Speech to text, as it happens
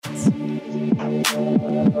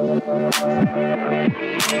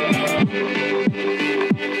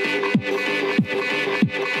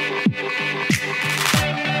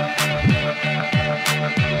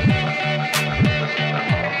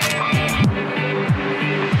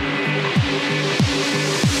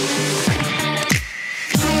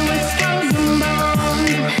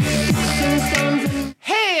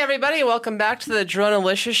Everybody, welcome back to the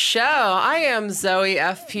Dronalicious Show. I am Zoe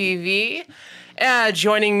FPV.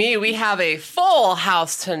 Joining me, we have a full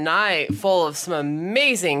house tonight, full of some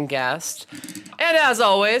amazing guests. And as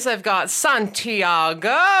always, I've got Santiago,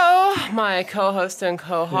 my co-host and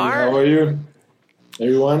co-heart. Hey, how are you,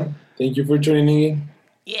 everyone? Thank you for joining in.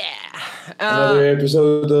 Yeah. Another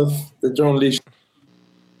episode of the Dronalicious.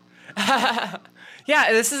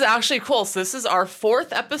 Yeah, this is actually cool. So this is our 4th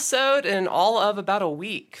episode in all of about a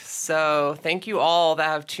week. So thank you all that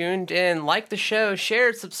have tuned in, liked the show,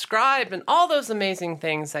 shared, subscribed, and all those amazing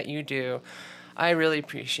things that you do. I really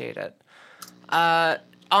appreciate it.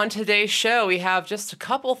 On today's show, we have just a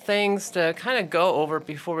couple things to kind of go over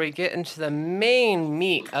before we get into the main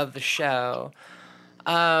meat of the show.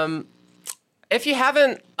 If you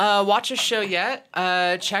haven't watched the show yet,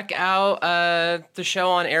 check out the show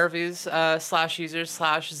on Airviews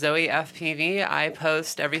 /users/ZoeFPV. I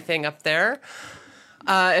post everything up there.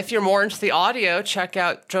 If you're more into the audio, check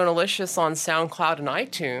out Dronalicious on SoundCloud and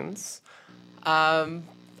iTunes.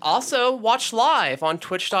 Also, watch live on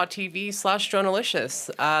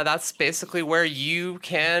twitch.tv/Dronalicious. That's basically where you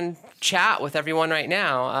can chat with everyone right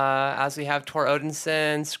now, as we have Tor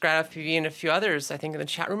Odinson, Scrat FPV, and a few others, I think, in the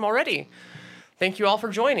chat room already. Thank you all for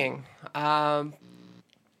joining. And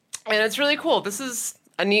it's really cool. This is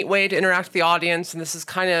a neat way to interact with the audience, and this is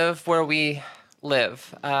kind of where we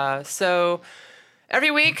live. So every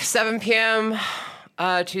week, 7 p.m.,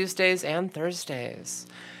 Tuesdays and Thursdays.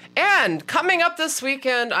 And coming up this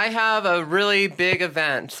weekend, I have a really big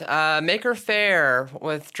event, Maker Faire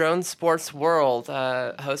with Drone Sports World,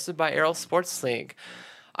 hosted by Aero Sports League.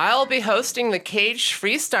 I'll be hosting the Cage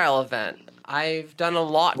Freestyle event. I've done a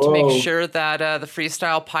lot to make sure that the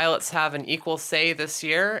freestyle pilots have an equal say this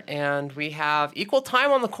year, and we have equal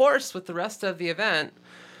time on the course with the rest of the event.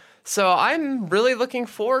 So I'm really looking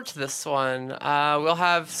forward to this one. We'll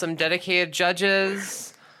have some dedicated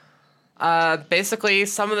judges, basically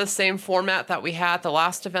some of the same format that we had at the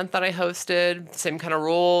last event that I hosted, same kind of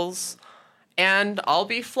rules. And I'll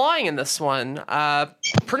be flying in this one,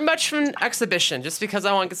 pretty much from an exhibition, just because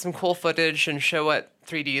I want to get some cool footage and show what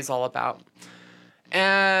 3D is all about.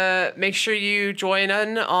 Make sure you join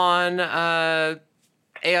in on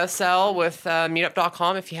ASL with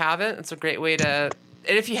meetup.com if you haven't. It's a great way to...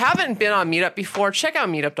 And if you haven't been on Meetup before, check out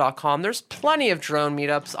meetup.com. There's plenty of drone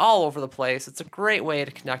meetups all over the place. It's a great way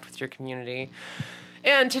to connect with your community.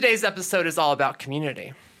 And today's episode is all about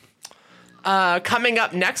community. Coming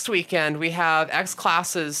up next weekend, we have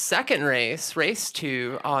X-Class's second race, Race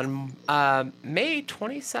 2, on May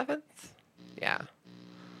 27th. Yeah.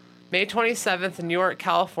 May 27th in Newark,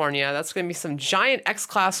 California. That's going to be some giant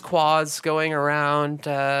X-Class quads going around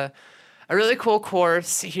a really cool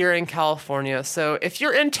course here in California. So if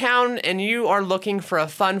you're in town and you are looking for a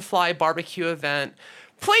fun fly barbecue event,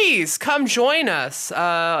 please come join us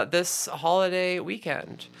this holiday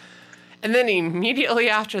weekend. And then immediately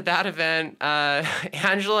after that event,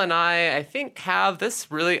 Angela and I think, have this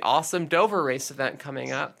really awesome Dover race event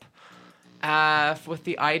coming up with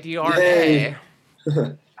the IDRA.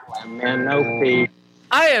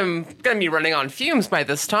 I am going to be running on fumes by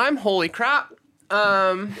this time. Holy crap.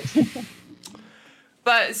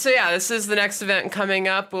 But so yeah, this is the next event coming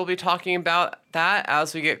up. We'll be talking about that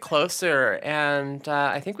as we get closer. And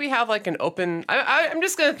I think we have like an open... I'm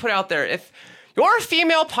just going to put it out there. If you're a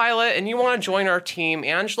female pilot and you want to join our team,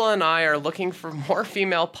 Angela and I are looking for more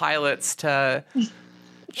female pilots to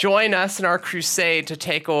join us in our crusade to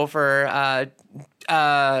take over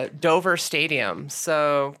Dover Stadium.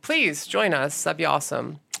 So please join us. That'd be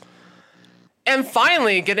awesome. And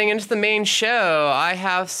finally, getting into the main show, I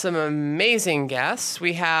have some amazing guests.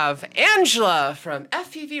 We have Angela from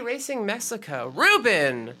FPV Racing Mexico,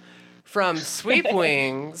 Ruben from Sweep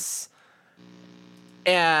Wings,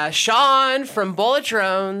 Sean from Bullet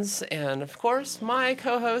Drones, and of course, my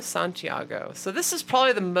co-host Santiago. So this is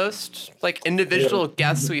probably the most like individual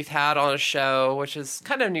guests we've had on a show, which is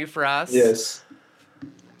kind of new for us. Yes.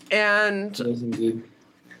 And yes, indeed.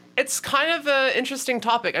 It's kind of an interesting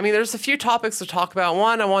topic. I mean, there's a few topics to talk about.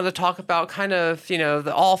 One, I wanted to talk about kind of,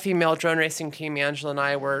 the all-female drone racing team Angela and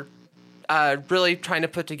I were really trying to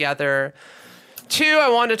put together. Two, I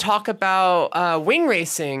wanted to talk about wing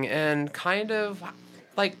racing and kind of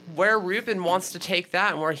like where Ruben wants to take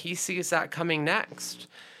that and where he sees that coming next.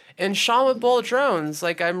 And Sean with Bullet Drones,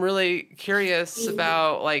 like I'm really curious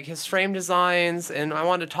about like his frame designs, and I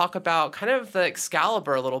want to talk about kind of the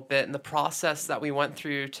Excalibur a little bit and the process that we went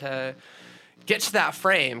through to get to that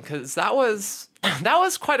frame, because that was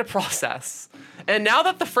quite a process. And now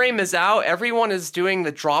that the frame is out, everyone is doing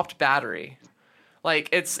the dropped battery. Like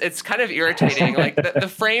it's kind of irritating. Like the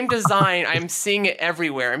frame design, I'm seeing it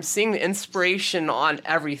everywhere. I'm seeing the inspiration on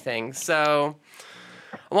everything. So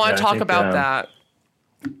I want to talk about that.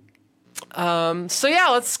 So yeah,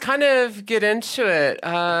 let's kind of get into it.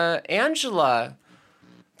 Angela,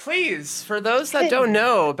 please, for those that don't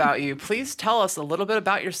know about you, please tell us a little bit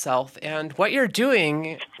about yourself and what you're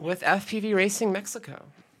doing with FPV Racing Mexico.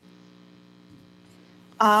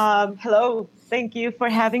 Hello, thank you for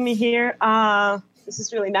having me here. This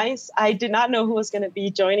is really nice. I did not know who was going to be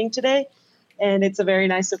joining today, and it's a very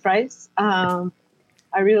nice surprise.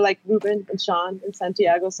 I really like Ruben and Sean and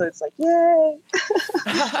Santiago, so it's like, yay!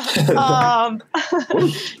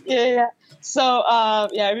 Yeah. So,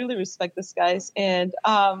 yeah, I really respect this, guys. And,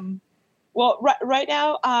 well, right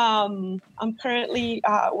now, I'm currently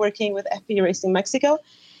working with FPV Racing Mexico.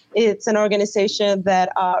 It's an organization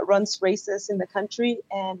that runs races in the country,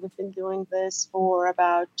 and we've been doing this for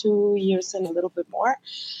about 2 years and a little bit more.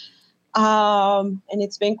 And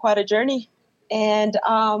it's been quite a journey. And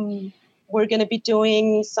we're going to be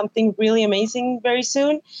doing something really amazing very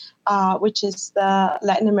soon, which is the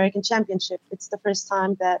Latin American Championship. It's the first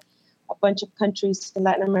time that a bunch of countries in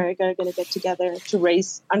Latin America are going to get together to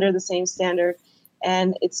race under the same standard,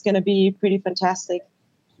 and it's going to be pretty fantastic.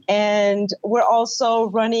 And we're also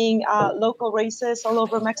running local races all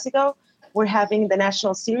over Mexico. We're having the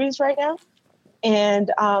National Series right now.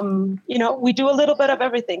 And, you know, we do a little bit of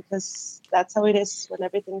everything because that's how it is when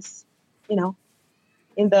everything's, you know,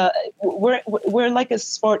 we're like a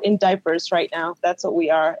sport in diapers right now. That's what we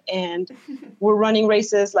are. And we're running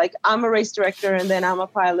races. Like I'm a race director, and then I'm a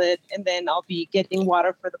pilot, and then I'll be getting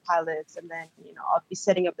water for the pilots, and then, you know, I'll be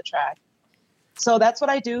setting up the track. So that's what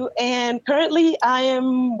I do. And currently I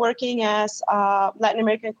am working as Latin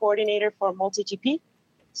American coordinator for MultiGP.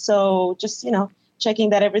 So just, you know, checking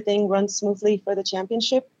that everything runs smoothly for the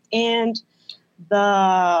championship. And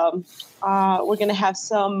we're going to have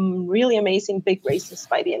some really amazing big races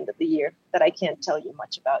by the end of the year that I can't tell you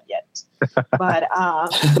much about yet. But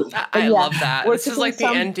I love that. This is like the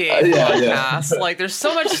NDA podcast. Like there's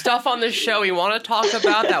so much stuff on this show we want to talk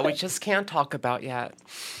about that we just can't talk about yet.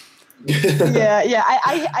 Yeah.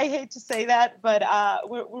 I hate to say that, but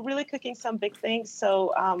we're really cooking some big things.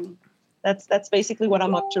 So that's basically what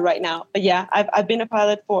I'm up to right now. But yeah, I've been a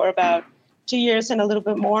pilot for about 2 years and a little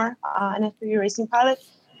bit more, an FPV racing pilot.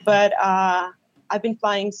 But I've been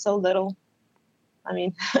flying so little. I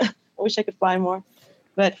mean, I wish I could fly more.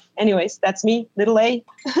 But anyways, that's me, little A.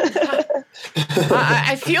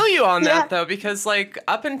 I feel you on that, though, because like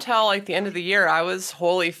up until like the end of the year, I was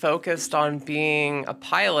wholly focused on being a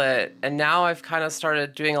pilot. And now I've kind of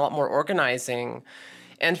started doing a lot more organizing.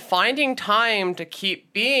 And finding time to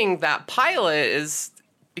keep being that pilot is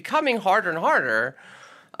becoming harder and harder.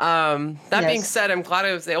 That being said, I'm glad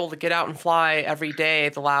I was able to get out and fly every day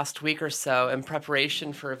the last week or so in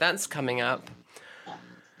preparation for events coming up.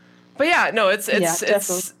 But yeah, no, it's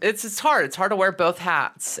hard. It's hard to wear both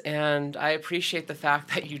hats, and I appreciate the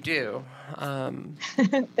fact that you do.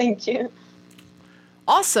 Thank you.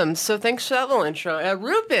 Awesome. So thanks for that little intro.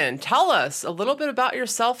 Ruben, tell us a little bit about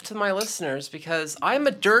yourself to my listeners, because I'm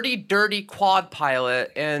a dirty quad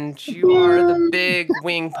pilot, and you are the big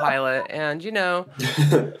wing pilot, and you know.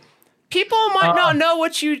 People might not know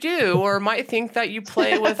what you do, or might think that you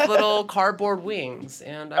play with little cardboard wings.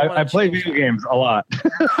 And I play video games a lot.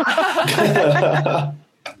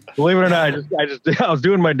 Believe it or not, I was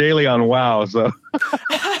doing my daily on WoW, so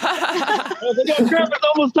I was like, oh, crap, it's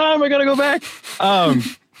almost time. I gotta go back. I've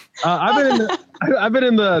been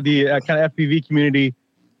in the kind of FPV community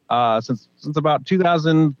since about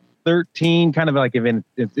 2013, kind of like in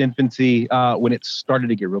its infancy, when it started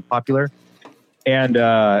to get real popular. And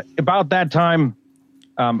about that time,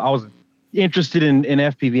 I was interested in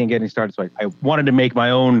FPV and getting started. So I wanted to make my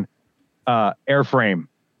own airframe.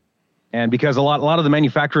 And because a lot of the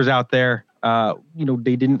manufacturers out there, you know,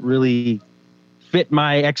 they didn't really fit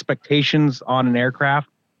my expectations on an aircraft.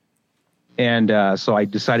 And so I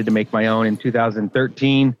decided to make my own in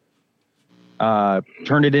 2013.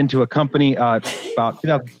 Turned it into a company about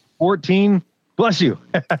 2014. Bless you.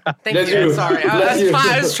 Thank you. Sorry.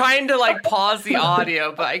 I was trying to like pause the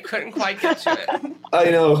audio, but I couldn't quite get to it. I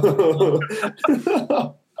know.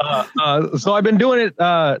 So I've been doing it,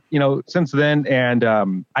 you know, since then. And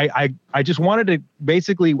I just wanted to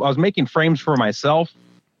basically, I was making frames for myself.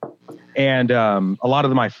 And a lot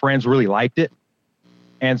of my friends really liked it.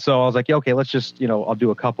 And so I was like, yeah, okay, let's just, I'll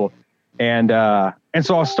do a couple. And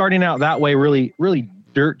so I was starting out that way, really, really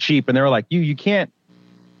dirt cheap. And they were like, you can't,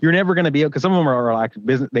 you're never going to be able, because some of them are like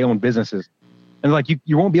business, they own businesses. And like,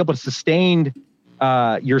 you won't be able to sustain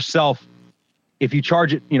yourself if you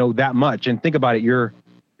charge it, that much. And think about it, you're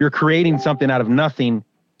creating something out of nothing.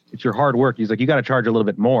 It's your hard work. He's like, you got to charge a little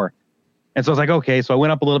bit more. And so I was like, okay. So I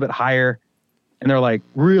went up a little bit higher, and they're like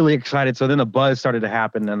really excited. So then the buzz started to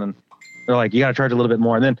happen, and then they're like, you got to charge a little bit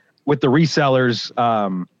more. And then with the resellers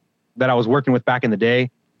that I was working with back in the day,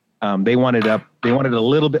 they wanted it a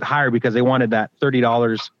little bit higher because they wanted that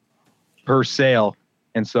 $30 per sale.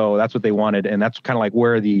 And so that's what they wanted. And that's kind of like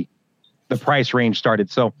where the price range started.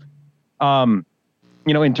 So, in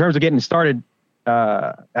terms of getting started,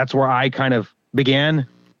 that's where I kind of began,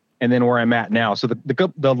 and then where I'm at now. So the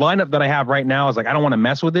lineup that I have right now is like, I don't want to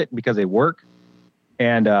mess with it because they work.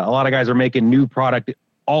 And a lot of guys are making new product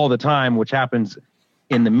all the time, which happens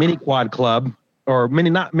in the mini quad club, or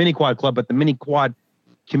not mini quad club, but the mini quad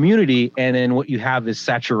community. And then what you have is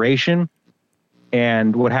saturation.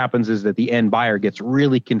 And what happens is that the end buyer gets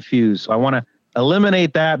really confused. So I want to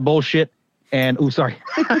eliminate that bullshit. And I want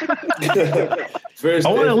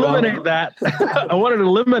to eliminate that. I wanted to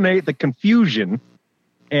eliminate the confusion,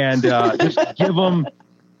 and just give them,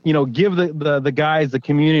 give the guys, the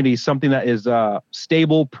community, something that is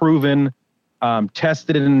stable, proven,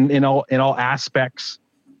 tested in all aspects,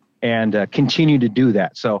 and continue to do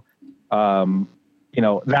that. So,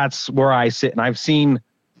 that's where I sit, and I've seen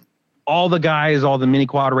all the guys, all the mini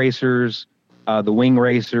quad racers, the wing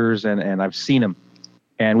racers, and I've seen them,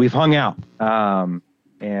 and we've hung out,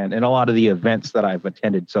 and a lot of the events that I've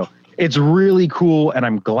attended. So it's really cool, and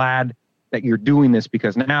I'm glad that you're doing this,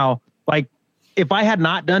 because now, like, if I had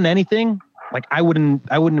not done anything, like, I wouldn't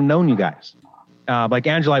have known you guys. Like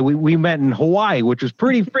Angela, we met in Hawaii, which was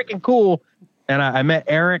pretty freaking cool, and I met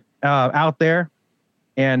Eric out there,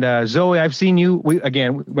 and Zoe, I've seen you. We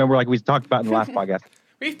talked about in the last podcast.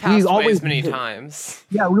 We've passed ways many times.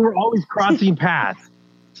 Yeah, we were always crossing paths.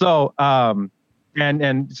 So,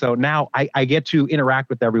 and so now I get to interact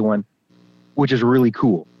with everyone, which is really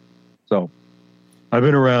cool. So I've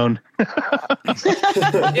been around.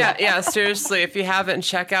 Yeah, seriously. If you haven't,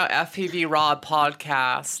 check out FPV Raw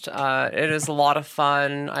podcast. It is a lot of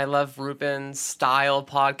fun. I love Ruben's style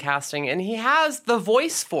podcasting, and he has the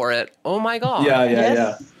voice for it. Oh my God.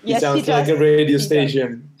 Yeah. He sounds like a radio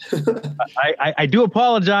station. I do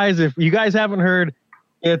apologize if you guys haven't heard.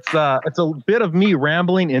 It's a bit of me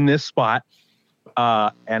rambling in this spot,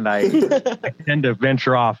 and I tend to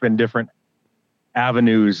venture off in different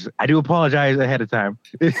avenues. I do apologize ahead of time.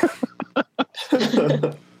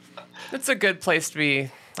 It's a good place to be.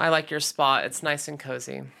 I like your spot. It's nice and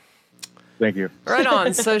cozy. Thank you. Right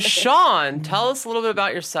on. So Sean, tell us a little bit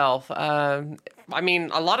about yourself. I mean,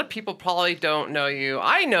 a lot of people probably don't know you.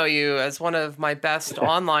 I know you as one of my best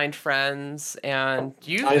online friends, and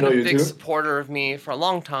you've been a big supporter of me for a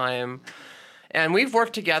long time. And we've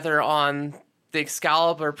worked together on the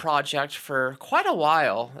Excalibur project for quite a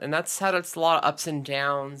while, and that's had a lot of ups and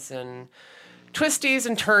downs and twisties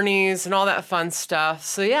and turnies and all that fun stuff.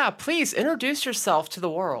 So yeah, please introduce yourself to the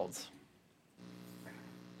world.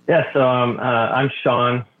 Yeah, so I'm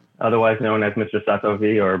Sean, otherwise known as Mr. Sato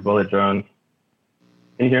V or Bullet Drones.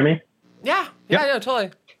 Can you hear me? Yeah,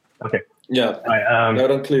 totally. Okay. Yeah, loud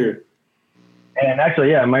and clear. And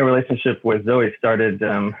actually, my relationship with Zoe started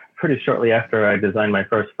pretty shortly after I designed my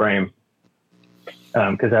first frame,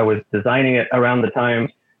 because I was designing it around the time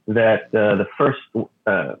that the first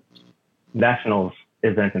Nationals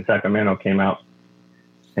event in Sacramento came out.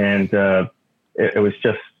 And it was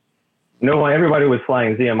just, everybody was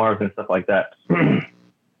flying ZMRs and stuff like that. And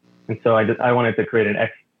so I wanted to create an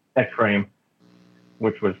X frame,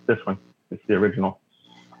 which was this one. It's the original.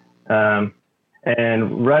 And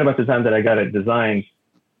right about the time that I got it designed,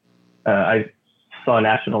 I saw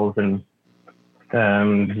Nationals and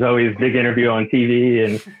Zoe's big interview on TV,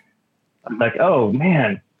 and I'm like, oh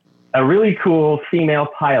man, a really cool female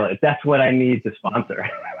pilot. That's what I need to sponsor.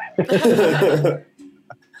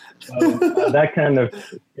 So, that kind of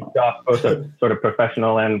kicked off both a sort of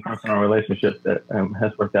professional and personal relationship that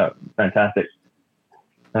has worked out fantastic.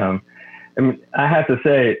 I have to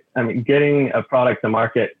say, getting a product to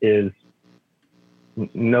market is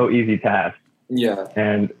no easy task. Yeah.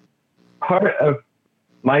 And part of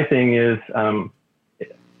my thing is,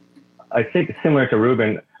 I think similar to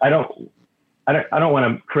Ruben, I don't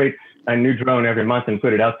want to create a new drone every month and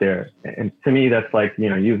put it out there. And to me, that's like,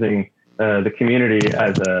 using the community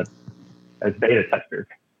as beta testers.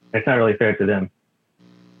 It's not really fair to them.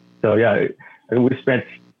 So yeah, we spent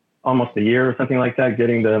almost a year or something like that,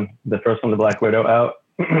 getting the first one, the Black Widow, out.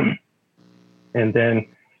 And then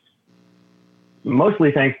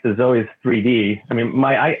mostly thanks to Zoe's 3D. I mean,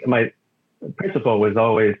 my principle was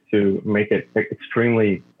always to make it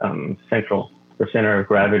extremely central, for center of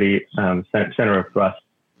gravity, center of thrust.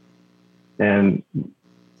 And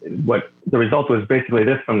what the result was basically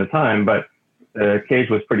this from the time, but the cage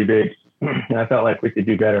was pretty big, and I felt like we could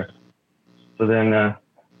do better. So then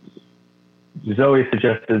Zoe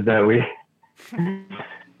suggested that we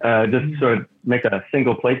just sort of make a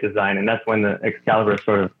single plate design, and that's when the Excalibur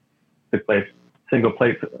sort of took place. Single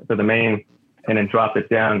plate for the main, and then drop it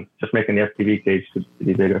down, just making the FPV cage to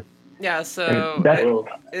be bigger. Yeah, so that's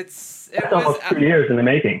almost 2 years in the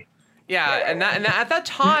making. Yeah, and at that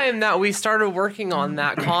time that we started working on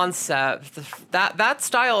that concept, that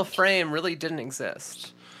style of frame really didn't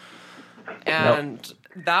exist. And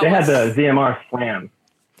they had the ZMR Slam.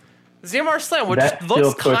 ZMR Slam, which that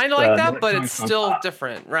looks kind of like that, but it's still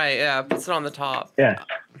different. Right, yeah, puts it on the top. Yeah.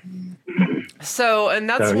 So, and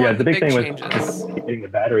that's one of the big thing changes. Was getting the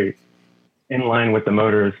battery in line with the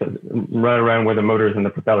motors, right around where the motors and the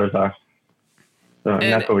propellers are. So and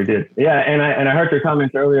that's what we did. Yeah, and I heard your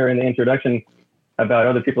comments earlier in the introduction about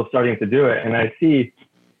other people starting to do it, and I see.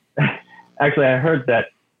 Actually, I heard that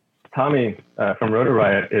Tommy from Rotor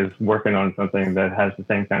Riot is working on something that has the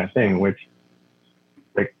same kind of thing. Which,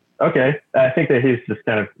 like, okay, I think that he's just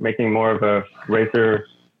kind of making more of a racer,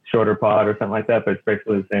 shorter pod or something like that, but it's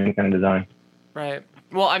basically the same kind of design. Right.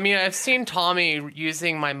 Well, I mean, I've seen Tommy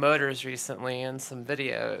using my motors recently in some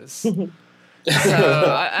videos.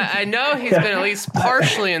 So I know he's been at least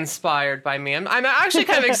partially inspired by me. I'm actually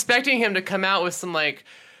kind of expecting him to come out with some like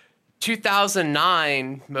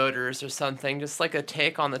 2009 motors or something, just like a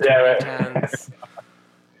take on the 2010s.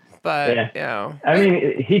 But you know, I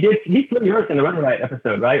mean, he flew yours in the Rotor Riot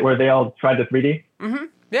episode, right, where they all tried the 3D. Mm-hmm.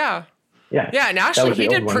 Yeah. Yeah. Yeah, and actually he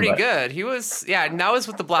did pretty good. He was, and that was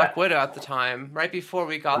with the Black Widow at the time, right before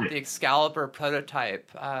we got the Excalibur prototype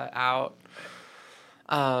out.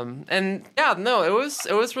 And yeah, no, it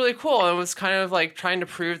was really cool. It was kind of like trying to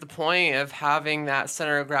prove the point of having that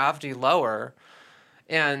center of gravity lower.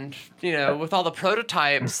 And, you know, with all the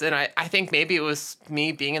prototypes, and I think maybe it was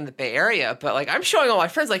me being in the Bay Area, but like I'm showing all my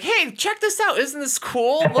friends like, hey, check this out. Isn't this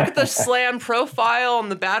cool? Look at the Slam profile on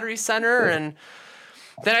the battery center. And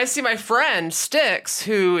then I see my friend Styx,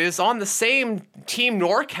 who is on the same Team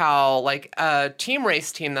NorCal, like team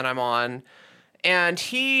race team that I'm on. And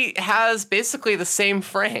he has basically the same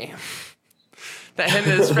frame that him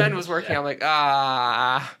and his friend was working on. I'm like,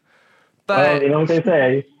 But you know what they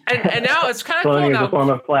say. And now it's kind of cool now. Is a form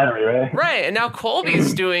of flattery, right? Right, and now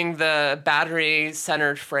Colby's doing the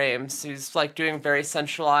battery-centered frames. He's like doing very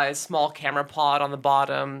centralized, small camera pod on the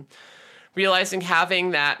bottom. Realizing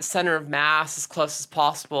having that center of mass as close as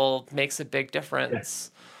possible makes a big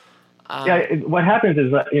difference. What happens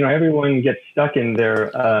is that, you know, everyone gets stuck in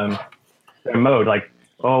their mode, like,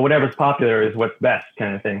 oh, whatever's popular is what's best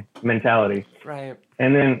kind of thing, mentality. Right.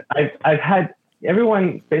 And then I've had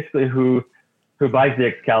everyone basically who buys the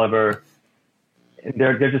Excalibur,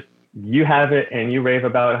 they're just, you have it and you rave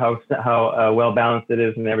about how well balanced it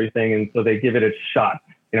is and everything, and so they give it a shot,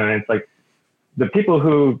 you know. And it's like the people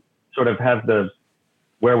who sort of have the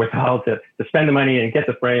wherewithal to spend the money and get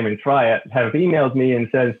the frame and try it have emailed me and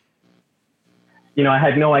says, you know, I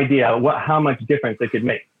had no idea how much difference it could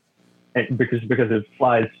make, and because it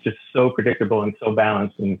flies just so predictable and so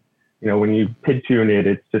balanced, and you know, when you PID tune it,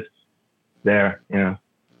 it's just there, you know.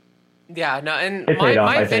 Yeah, no, and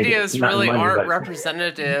my videos really aren't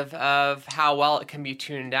representative of how well it can be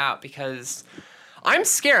tuned out, because I'm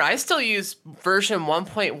scared. I still use version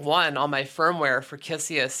 1.1 on my firmware for KISS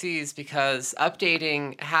ESCs because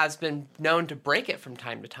updating has been known to break it from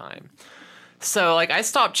time to time. So, like, I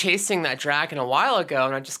stopped chasing that Dragon a while ago,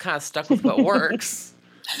 and I just kind of stuck with what works.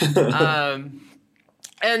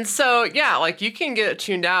 And so, yeah, like, you can get it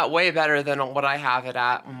tuned out way better than what I have it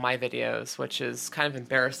at in my videos, which is kind of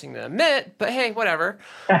embarrassing to admit, but hey, whatever.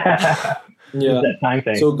 Yeah. That time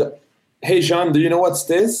thing. So, hey, Sean, do you know what's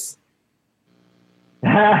this?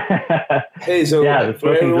 Hey, so yeah,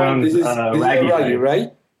 for everyone, this is a Raggy,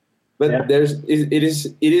 right? But yeah. It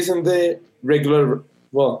isn't the regular,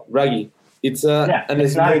 Raggy. It's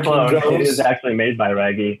it's not a clone. It is actually made by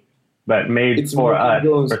Raggy, but made for us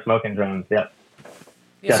for smoking drones. Yep.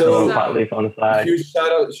 Yeah, so, a little pot leaf on the side. Huge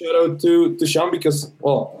shout out to Sean, because,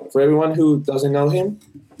 well, for everyone who don't know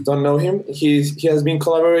him, he has been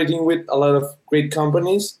collaborating with a lot of great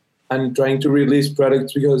companies and trying to release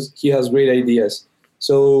products because he has great ideas.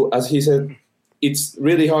 So as he said, it's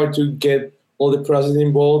really hard to get all the process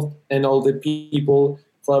involved and all the people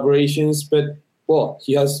collaborations, but well,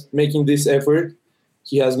 he has making this effort.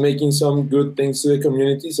 He has making some good things to the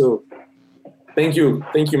community. So thank you,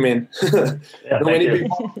 man. Yeah, Not many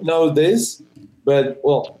people know this, but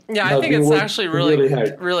well, Yeah, you I have think been it's working actually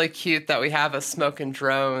hard. really cute that we have a Smoking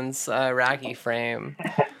Drones Raggy frame.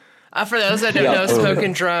 For those that don't know,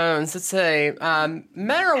 Smoking Drones, it's a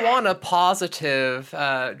marijuana positive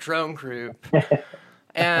drone group.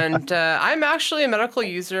 And I'm actually a medical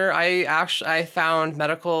user. I found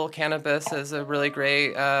medical cannabis as a really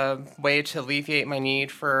great way to alleviate my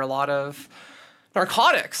need for a lot of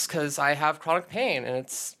narcotics because I have chronic pain and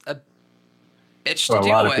it's a bitch to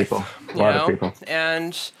deal with. A lot of people.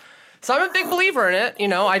 And so I'm a big believer in it. You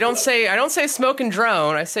know, I don't say smoke and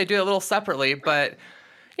drone. I say do it a little separately, but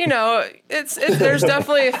you know, there's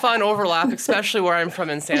definitely a fun overlap, especially where I'm from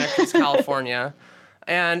in Santa Cruz, California.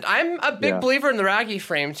 And I'm a big believer in the Raggy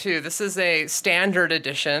frame too. This is a standard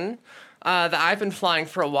edition that I've been flying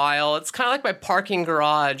for a while. It's kind of like my parking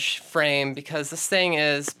garage frame because this thing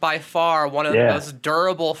is by far one of the most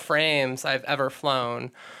durable frames I've ever flown.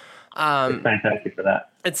 It's fantastic for that.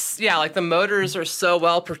 It's like the motors are so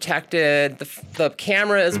well protected. The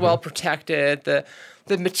camera is well protected.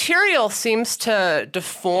 The material seems to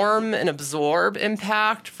deform and absorb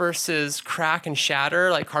impact versus crack and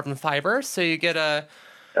shatter like carbon fiber. So you get a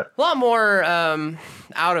lot more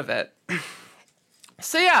out of it.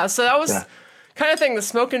 So that was kind of thing. The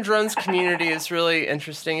Smoking Drones community is really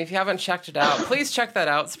interesting. If you haven't checked it out, please check that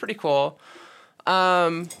out. It's pretty cool.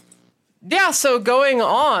 So going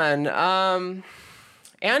on,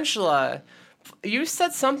 Angela, you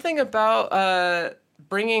said something about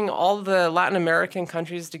bringing all the Latin American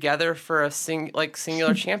countries together for a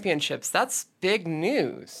singular championships. That's big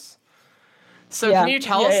news. So can you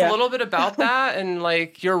tell us a little bit about that and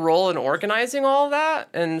like your role in organizing all of that?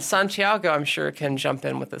 And Santiago, I'm sure, can jump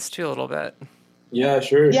in with this too a little bit. Yeah,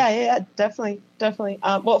 sure. Yeah, definitely.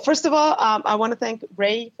 Well, first of all, I want to thank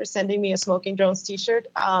Ray for sending me a Smoking Drones t-shirt.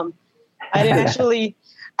 I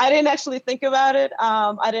didn't actually think about it.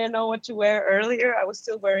 I didn't know what to wear earlier. I was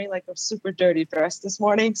still wearing like a super dirty dress this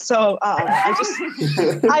morning. So no,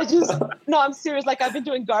 I'm serious. Like I've been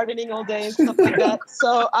doing gardening all day and stuff like that.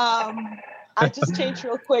 So I just changed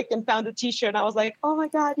real quick and found a t-shirt and I was like, oh my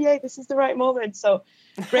God, yay, this is the right moment. So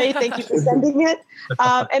Ray, thank you for sending it.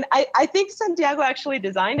 And I think Santiago actually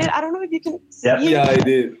designed it. I don't know if you can see it. Yeah, I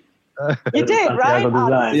did. You did,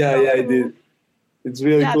 right? Yeah, I did. It's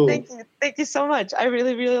really cool. Thank you so much. I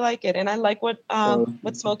really, really like it, and I like what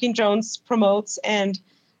Smoking Drones promotes, and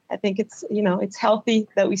I think it's it's healthy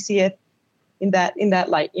that we see it in that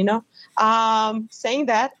light. Saying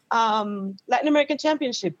that, Latin American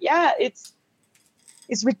Championship, it's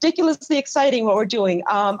ridiculously exciting what we're doing.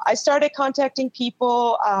 I started contacting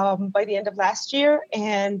people by the end of last year,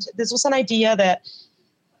 and this was an idea that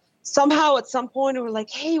somehow at some point we were like,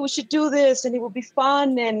 hey, we should do this and it will be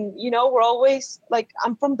fun. And, we're always like,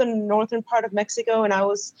 I'm from the northern part of Mexico and I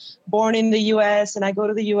was born in the US and I go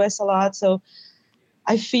to the US a lot. So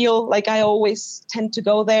I feel like I always tend to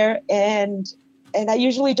go there and I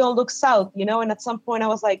usually don't look south, and at some point I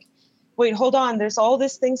was like, wait, hold on, there's all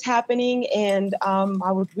these things happening and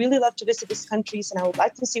I would really love to visit these countries and I would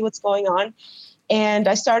like to see what's going on. And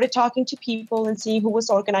I started talking to people and seeing who was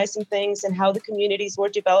organizing things and how the communities were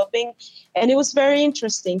developing. And it was very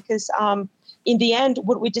interesting because in the end,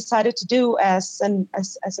 what we decided to do as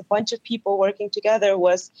a bunch of people working together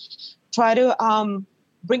was try to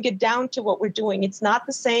bring it down to what we're doing. It's not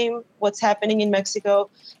the same what's happening in Mexico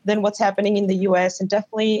than what's happening in the US and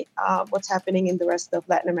definitely what's happening in the rest of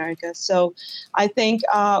Latin America. So I think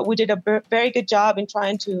we did a very good job in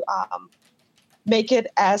trying to make it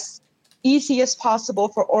as easy as possible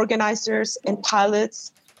for organizers and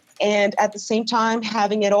pilots, and at the same time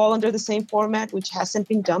having it all under the same format, which hasn't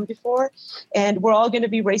been done before. And we're all going to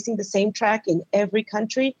be racing the same track in every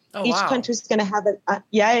country. Each country is going to have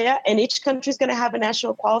and each country is going to have a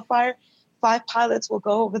national qualifier. 5 pilots will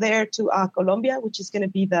go over there to Colombia, which is going to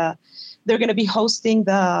be they're going to be hosting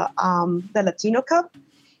the Latino Cup.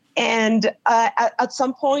 And at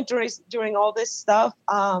some point during all this stuff,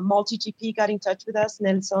 MultiGP got in touch with us.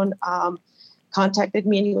 Nelson contacted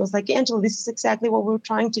me and he was like, Angela, this is exactly what we're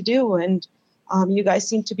trying to do. And you guys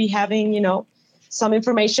seem to be having, some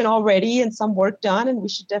information already and some work done, and we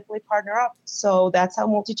should definitely partner up. So that's how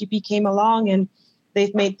MultiGP came along, and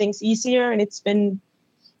they've made things easier, and it's been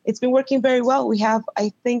working very well. We have,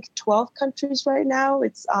 I think, 12 countries right now.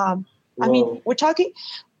 It's, we're talking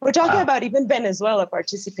about even Venezuela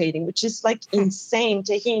participating, which is like insane,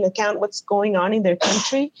 taking into account what's going on in their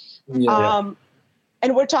country.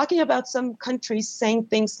 And we're talking about some countries saying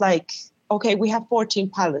things like, okay, we have 14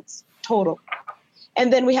 pilots total.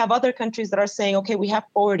 And then we have other countries that are saying, okay, we have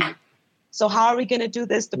 40. So how are we going to do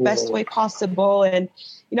this the best way possible? And,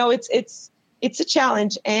 it's a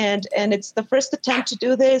challenge, and it's the first attempt to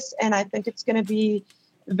do this. And I think it's going to be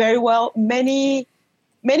very well. Many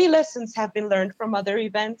lessons have been learned from other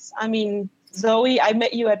events. I mean, Zoe, I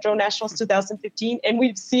met you at Drone Nationals 2015, and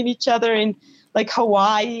we've seen each other in like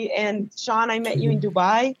Hawaii. And Sean, I met you in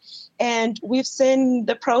Dubai, and we've seen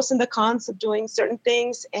the pros and the cons of doing certain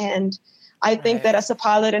things. And I think that as a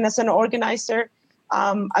pilot and as an organizer,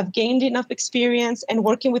 I've gained enough experience, and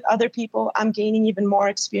working with other people, I'm gaining even more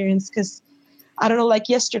experience because I don't know, like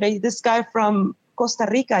yesterday, this guy from Costa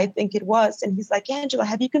Rica, I think it was, and he's like, Angela,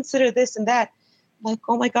 have you considered this and that? I'm like,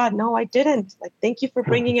 oh my God, no, I didn't. Like, thank you for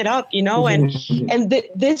bringing it up, and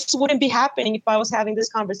this wouldn't be happening if I was having this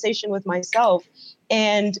conversation with myself.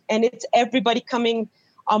 And it's everybody coming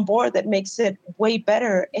on board that makes it way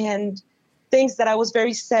better. And things that I was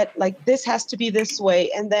very set, like this has to be this way.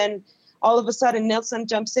 And then all of a sudden Nelson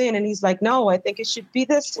jumps in and he's like, no, I think it should be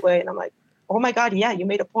this way. And I'm like, oh my God, yeah, you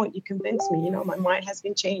made a point. You convinced me, my mind has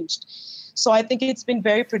been changed. So I think it's been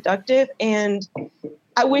very productive, and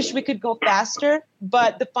I wish we could go faster,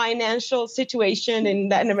 but the financial situation in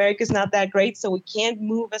Latin America is not that great. So we can't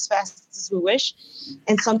move as fast as we wish.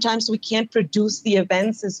 And sometimes we can't produce the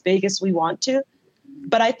events as big as we want to.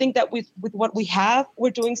 But I think that with what we have, we're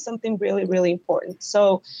doing something really, really important.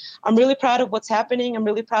 So I'm really proud of what's happening. I'm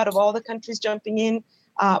really proud of all the countries jumping in.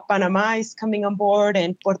 Panama is coming on board,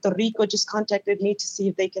 and Puerto Rico just contacted me to see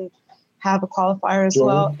if they can have a qualifier as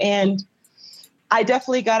well. And I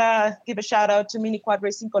definitely gotta give a shout out to Mini Quad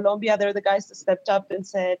Racing Colombia. They're the guys that stepped up and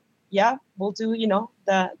said, yeah, we'll do,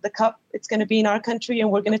 the cup. It's going to be in our country,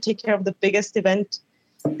 and we're going to take care of the biggest event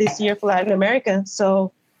this year for Latin America.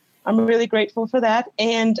 So I'm really grateful for that.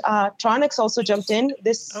 And Tronix also jumped in,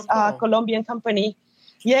 this Colombian company.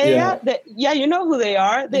 Yeah, you know who they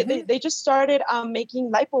are. They just started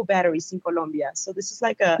making LiPo batteries in Colombia. So this is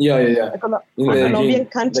like a Colombian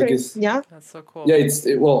country. That's so cool. Yeah,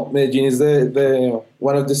 Medellin is the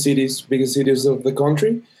one of the biggest cities of the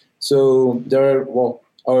country. So there are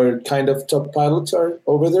our kind of top pilots are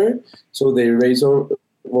over there. So they race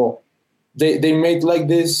they made like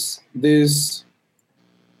this. They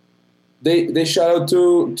shout out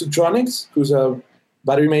to Tronix, who's a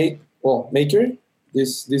battery maker.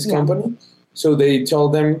 This company. So they tell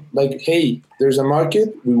them like, hey, there's a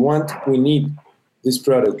market, we need this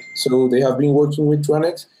product. So they have been working with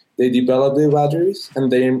Tronix. They develop the batteries, and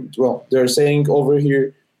they're selling over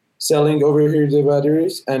here the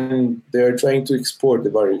batteries, and they're trying to export the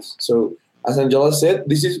batteries. So as Angela said,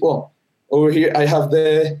 this is over here I have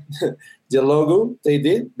the the logo they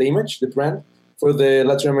did, the image, the brand for the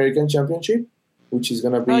Latin American Championship, which is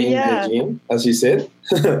going to be in Beijing, as you said.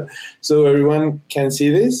 So everyone can see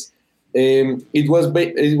this. It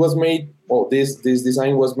was made, this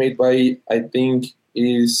design was made by, I think,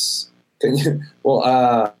 a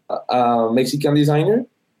Mexican designer.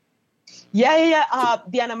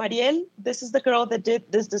 Diana Mariel. This is the girl that did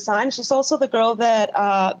this design. She's also the girl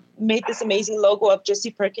that made this amazing logo of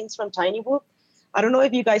Jesse Perkins from Tiny Whoop. I don't know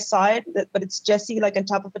if you guys saw it, but it's Jesse like on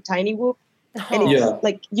top of a Tiny Whoop. And it's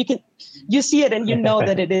like you see it and you know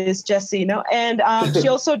that it is Jesse, And she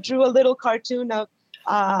also drew a little cartoon of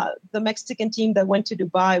the Mexican team that went to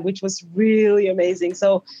Dubai, which was really amazing.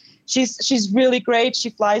 So she's really great. She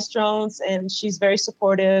flies drones, and she's very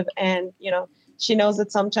supportive. And she knows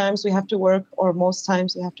that sometimes we have to work, or most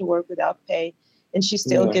times we have to work without pay, and she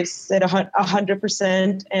still gives it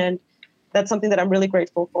 100%. And that's something that I'm really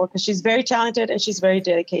grateful for, because she's very talented and she's very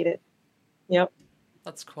dedicated. Yep.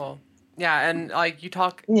 That's cool. Yeah, and like you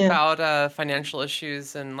talk about financial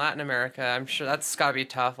issues in Latin America, I'm sure that's gotta be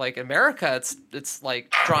tough. Like America, it's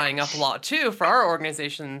like drying up a lot too for our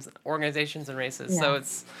organizations and races. Yeah. So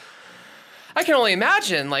I can only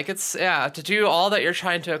imagine, like to do all that you're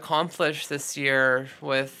trying to accomplish this year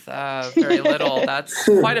with very little. That's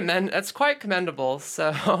quite commendable.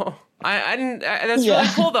 So. That's really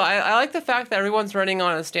cool, though. I like the fact that everyone's running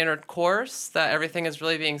on a standard course, that everything is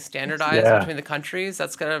really being standardized between the countries.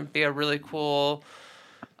 That's going to be a really cool...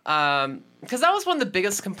 Because that was one of the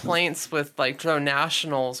biggest complaints with like Drone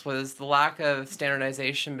Nationals, was the lack of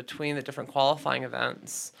standardization between the different qualifying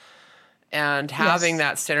events. And having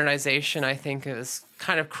that standardization, I think, is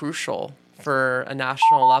kind of crucial for a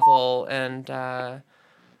national level and...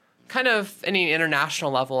 kind of any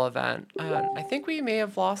international level event. I think we may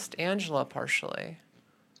have lost Angela partially.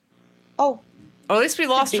 Oh. Or at least we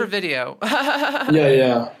lost her video.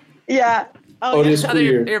 Yeah. Oh,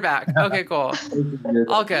 you're back. Okay, cool.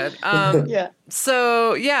 All good.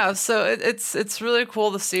 So it's really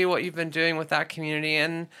cool to see what you've been doing with that community.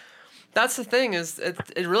 And That's the thing is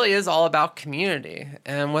it really is all about community.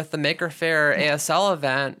 And with the Maker Faire ASL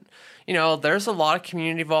event, you know, there's a lot of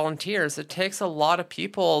community volunteers. It takes a lot of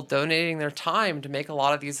people donating their time to make a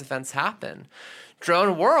lot of these events happen.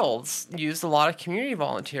 Drone Worlds used a lot of community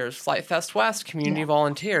volunteers. Flight Fest West, community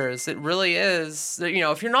volunteers. It really is, you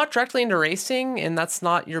know, if you're not directly into racing and that's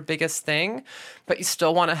not your biggest thing, but you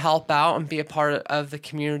still want to help out and be a part of the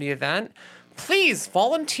community event, please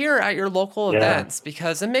volunteer at your local events,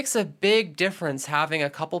 because it makes a big difference having a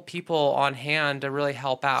couple people on hand to really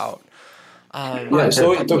help out.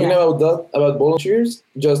 So talking about that, about volunteers,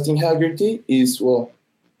 Justin Haggerty is, well,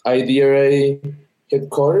 IDRA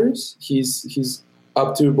headquarters. He's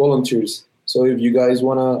up to volunteers. So if you guys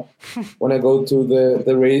wanna go to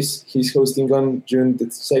the race, he's hosting on June the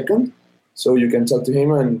 2nd. So you can talk to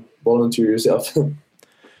him and volunteer yourself.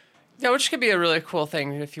 Yeah, which could be a really cool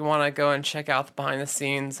thing if you want to go and check out the behind the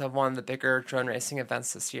scenes of one of the bigger drone racing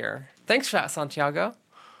events this year. Thanks for that, Santiago.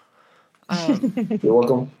 You're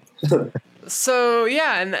welcome. So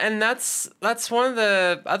yeah, and that's one of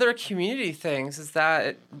the other community things is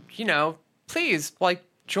that, you know, please like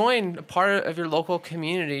join a part of your local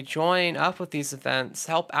community, join up with these events,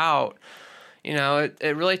 help out. You know,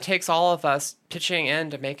 it really takes all of us pitching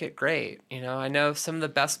in to make it great. You know, I know some of the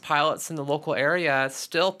best pilots in the local area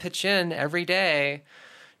still pitch in every day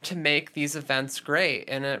to make these events great.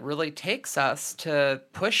 And it really takes us to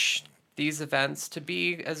push these events to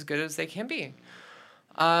be as good as they can be.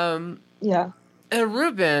 And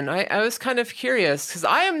Ruben, I was kind of curious because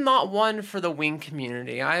I am not one for the wing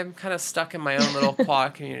community. I am kind of stuck in my own little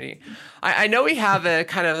quad community. I know we have a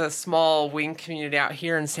kind of a small wing community out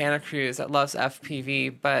here in Santa Cruz that loves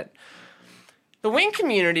FPV, but the wing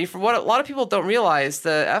community, for what a lot of people don't realize,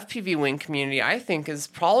 the FPV wing community, I think, is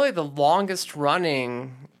probably the longest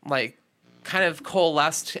running, like, kind of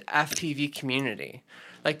coalesced FPV community.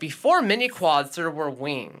 Like, before mini quads, there were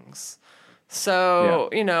wings. So,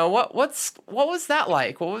 you know, what was that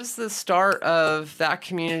like? What was the start of that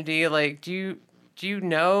community? Like, do you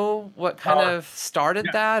know what kind of started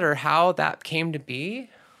that or how that came to be?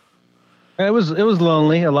 It was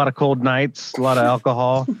lonely, a lot of cold nights, a lot of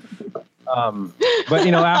alcohol. But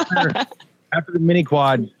you know, after the mini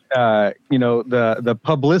quad, you know, the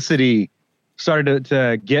publicity started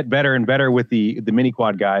to get better and better with the mini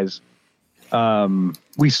quad guys.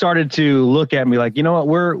 We started to look at me like, you know what,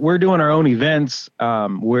 we're doing our own events.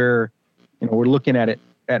 We're looking at it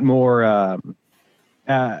at more,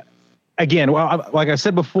 again, well, like I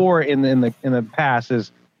said before in the past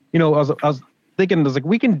is, you know, I was thinking, I was like,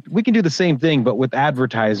 we can do the same thing, but with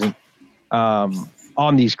advertising,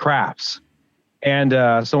 on these crafts. And,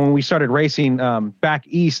 so when we started racing, back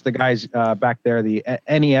east, the guys, back there, the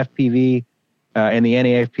NEFPV, and the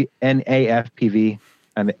NAFPV,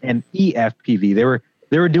 and the NEFPV.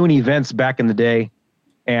 They were doing events back in the day,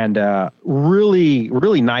 and really,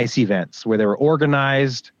 really nice events where they were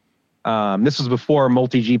organized. This was before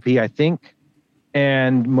MultiGP, I think,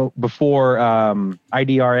 and before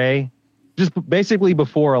IDRA, just basically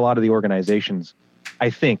before a lot of the organizations, I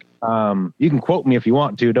think. You can quote me if you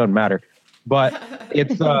want to, it doesn't matter. But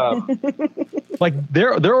it's like they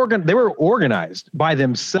were organized by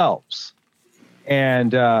themselves.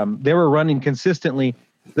 And they were running consistently.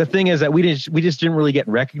 The thing is that we just didn't really get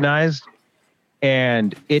recognized,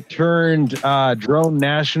 and it turned Drone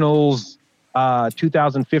Nationals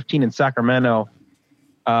 2015 in Sacramento,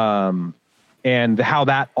 and how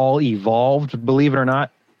that all evolved. Believe it or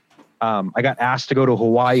not, I got asked to go to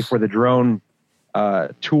Hawaii for the drone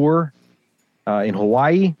tour in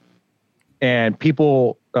Hawaii, and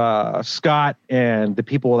people, Scott and the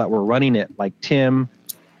people that were running it, like Tim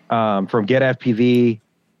from Get FPV,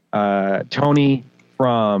 Tony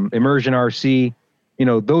from Immersion RC, you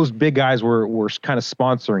know, those big guys were kind of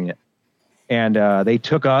sponsoring it. And they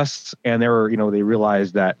took us, and they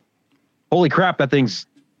realized that, holy crap, that thing's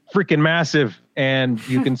freaking massive. And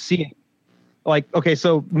you can see it. Like, okay,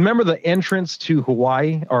 so remember the entrance to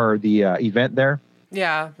Hawaii, or the event there?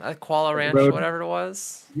 Yeah, at Koala Ranch, whatever it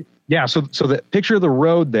was. Yeah, so the picture of the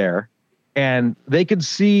road there, and they could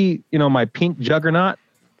see, you know, my pink Juggernaut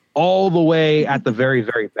all the way at the very,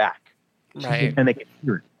 very back. Right. And they could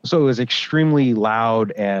hear it. So it was extremely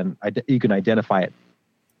loud, and you can identify it.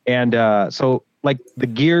 And so, like, the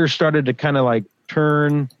gears started to kind of like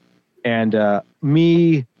turn, and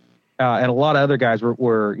me and a lot of other guys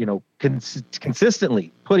were you know,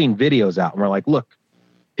 consistently putting videos out. And we're like, look,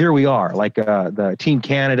 here we are. Like the Team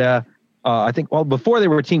Canada, I think, well, before they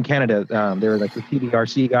were Team Canada, they were like the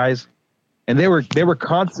TDRC guys, and they were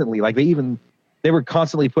constantly, like, they were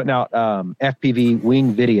constantly putting out FPV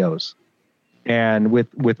wing videos. And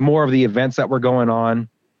with more of the events that were going on,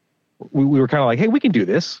 we were kind of like, hey, we can do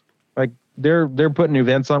this. Like they're putting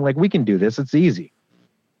events on, like we can do this. It's easy.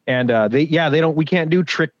 And we can't do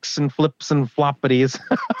tricks and flips and floppities.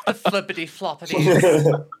 The flippity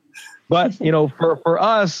floppities. But for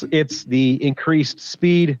us, it's the increased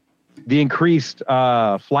speed, the increased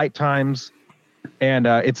flight times, and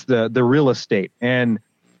it's the real estate. And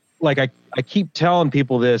like I keep telling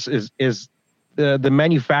people this is the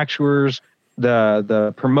manufacturers,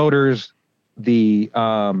 the promoters, the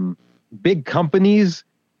big companies,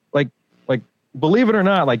 like believe it or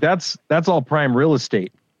not, like that's all prime real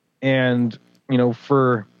estate. And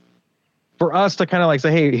for us to kind of like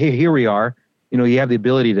say, hey, here we are, you have the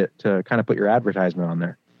ability to kind of put your advertisement on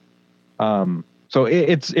there. So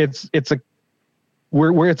it's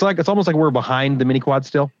almost like we're behind the mini quad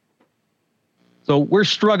still. So we're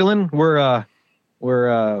struggling. We're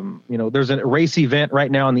there's a race event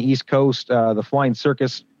right now on the East Coast, the Flying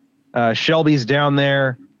Circus. Shelby's down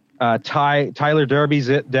there. Tyler Derby's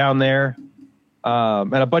down there.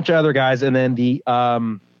 And a bunch of other guys. And then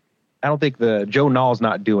I don't think the Joe Nall's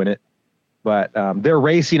not doing it, but they're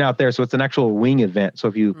racing out there. So it's an actual wing event. So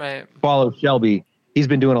if you follow Shelby, he's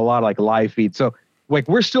been doing a lot of like live feeds. So like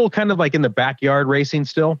we're still kind of like in the backyard racing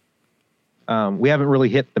still. We haven't really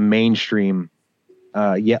hit the mainstream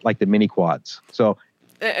yet, like the mini quads. So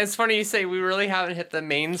it's funny you say we really haven't hit the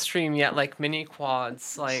mainstream yet, like mini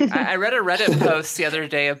quads. Like I read a Reddit post the other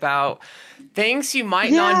day about things you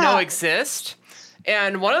might not know exist.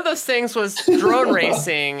 And one of those things was drone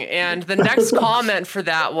racing. And the next comment for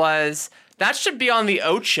that was, that should be on the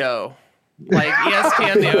Ocho. Like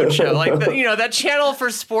ESPN the Ocho. Like, that channel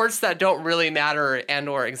for sports that don't really matter and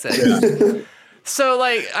or exist. Yeah. So,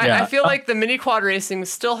 like, I feel like the mini quad racing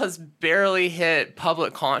still has barely hit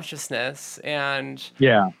public consciousness. And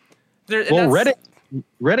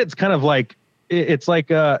Reddit's kind of like, it's like,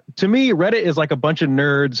 to me, Reddit is like a bunch of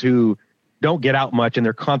nerds who don't get out much and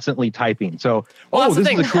they're constantly typing. So, that's the this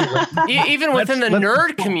thing. is a cool Even within the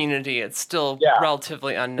nerd community, it's still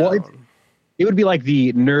relatively unknown. Well, it would be like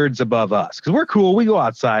the nerds above us because we're cool. We go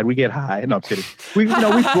outside, we get high. No, I'm kidding. We fly,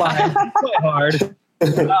 we play hard.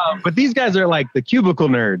 But these guys are like the cubicle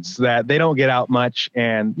nerds that they don't get out much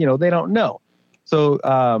and they don't know. So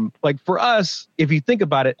like for us, if you think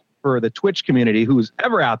about it, for the Twitch community who's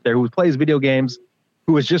ever out there who plays video games,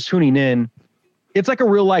 who is just tuning in, it's like a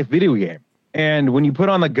real life video game. And when you put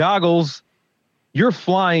on the goggles, you're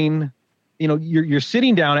flying, you're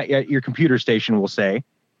sitting down at your computer station, we'll say,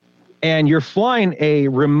 and you're flying a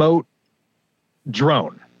remote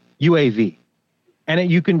drone, UAV.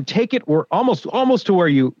 And you can take it or almost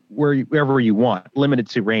to wherever you want, limited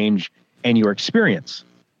to range and your experience.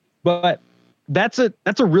 But that's a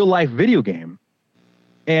real life video game.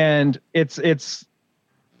 And it's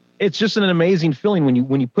just an amazing feeling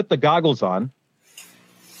when you put the goggles on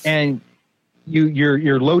and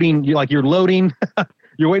you're loading, you're loading,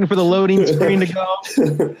 you're waiting for the loading screen to go,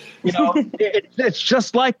 it's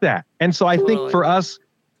just like that. And so I think for us,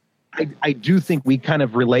 I do think we kind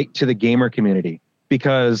of relate to the gamer community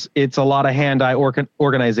because it's a lot of hand-eye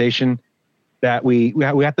organization that we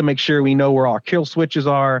have to make sure we know where our kill switches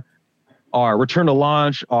are, our return to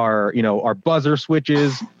launch, our buzzer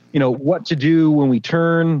switches, what to do when we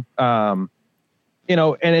turn, and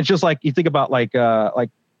it's just like you think about like the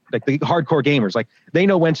hardcore gamers, like they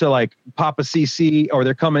know when to like pop a CC or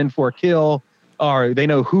they're coming for a kill, or they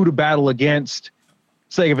know who to battle against.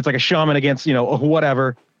 Say if it's like a shaman against,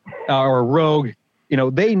 whatever, or a rogue,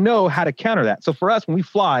 they know how to counter that. So for us, when we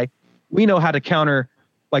fly, we know how to counter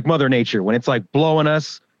like Mother Nature. When it's like blowing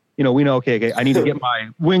us, we know, okay, I need to get my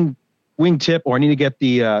wing tip, or I need to get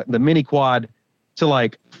the mini quad to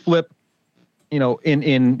like flip,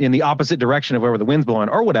 in the opposite direction of wherever the wind's blowing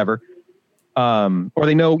or whatever. Or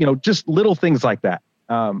they know, just little things like that.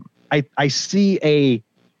 I see a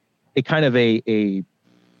kind of I'm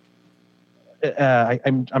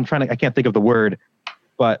trying to, I can't think of the word,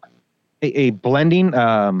 but a blending,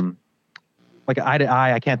 like eye to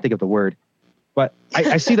eye. I can't think of the word, but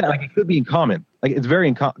I see that like it could be in common. Like it's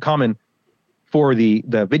very common for the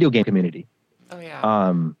video game community. Oh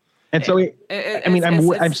yeah. And so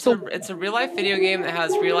it's a real life video game that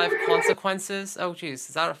has real life consequences. Oh geez,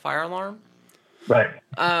 is that a fire alarm? Right.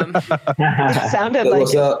 It sounded like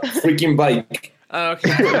was a freaking bike.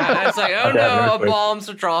 Okay. I was like, oh no, bombs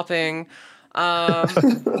are dropping.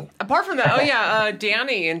 Apart from that,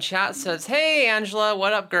 Danny in chat says, "Hey Angela,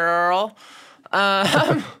 what up, girl?" Who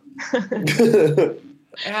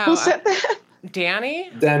said that?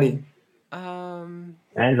 Danny.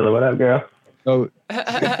 Angela, what up, girl? Oh.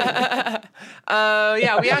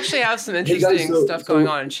 Yeah, we actually have some interesting stuff going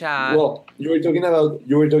on in chat. Well, you were talking about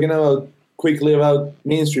quickly about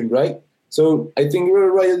mainstream, right? So I think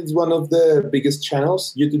River Riot is one of the biggest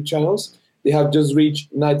channels, YouTube channels. They have just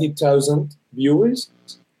reached 90,000 viewers.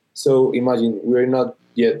 So imagine we're not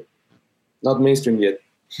mainstream yet.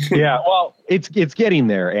 Yeah, well, it's getting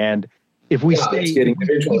there, and if we stay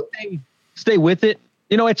with it,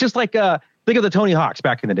 you know, it's just like think of the Tony Hawks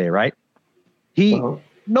back in the day, right?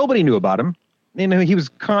 Nobody knew about him. You know, he was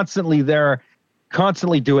constantly there,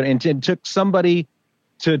 constantly doing it, and it took somebody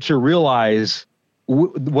to realize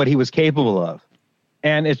what he was capable of.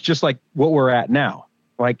 And it's just like what we're at now.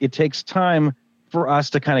 Like, it takes time for us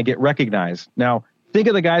to kind of get recognized. Now, think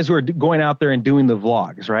of the guys who are going out there and doing the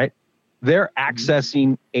vlogs, right? They're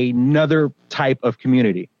accessing another type of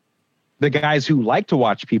community. The guys who like to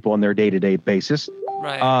watch people on their day-to-day basis,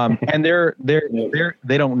 right? And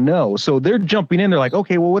they don't know, so they're jumping in. They're like,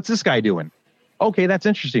 okay, well, what's this guy doing? Okay, that's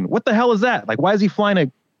interesting. What the hell is that? Like, why is he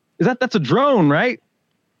flying that's a drone, right?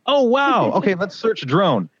 Oh, wow. Okay, let's search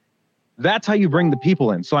drone. That's how you bring the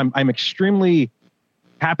people in. So I'm extremely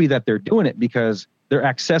happy that they're doing it, because they're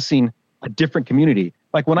accessing a different community.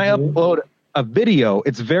 Like when I upload a video,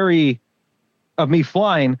 it's very of me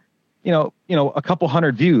flying, you know, a couple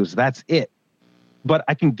hundred views. That's it. But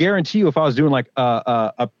I can guarantee you, if I was doing like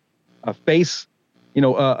a face, you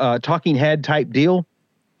know, a talking head type deal,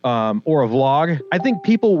 or a vlog, I think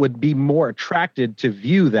people would be more attracted to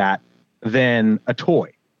view that than a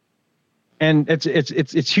toy. And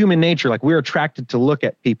it's human nature. Like, we're attracted to look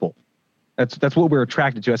at people. That's what we're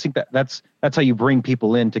attracted to. I think that's how you bring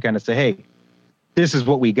people in, to kind of say, hey, this is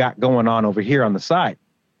what we got going on over here on the side.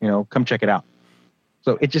 You know, come check it out.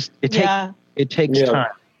 So it takes time.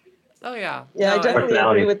 Oh yeah. Yeah, I definitely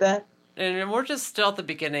agree with that. And we're just still at the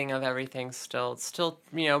beginning of everything still. It's still,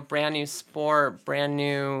 you know, brand new sport, brand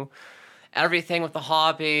new everything with the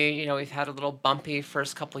hobby. You know, we've had a little bumpy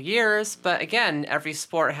first couple of years, but again, every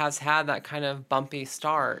sport has had that kind of bumpy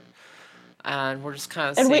start. And we're just kind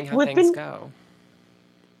of seeing how things go.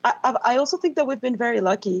 I also think that we've been very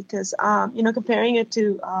lucky because, you know, comparing it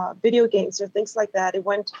to video games or things like that, it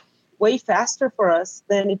went way faster for us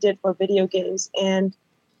than it did for video games. And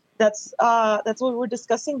that's what we were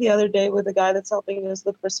discussing the other day with the guy that's helping us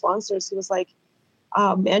look for sponsors. He was like,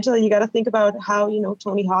 Angela, you got to think about how, you know,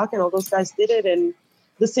 Tony Hawk and all those guys did it, and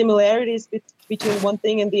the similarities between one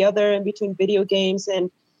thing and the other, and between video games. And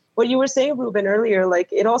what you were saying, Ruben, earlier, like,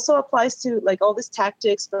 it also applies to like all these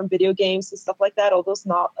tactics from video games and stuff like that. All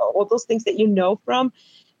those things that you know from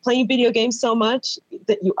playing video games so much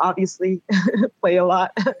that you obviously play a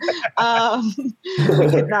lot. We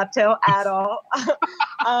could not tell at all.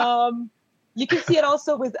 You can see it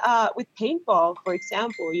also with paintball, for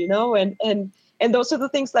example, you know, and those are the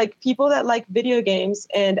things, like, people that like video games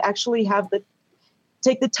and actually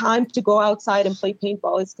take the time to go outside and play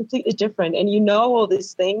paintball. It's completely different. And you know all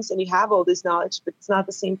these things and you have all this knowledge, but it's not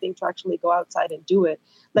the same thing to actually go outside and do it.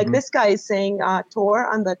 Like this guy is saying, Tor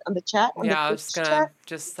on the chat. I was gonna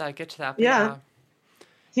just get to that. Yeah.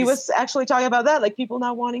 He was actually talking about that, like people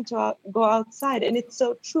not wanting to go outside. And it's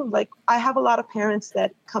so true. Like, I have a lot of parents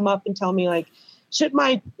that come up and tell me, like, should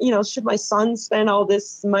my son spend all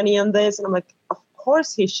this money on this? And I'm like, of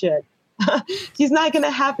course he should. He's not going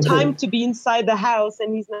to have time to be inside the house,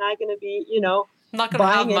 and he's not going to be, you know, not going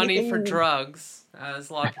to have money for drugs,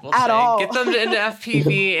 as a lot of people say. All. Get them into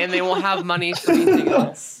FPV, and they won't have money for anything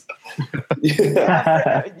else.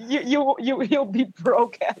 You'll be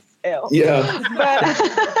broke as hell. Yeah. But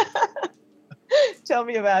tell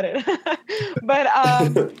me about it. But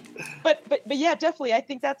yeah, definitely. I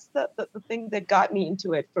think that's the thing that got me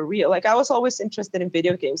into it for real. Like, I was always interested in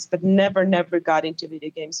video games, but never got into video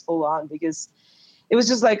games full on, because it was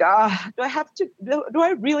just like, do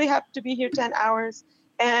I really have to be here 10 hours?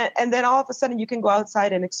 And then all of a sudden you can go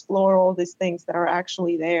outside and explore all these things that are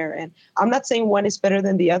actually there. And I'm not saying one is better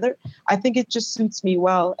than the other. I think it just suits me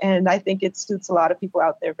well. And I think it suits a lot of people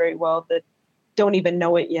out there very well that don't even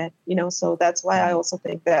know it yet, you know? So that's why I also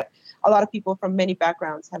think that a lot of people from many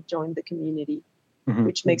backgrounds have joined the community,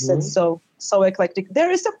 which makes it so eclectic.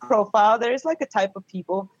 There is a profile, there is like a type of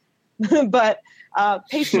people, but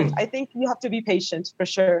patient. I think you have to be patient for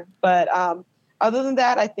sure. But other than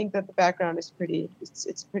that, I think that the background is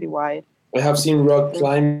it's pretty wide. I have seen rock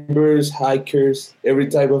climbers, hikers, every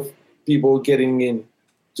type of people getting in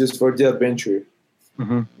just for the adventure.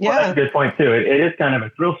 Well, that's a good point too. It is kind of a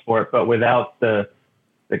thrill sport, but without the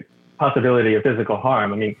possibility of physical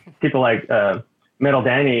harm. I mean, people like Metal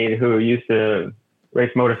Danny, who used to race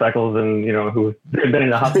motorcycles and, you know, who've been in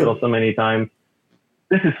the hospital so many times.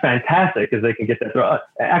 This is fantastic because they can get that thrill.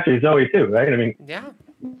 Actually, Zoe too, right? I mean,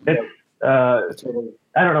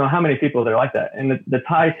 I don't know how many people are like that. And the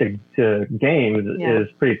tie to games is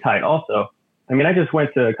pretty tight also. I mean, I just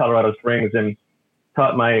went to Colorado Springs and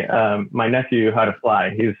taught my nephew how to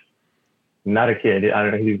fly. He's not a kid. I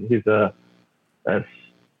don't know. He's a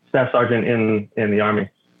staff sergeant in the Army.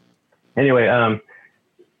 Anyway,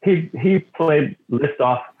 he played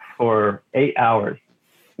liftoff for 8 hours.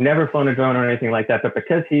 Never flown a drone or anything like that, but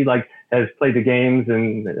because he has played the games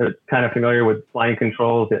and is kind of familiar with flying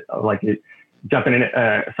controls, like you jumping in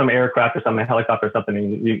some aircraft or some helicopter or something,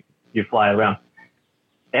 and you fly around.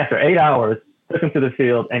 After 8 hours, took him to the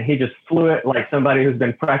field, and he just flew it like somebody who's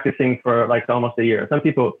been practicing for like almost a year. Some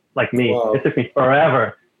people like me, it took me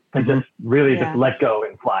forever to just really just let go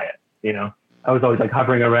and fly it. You know, I was always like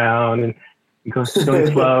hovering around and going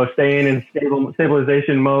slow, staying in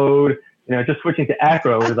stabilization mode. You know, just switching to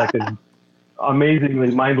acro was like this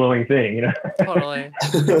amazingly mind-blowing thing, you know? Totally.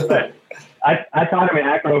 But I taught him in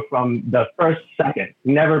acro from the first second,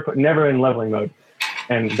 never in leveling mode.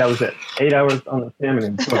 And that was it. 8 hours on the sim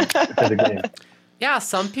and boom, to the game. Yeah,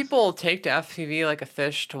 some people take to FPV like a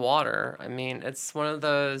fish to water. I mean, it's one of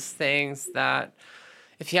those things that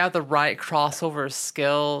if you have the right crossover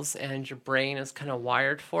skills and your brain is kind of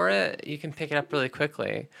wired for it, you can pick it up really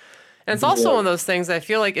quickly. And it's also one of those things I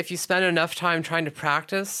feel like if you spend enough time trying to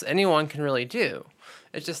practice, anyone can really do.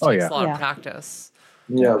 It just takes a lot of practice.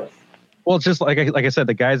 Yeah. Well, it's just like I said,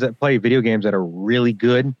 the guys that play video games that are really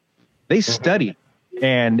good, they study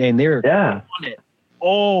and they're on it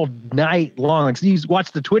all night long. Like, you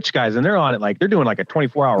watch the Twitch guys and they're on it like they're doing like a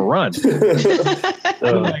 24-hour run.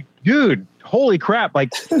 I'm like, dude, holy crap!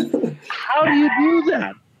 Like, how do you do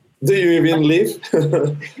that? Do you even live?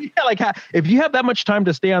 Yeah, like if you have that much time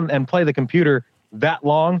to stay on and play the computer that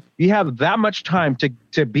long, you have that much time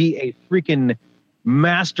to be a freaking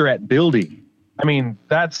master at building. I mean,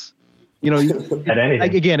 that's, you know,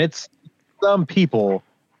 like, again, it's some people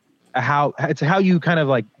how you kind of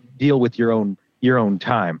like deal with your own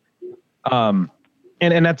time. And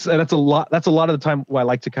that's a lot of the time why I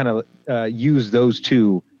like to kind of use those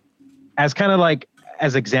two as kind of like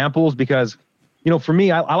as examples, because, you know, for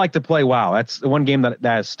me, I like to play WoW. That's the one game that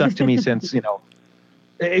has stuck to me since, you know,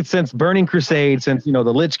 since Burning Crusade, since, you know,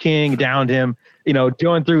 the Lich King downed him, you know,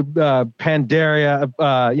 going through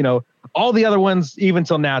Pandaria, you know, all the other ones, even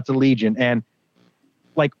till now, to Legion. And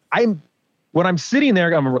like, when I'm sitting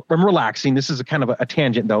there, I'm relaxing. This is a kind of a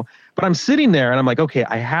tangent though, but I'm sitting there and I'm like, okay,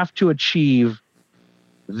 I have to achieve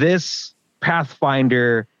this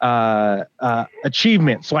Pathfinder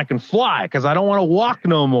achievement so I can fly, because I don't want to walk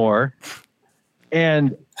no more.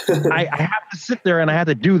 And I have to sit there and I have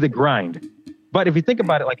to do the grind. But if you think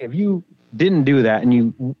about it, like if you didn't do that and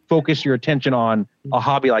you focus your attention on a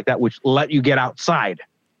hobby like that, which let you get outside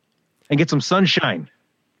and get some sunshine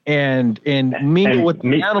and mingle with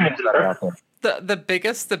the animals that are out there. The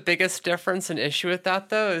biggest difference and issue with that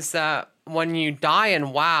though is that when you die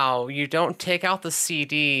in WoW, you don't take out the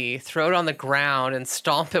CD, throw it on the ground, and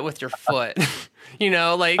stomp it with your foot. You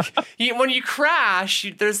know, like when you crash,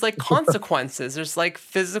 there's like consequences. There's like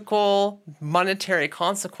physical, monetary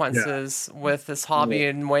consequences with this hobby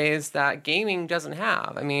in ways that gaming doesn't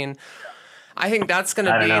have. I mean, I think that's going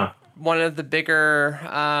to be one of the bigger,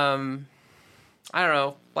 I don't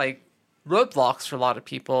know, like roadblocks for a lot of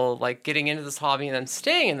people, like getting into this hobby and then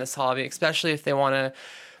staying in this hobby, especially if they want to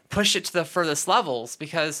push it to the furthest levels.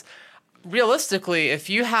 Because realistically, if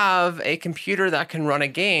you have a computer that can run a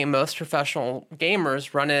game, most professional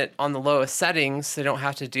gamers run it on the lowest settings, so they don't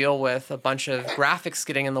have to deal with a bunch of graphics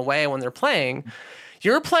getting in the way when they're playing.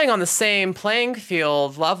 You're playing on the same playing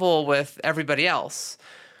field level with everybody else.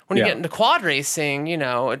 When you get into quad racing, you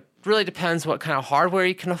know, it really depends what kind of hardware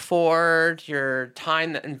you can afford, your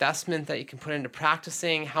time, the investment that you can put into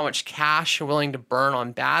practicing, how much cash you're willing to burn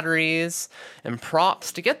on batteries and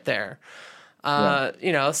props to get there.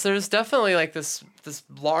 You know, so there's definitely like this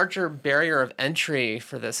larger barrier of entry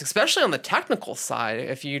for this, especially on the technical side.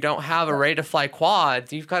 If you don't have a ready to fly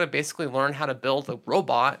quad, you've got to basically learn how to build a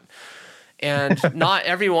robot, and not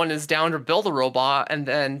everyone is down to build a robot and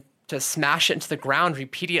then to smash it into the ground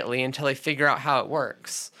repeatedly until they figure out how it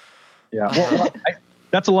works. Yeah, well,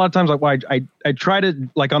 that's a lot of times like why I try to,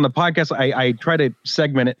 like on the podcast, I try to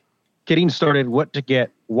segment it, getting started, what to get,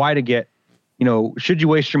 why to get, you know, should you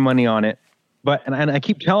waste your money on it? But, and I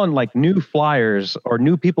keep telling like new flyers or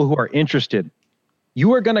new people who are interested,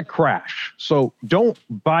 you are going to crash. So don't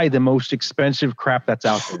buy the most expensive crap that's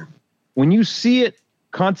out there. When you see it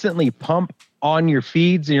constantly pump on your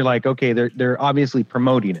feeds and you're like, okay, they're obviously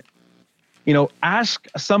promoting it. You know, ask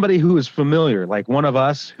somebody who is familiar, like one of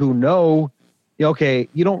us who know, okay,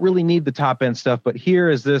 you don't really need the top end stuff, but here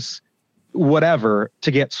is this whatever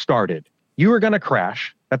to get started. You are going to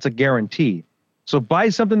crash. That's a guarantee. So buy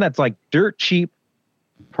something that's like dirt cheap,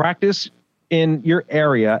 practice in your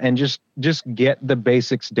area, and just get the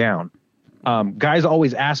basics down. Guys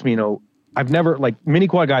always ask me, I've never, like, mini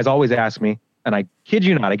quad guys always ask me, and I kid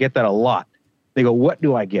you not, I get that a lot. They go, what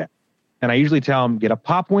do I get? And I usually tell them, get a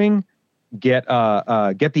pop wing, get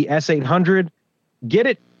the S800, get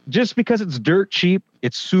it just because it's dirt cheap.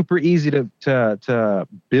 It's super easy to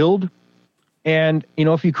build. And,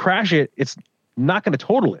 if you crash it, it's not going to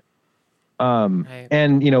total it. Right.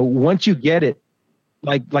 And, once you get it,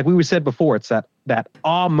 like we said before, it's that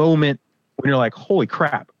awe moment when you're like, holy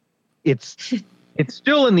crap, it's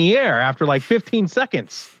still in the air after like 15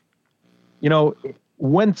 seconds.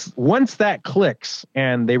 Once that clicks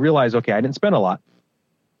and they realize, okay, I didn't spend a lot.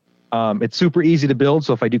 It's super easy to build.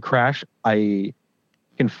 So if I do crash, I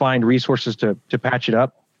can find resources to patch it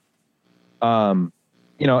up. And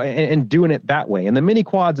doing it that way. And the mini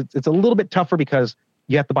quads, it's a little bit tougher because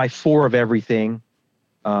you have to buy 4 of everything.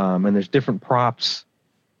 And there's different props.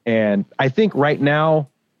 And I think right now,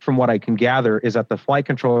 from what I can gather, is that the flight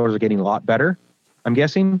controllers are getting a lot better, I'm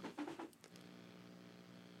guessing.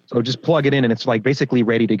 So just plug it in and it's like basically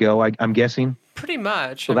ready to go, I'm guessing. Pretty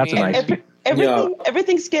much. So that's nice.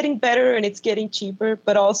 Everything's getting better and it's getting cheaper,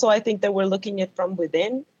 but also I think that we're looking at from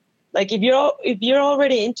within. Like if you're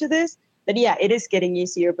already into this, then yeah, it is getting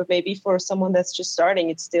easier. But maybe for someone that's just starting,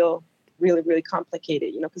 it's still really, really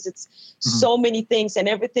complicated, because it's so many things and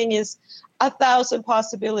everything is 1,000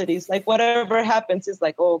 possibilities. Like whatever happens is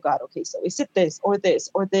like, oh God, okay, so is it this or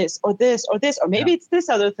this or this or this or this, or maybe it's this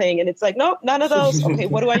other thing. And it's like, nope, none of those. Okay,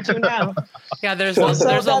 what do I do now? Yeah, there's a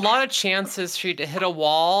lot of chances for you to hit a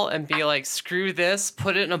wall and be like, screw this,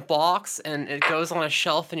 put it in a box, and it goes on a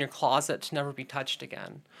shelf in your closet to never be touched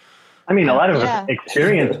again. I mean, a lot of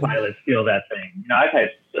experienced pilots feel that thing. I've had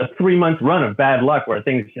a 3-month run of bad luck where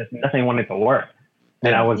nothing wanted to work.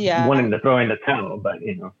 And I was wanting to throw in the towel, but,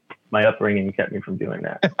 my upbringing kept me from doing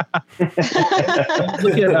that.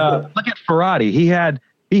 Look at Ferrari. He had,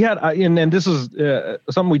 and this is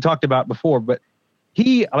something we talked about before, but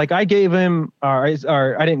I gave him, or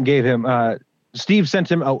I didn't give him, Steve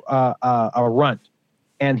sent him a runt,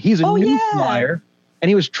 and he's a new flyer. And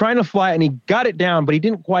he was trying to fly it and he got it down, but he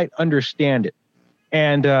didn't quite understand it.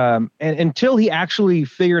 And until he actually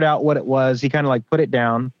figured out what it was, he kind of like put it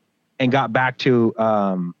down and got back to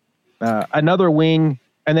another wing.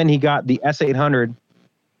 And then he got the S800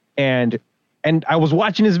 and I was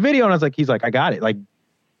watching his video and I was like, he's like, I got it.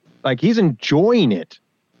 Like he's enjoying it.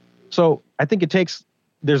 So I think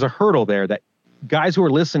there's a hurdle there that guys who are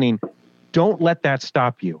listening, don't let that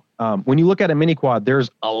stop you. When you look at a mini quad,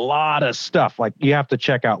 there's a lot of stuff. Like you have to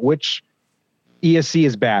check out which ESC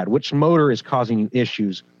is bad, which motor is causing you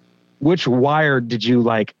issues, which wire did you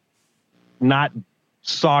not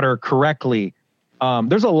solder correctly.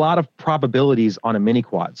 There's a lot of probabilities on a mini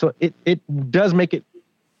quad. So it does make it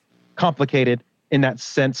complicated in that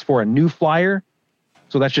sense for a new flyer.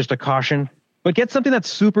 So that's just a caution. But get something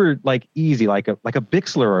that's super easy, like a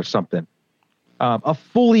Bixler or something. A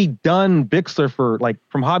fully done Bixler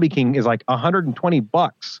from Hobby King is like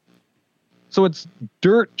 $120. So it's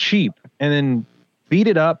dirt cheap, and then beat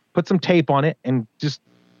it up, put some tape on it, and just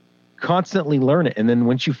constantly learn it. And then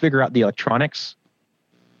once you figure out the electronics,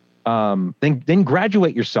 then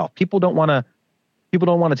graduate yourself. People don't want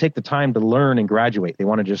to take the time to learn and graduate. They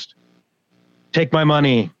want to just take my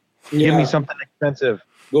money, give me something expensive.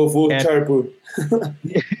 Go full charpu.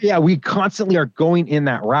 Yeah, we constantly are going in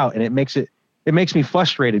that route, and it makes me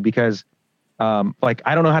frustrated because I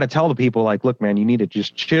don't know how to tell the people look, man, you need to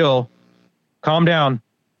just chill, calm down,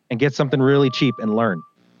 and get something really cheap and learn.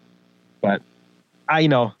 But I'm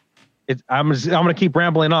going to keep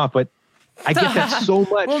rambling off, but I get that so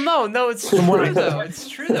much. Well, no, it's true though. It's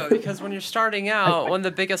true though, because when you're starting out, one of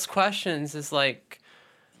the biggest questions is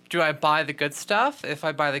do I buy the good stuff? If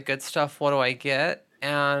I buy the good stuff, what do I get?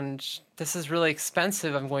 And this is really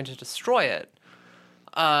expensive. I'm going to destroy it.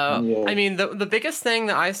 I mean, the biggest thing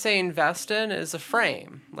that I say invest in is a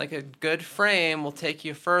frame. Like a good frame will take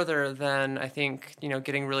you further than I think,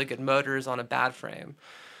 getting really good motors on a bad frame.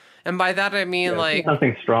 And by that, I mean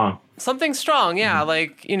something strong. Something strong, yeah.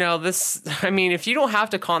 If you don't have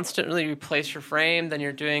to constantly replace your frame, then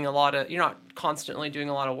you're not constantly doing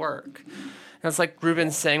a lot of work. And it's like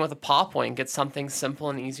Ruben's saying with a pop wing, get something simple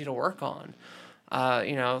and easy to work on.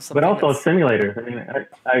 But also simulators. I mean,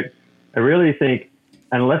 I really think,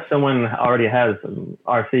 unless someone already has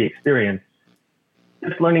RC experience,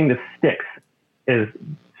 just learning the sticks is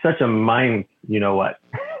such a mind,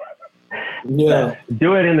 Yeah.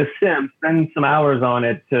 Do it in the sim, spend some hours on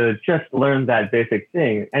it to just learn that basic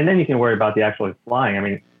thing. And then you can worry about the actual flying. I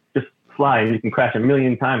mean, just fly and you can crash a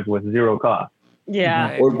million times with zero cost.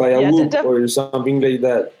 Yeah. Or buy a Yeah, loop or something like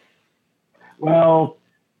that. Well,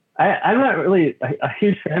 I'm not really a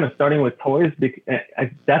huge fan of starting with toys. Because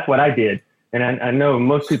that's what I did. And I know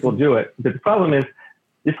most people do it. But the problem is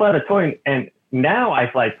you fly the toy and now I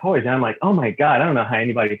fly toys and I'm like, oh my God, I don't know how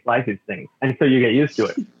anybody flies these things. And so you get used to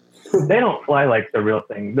it. They don't fly like the real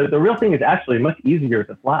thing. The real thing is actually much easier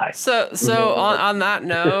to fly. So on that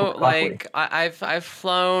note, like I've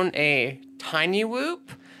flown a tiny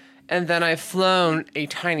whoop, and then I've flown a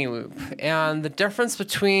tiny whoop, and the difference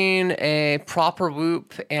between a proper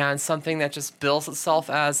whoop and something that just bills itself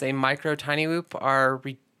as a micro tiny whoop are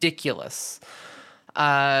ridiculous.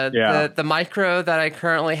 The micro that I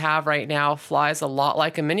currently have right now flies a lot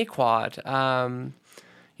like a mini quad.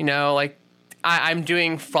 You know, like I'm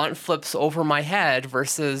doing front flips over my head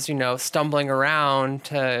versus, you know, stumbling around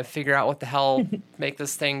to figure out what the hell make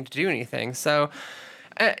this thing do anything. So,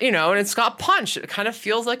 you know, and it's got punch. It kind of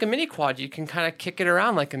feels like a mini quad. You can kind of kick it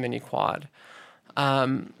around like a mini quad.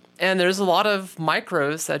 And there's a lot of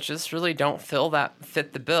micros that just really don't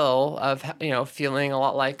fit the bill of, you know, feeling a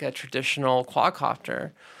lot like a traditional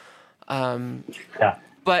quadcopter. Yeah.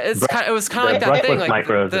 But it was kind of like that thing. Like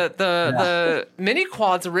micros. the mini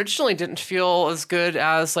quads originally didn't feel as good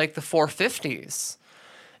as like the 450s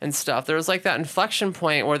and stuff. There was like that inflection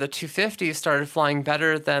point where the 250s started flying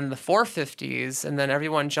better than the 450s, and then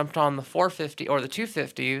everyone jumped on the 450 or the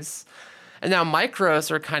 250s. And now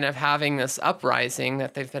micros are kind of having this uprising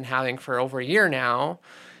that they've been having for over a year now.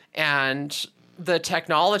 And the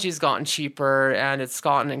technology's gotten cheaper and it's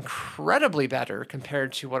gotten incredibly better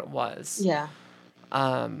compared to what it was. Yeah.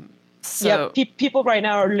 So people right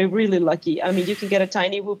now are really lucky. I mean, you can get a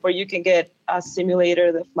tiny whoop or you can get a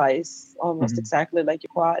simulator that flies almost exactly like your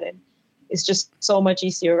quad. And it's just so much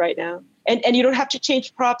easier right now. And you don't have to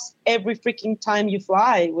change props every freaking time you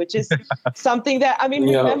fly, which is something that, I mean,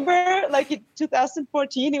 remember like in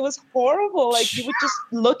 2014, it was horrible. Like you would just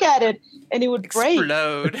look at it and it would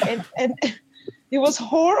explode. break. And it was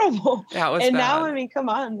horrible. Yeah, it was and bad. Now, I mean, come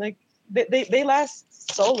on, like they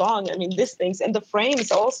last so long. I mean, these things and the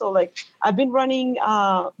frames also, like I've been running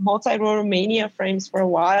multi-rotor Mania frames for a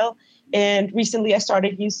while. And recently I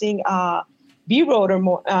started using B-rotor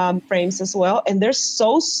frames as well. And they're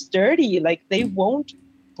so sturdy, like they won't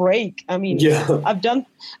break. I mean, I've done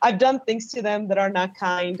things to them that are not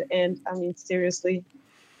kind. And I mean, seriously,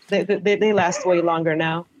 they last way longer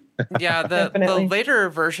now. Yeah, the later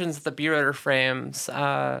versions of the B-rotor frames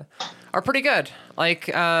are pretty good. Like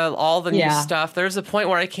all the new stuff. There's a point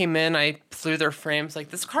where I came in, I flew their frames. Like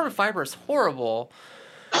this carbon fiber is horrible.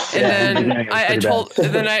 And then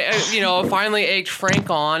I finally egged Frank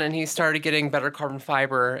on, and he started getting better carbon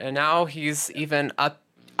fiber, and now he's even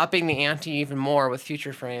upping the ante even more with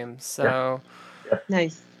future frames. So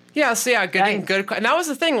nice. Yeah, so yeah, good. And that was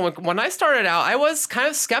the thing. When I started out, I was kind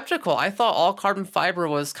of skeptical. I thought all carbon fiber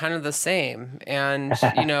was kind of the same. And,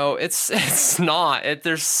 you know, it's not.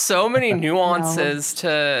 There's so many nuances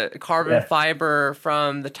to carbon fiber,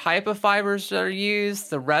 from the type of fibers that are used,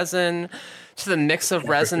 the resin, to the mix of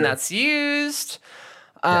resin that's used.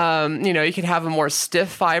 You know, you could have a more stiff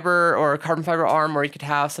fiber or a carbon fiber arm, or you could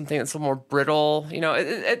have something that's a little more brittle. You know,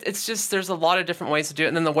 it's just, there's a lot of different ways to do it.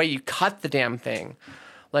 And then the way you cut the damn thing.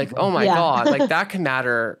 Like, oh my God, like that can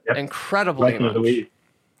matter incredibly much.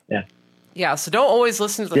 Yeah, so don't always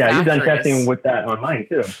listen to the factories. You've done testing with that on mine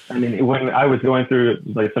too. I mean, when I was going through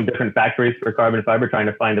like some different factories for carbon fiber, trying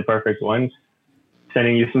to find the perfect one,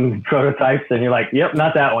 sending you some prototypes, and you're like, yep,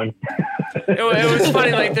 not that one. It was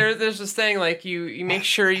funny, like there's this thing, like you make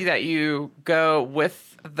sure that you go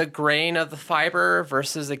with the grain of the fiber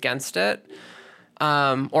versus against it.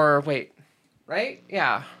 Or wait, right?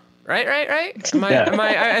 Yeah. Right. Am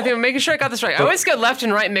I think I'm making sure I got this right. I always get left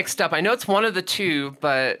and right mixed up. I know it's one of the two,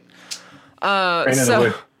 but so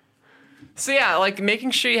yeah, like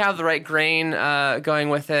making sure you have the right grain going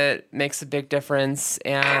with it makes a big difference.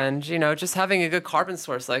 And you know, just having a good carbon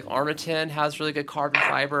source, like Armatin has really good carbon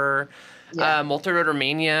fiber. Multi-rotor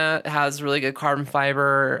Mania has really good carbon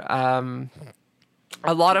fiber.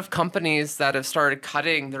 A lot of companies that have started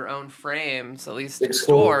cutting their own frames, at least in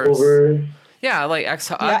stores. Yeah, like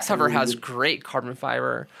X-Hover has great carbon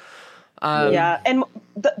fiber. And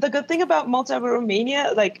the good thing about Multi-rotor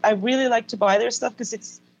Mania, like I really like to buy their stuff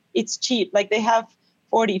because it's cheap. Like they have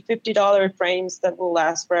 $40, $50 frames that will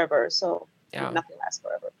last forever. So nothing lasts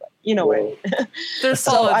forever, but you know what I mean. They're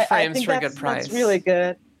solid frames for a good price. That's really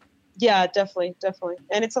good. Yeah, definitely.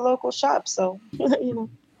 And it's a local shop, so you know.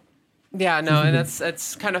 Yeah, no, and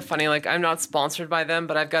it's kind of funny. Like, I'm not sponsored by them,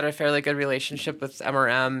 but I've got a fairly good relationship with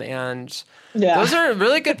MRM, and Yeah. those are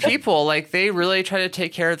really good people. Like, they really try to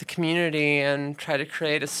take care of the community and try to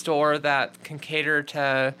create a store that can cater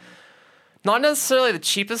to not necessarily the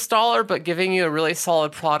cheapest dollar, but giving you a really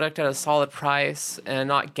solid product at a solid price and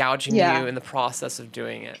not gouging Yeah. you in the process of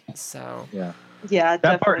doing it. So Yeah. Yeah,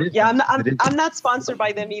 That part definitely. is Yeah, nice. It is. I'm not sponsored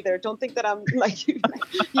by them either. Don't think that I'm like,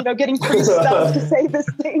 getting free stuff to say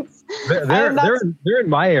these things. They're in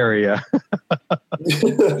my area.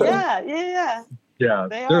 Yeah. Yeah,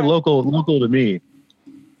 They they're are. local to me.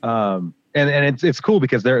 And it's cool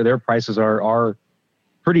because their prices are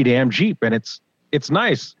pretty damn cheap, and it's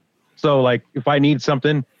nice. So like if I need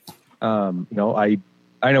something, I know where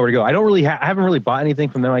to go. I haven't really bought anything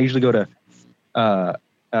from them. I usually go to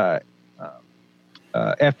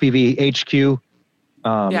FPV HQ.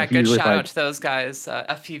 yeah, good usually shout if I- out to those guys.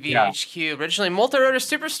 FPV Yeah. HQ, originally Multi-Rotor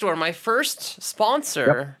Superstore, my first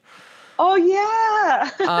sponsor. Oh yeah.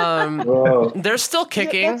 Wow. They're still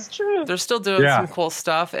kicking. Yeah, that's true. They're still doing Yeah. some cool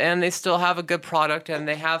stuff, and they still have a good product, and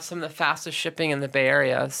they have some of the fastest shipping in the Bay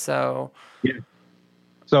Area. So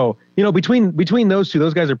So between those two,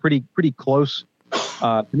 those guys are pretty close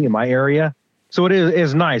to me in my area. So it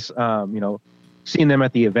is nice, seeing them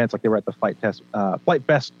at the events, like they were at the Flight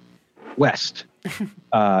Fest West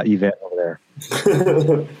event over there.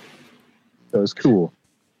 So it was cool.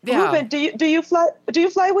 yeah, Ruben, do you fly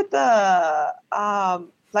with the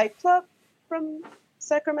flight club from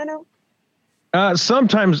Sacramento?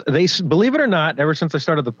 Sometimes believe it or not, ever since I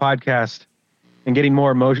started the podcast and getting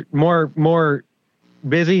more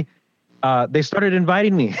busy, they started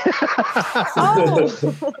inviting me. Oh.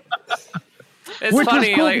 it's which was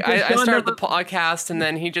funny. cool Like because I Sean started never- the podcast, and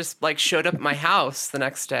then he just like showed up at my house the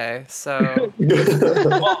next day. So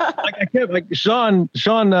Sean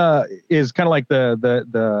is kind of like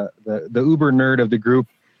the Uber nerd of the group,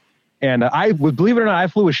 and I would believe it or not, I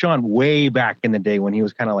flew with Sean way back in the day when he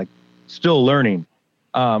was kind of like still learning.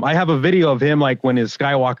 I have a video of him like when his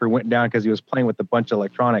Skywalker went down because he was playing with a bunch of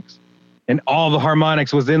electronics, and all the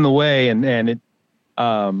harmonics was in the way, and it.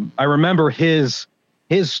 I remember his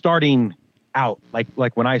starting out like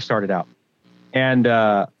when I started out, and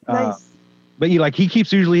Nice. but he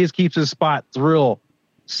keeps his spots real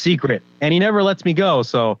secret, and he never lets me go.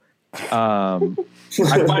 So I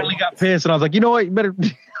finally got pissed, and I was like, you know what, you better.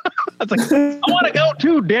 I was like, I want to go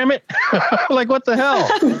too, damn it! Like, what the hell?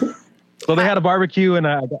 So they had a barbecue, and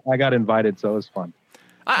I got invited, so it was fun.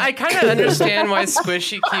 I kind of understand why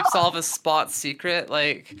Squishy keeps all of his spots secret.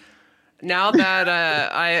 Like, now that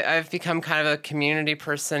I've become kind of a community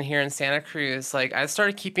person here in Santa Cruz, like, I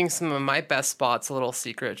started keeping some of my best spots a little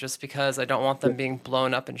secret just because I don't want them being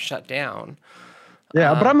blown up and shut down.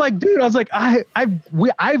 Yeah, but I'm like, dude, I was like,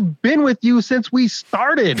 I've been with you since we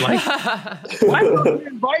started. Like, why don't you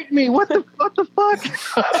invite me? What the fuck?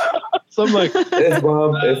 So I'm like, It's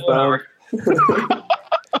Bob.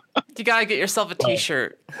 You gotta get yourself a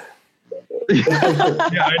T-shirt.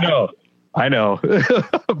 yeah, I know.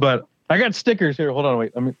 But I got stickers here. Hold on,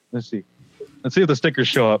 wait. Let's see if the stickers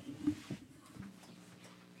show up.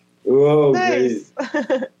 Whoa, Nice.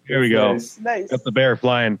 Here we go. Nice. Nice. Got the bear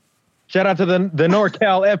flying. Shout out to the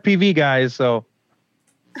NorCal FPV guys. So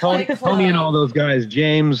Tony and all those guys,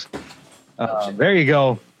 James. There you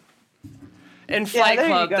go. And Yeah, Flight there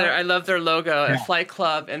you Club, go. I love their logo. Yeah. At Flight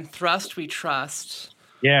Club and Thrust We Trust.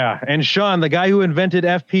 Yeah, and Sean, the guy who invented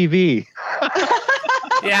FPV.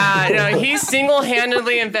 Yeah, he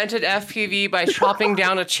single-handedly invented FPV by chopping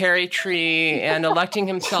down a cherry tree and electing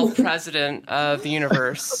himself president of the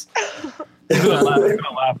universe. He's gonna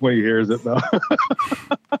laugh when he hears it, though.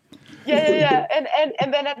 Yeah.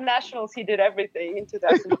 And then at Nationals, he did everything in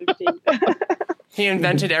 2015. He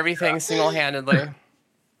invented everything single-handedly.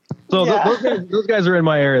 So Yeah. those guys are in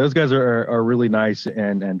my area. Those guys are really nice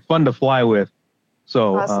and fun to fly with.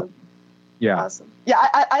 So Awesome. yeah. Awesome. Yeah,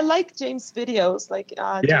 I like James' videos, like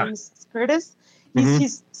Yeah. James Curtis.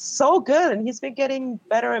 He's so good, and he's been getting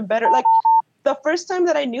better and better. Like, the first time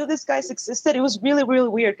that I knew this guy existed, it was really, really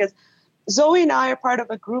weird because Zoe and I are part of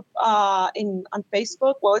a group on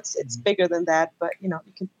Facebook. Well, it's bigger than that, but you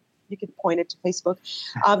can point it to Facebook.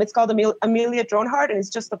 It's called Amelia Drone Heart, and it's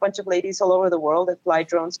just a bunch of ladies all over the world that fly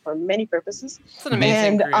drones for many purposes. It's an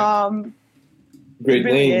amazing group. Great it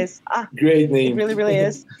really name. is. Great It name. really, really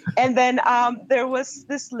is. And then there was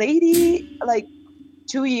this lady like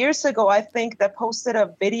 2 years ago, I think, that posted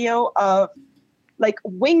a video of like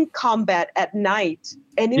wing combat at night.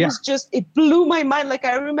 And it was just, it blew my mind. Like,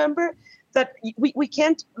 I remember that we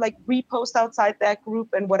can't like repost outside that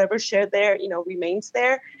group, and whatever shared there, remains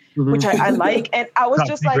there, which I like. And I was Top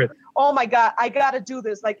just secret. like, oh my God, I got to do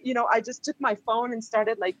this. Like, you know, I just took my phone and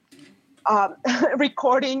started like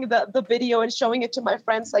recording the video and showing it to my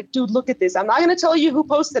friends. Like, dude, look at this. I'm not going to tell you who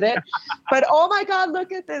posted it, but oh my God,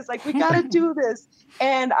 look at this. Like, we got to do this.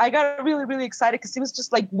 And I got really, really excited because it was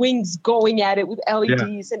just like wings going at it with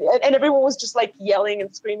LEDs and everyone was just like yelling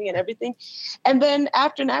and screaming and everything. And then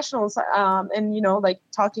after nationals and, you know, like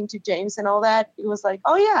talking to James and all that, it was like,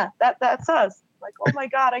 oh yeah, that's us. Like, oh my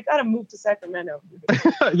God, I got to move to Sacramento.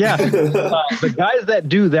 Yeah. The guys that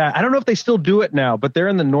do that, I don't know if they still do it now, but they're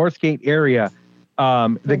in the Northgate area.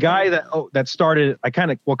 The guy that started it, kind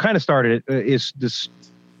of started it, is this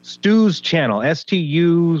Stu's channel,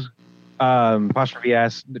 STU's apostrophe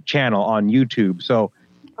S channel on YouTube. So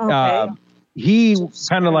he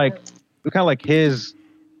kind of like his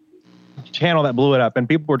channel that blew it up, and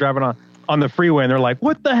people were driving on the freeway and they're like,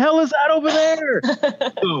 what the hell is that over there?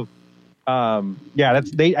 So,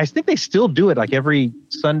 I think they still do it like every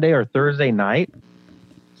Sunday or Thursday night.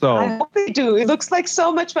 So I hope they do. It looks like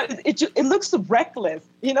so much fun. It looks reckless.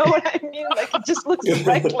 You know what I mean? Like, it just looks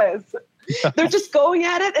reckless. They're just going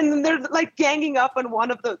at it, and then they're like ganging up on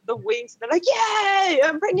one of the wings. They're like, "Yay!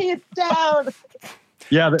 I'm bringing it down."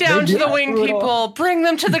 Yeah, down to the wing people. Bring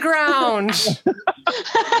them to the ground.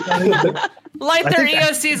 Light their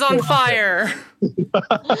EOCs on fire.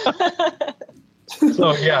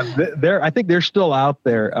 So yeah, I think they're still out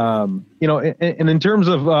there. You know, and in terms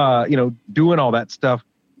of you know, doing all that stuff,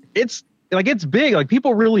 it's big. Like,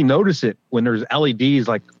 people really notice it when there's LEDs,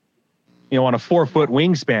 like, you know, on a 4-foot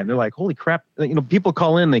wingspan. They're like, holy crap! You know, people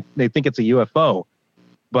call in, they think it's a UFO,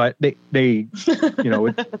 but they you know,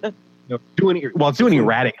 it's doing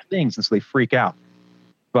erratic things, and so they freak out.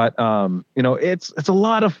 But you know, it's a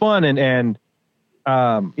lot of fun, and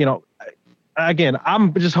you know, again,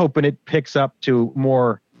 I'm just hoping it picks up to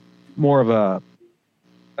more of a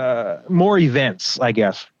more events, I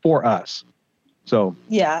guess, for us. So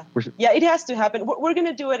yeah, it has to happen. We're going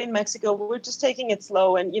to do it in Mexico. We're just taking it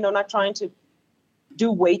slow and, you know, not trying to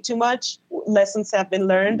do way too much. Lessons have been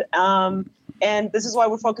learned. And this is why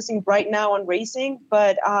we're focusing right now on racing.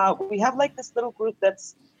 But we have like this little group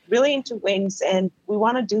that's really into wings, and we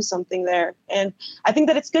want to do something there. And I think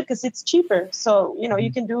that it's good because it's cheaper. So, you know,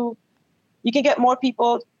 you can get more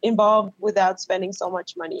people involved without spending so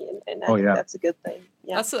much money. And I think that's a good thing.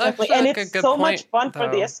 Yeah, that's definitely. And it's so much fun for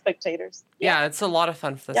the spectators. Yeah, it's a lot of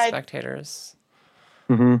fun for the spectators.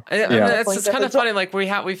 Mm-hmm. It's kind of funny. Like,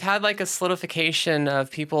 we've had like a solidification of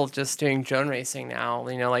people just doing drone racing now.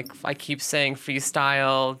 You know, like, I keep saying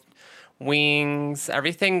freestyle, wings,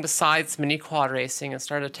 everything besides mini quad racing has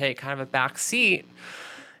started to take kind of a back seat.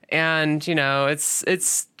 And, you know,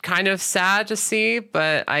 it's kind of sad to see,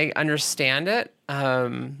 but I understand it.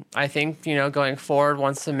 I think, you know, going forward,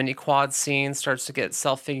 once the mini quad scene starts to get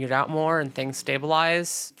figured out more and things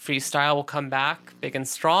stabilize, freestyle will come back big and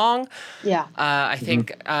strong. Yeah. I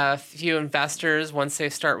think a few investors, once they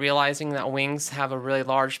start realizing that wings have a really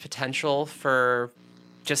large potential for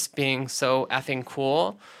just being so effing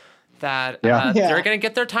cool, that they're going to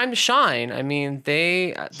get their time to shine. I mean,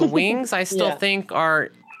 the wings, I still think, are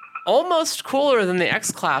almost cooler than the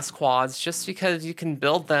X-Class quads, just because you can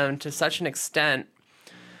build them to such an extent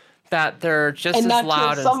that they're just and as not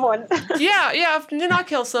loud kill someone. Yeah, not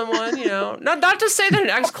kill someone, you know. Not to say that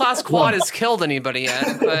an X-Class quad has killed anybody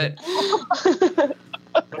yet, but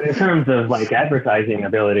in terms of like advertising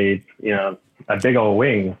ability, you know, a big old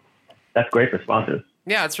wing, that's great for sponsors.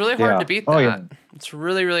 Yeah, it's really hard to beat that. It's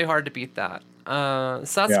really, really hard to beat that. So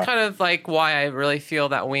that's kind of like why I really feel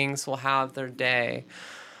that wings will have their day.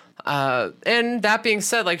 And that being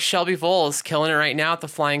said, like, Shelby Vole is killing it right now at the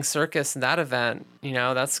Flying Circus in that event. You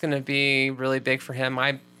know, that's going to be really big for him.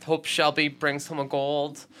 I hope Shelby brings home a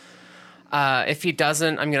gold. If he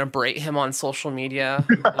doesn't, I'm going to berate him on social media.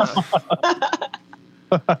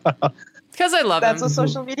 Because I love him. That's what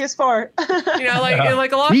social media is for. You know,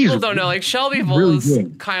 like a lot of people don't know. Like, Shelby Vole is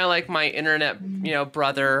kind of like my internet, you know,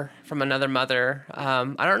 brother from another mother.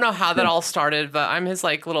 I don't know how that all started, but I'm his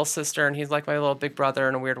like little sister, and he's like my little big brother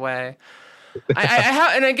in a weird way. I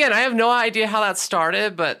have no idea how that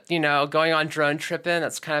started, but, you know, going on drone tripping,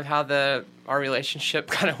 that's kind of how our relationship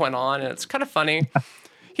kind of went on, and it's kind of funny.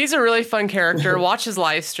 He's a really fun character. Watch his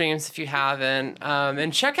live streams if you haven't.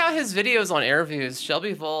 And check out his videos on AirViews.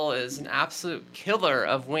 Shelby Vole is an absolute killer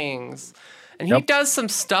of wings. And he does some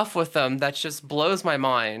stuff with them that just blows my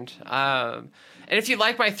mind. And if you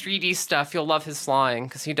like my 3D stuff, you'll love his flying,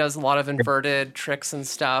 because he does a lot of inverted tricks and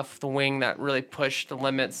stuff. The wing that really push the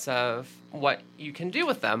limits of what you can do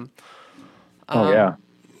with them.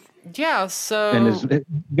 Yeah, so... And you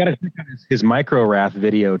got to check out his micro wrath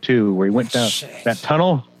video, too, where he went down that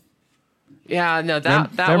tunnel. Yeah, no,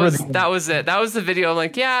 that was it. That was the video. I'm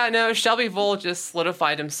like, yeah, no, Shelby Vole just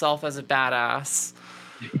solidified himself as a badass.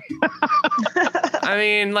 I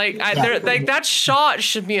mean, like, that shot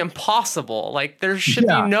should be impossible. Like, there should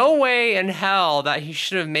be no way in hell that he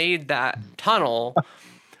should have made that tunnel.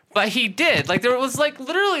 But he did. Like, there was like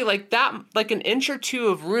literally like that, like an inch or two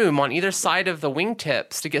of room on either side of the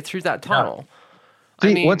wingtips to get through that tunnel. See,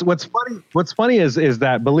 I mean, what's funny is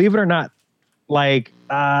that, believe it or not, like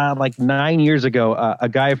 9 years ago, a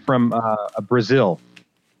guy from Brazil,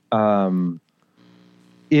 or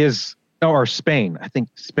Spain, I think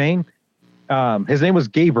Spain. His name was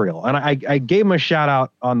Gabriel, and I gave him a shout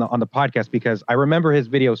out on the podcast because I remember his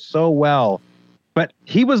video so well. But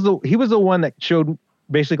he was the one that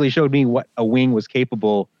basically showed me what a wing was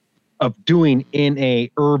capable of doing in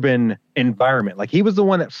a urban environment. Like, he was the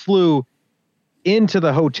one that flew into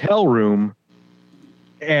the hotel room,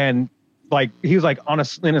 and like he was like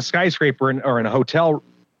in a skyscraper or in a hotel,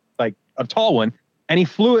 like a tall one, and he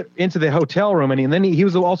flew it into the hotel room, and then he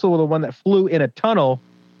was also the one that flew in a tunnel.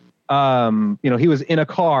 He was in a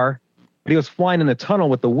car, but he was flying in a tunnel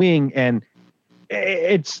with the wing, and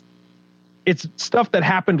it's stuff that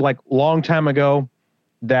happened like long time ago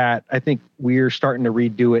that I think we're starting to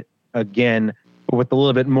redo it again, but with a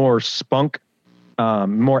little bit more spunk,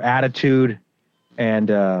 more attitude, and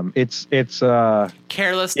it's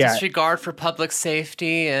careless disregard for public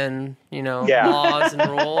safety and laws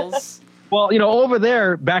and rules. Well, over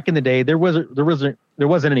there back in the day, there wasn't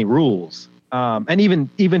any rules, and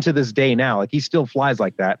even to this day now, like, he still flies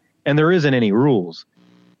like that, and there isn't any rules,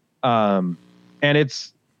 and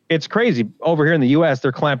it's crazy. Over here in the U.S.,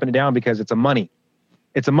 they're clamping it down because it's a money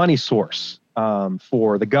source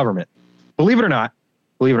for the government. Believe it or not.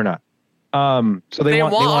 So they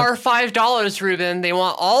want our $5, Ruben. They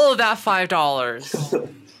want all of that $5.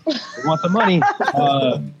 They want the money.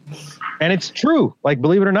 And it's true. Like,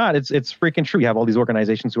 believe it or not, it's freaking true. You have all these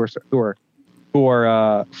organizations who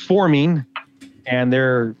are forming, and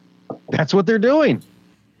that's what they're doing.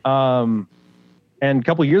 And a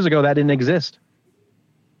couple of years ago, that didn't exist.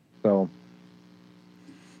 So,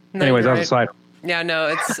 anyways, that was a side. Yeah,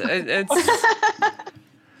 no, it's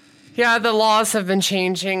yeah, the laws have been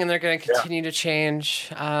changing, and they're going to continue to change.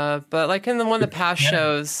 But like in one of the past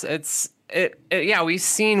shows, we've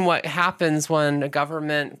seen what happens when a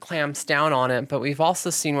government clamps down on it, but we've also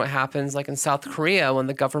seen what happens like in South Korea when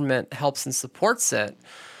the government helps and supports it.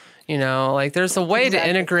 Like, there's a way to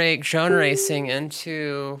integrate drone racing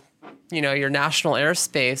into, your national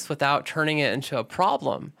airspace without turning it into a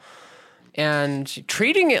problem. And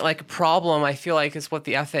treating it like a problem, I feel like, is what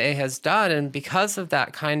the FAA has done. And because of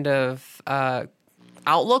that kind of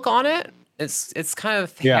outlook on it, it's kind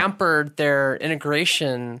of hampered their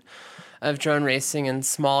integration of drone racing and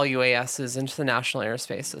small UASs into the national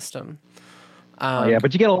airspace system.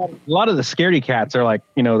 But you get a lot of the scaredy cats are like,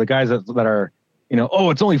 the guys that are,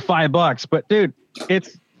 it's only $5, but dude,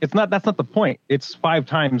 it's not. That's not the point. It's 5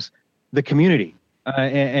 times the community.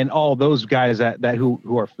 And all those guys who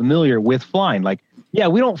are familiar with flying. Like,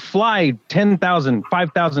 we don't fly 10,000,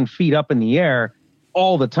 5,000 feet up in the air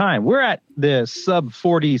all the time. We're at the sub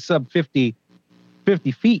 40, sub 50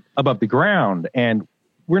 feet above the ground, and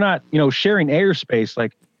we're not, sharing airspace.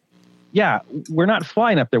 Like, we're not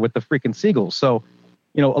flying up there with the freaking seagulls. So,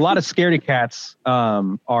 a lot of scaredy cats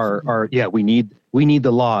we need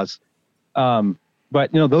the laws.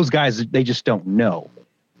 But those guys, they just don't know.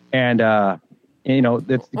 And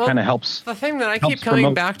it kind of helps. The thing that I keep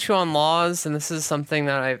coming back to on laws, and this is something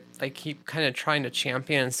that I keep kind of trying to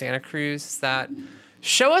champion in Santa Cruz, is that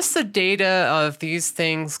show us the data of these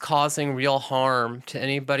things causing real harm to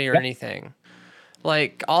anybody or anything.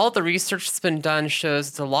 Like, all the research that's been done shows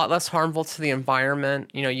it's a lot less harmful to the environment.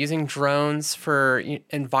 Using drones for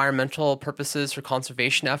environmental purposes, for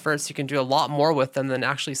conservation efforts, you can do a lot more with them than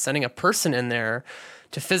actually sending a person in there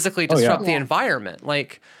to physically disrupt the environment.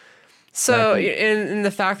 Like, so in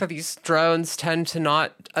the fact that these drones tend to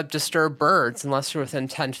not disturb birds unless you're within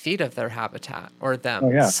 10 feet of their habitat or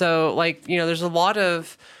them. So, like, there's a lot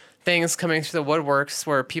of things coming through the woodworks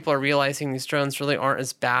where people are realizing these drones really aren't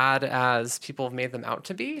as bad as people have made them out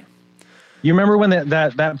to be. You remember when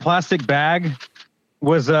that plastic bag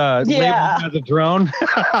was labeled as a drone?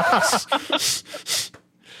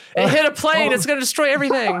 It hit a plane. It's going to destroy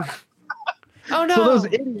everything. Oh, no.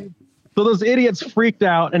 So those idiots freaked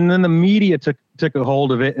out, and then the media took a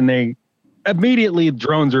hold of it, and they immediately,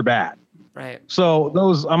 drones are bad. Right. So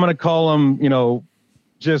those, I'm going to call them,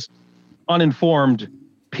 just uninformed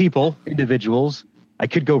individuals. I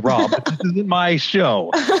could go Rob, but this isn't my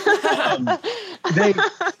show.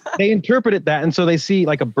 They interpret it that, and so they see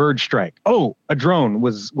like a bird strike. Oh, a drone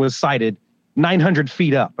was sighted 900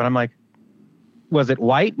 feet up. And I'm like, was it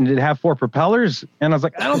white and did it have 4 propellers? And I was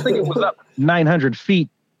like, I don't think it was up 900 feet.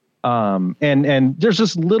 And there's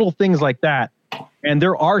just little things like that. And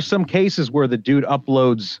there are some cases where the dude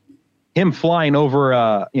uploads him flying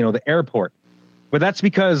over, the airport. But that's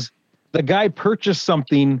because the guy purchased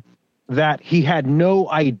something that he had no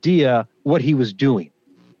idea what he was doing.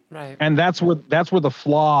 Right. And that's where the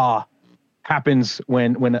flaw happens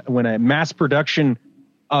when a mass production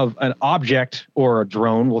of an object or a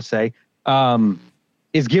drone, we'll say,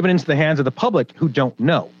 is given into the hands of the public who don't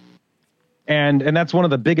know. And that's one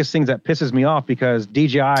of the biggest things that pisses me off, because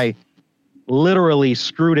DJI literally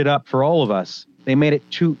screwed it up for all of us. They made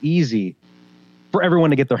it too easy for everyone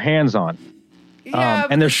to get their hands on. Yeah,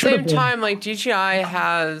 but and at the same time, like DJI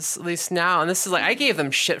has, at least now, and this is like, I gave them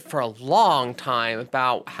shit for a long time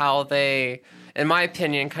about how they, in my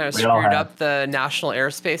opinion, kind of screwed up the national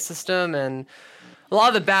airspace system. And a lot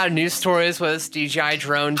of the bad news stories was DJI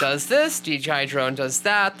drone does this, DJI drone does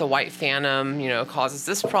that, the White Phantom, causes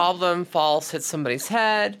this problem, falls, hits somebody's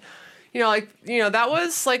head. That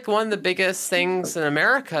was like one of the biggest things in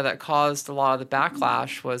America that caused a lot of the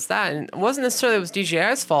backlash was that. And it wasn't necessarily it was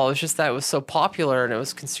DJI's fault. It was just that it was so popular and it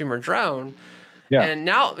was consumer drone. Yeah. And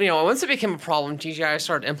now, once it became a problem, DJI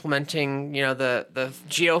started implementing, the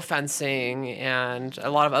geofencing and a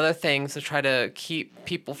lot of other things to try to keep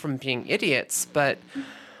people from being idiots. But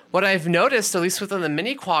what I've noticed, at least within the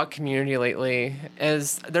mini quad community lately,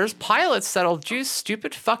 is there's pilots that'll do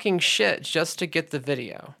stupid fucking shit just to get the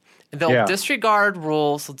video. They'll disregard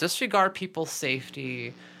rules, they'll disregard people's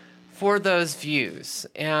safety for those views.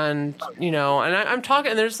 And, I'm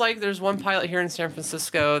talking, and there's one pilot here in San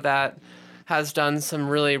Francisco that has done some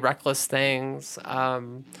really reckless things.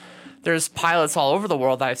 There's pilots all over the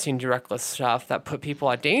world that I've seen do reckless stuff that put people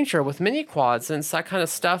at danger with mini quads. And it's that kind of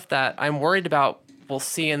stuff that I'm worried about we'll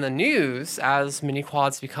see in the news as mini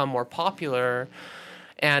quads become more popular.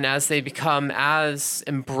 And as they become as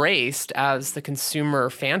embraced as the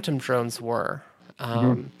consumer Phantom drones were.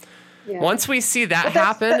 Once we see that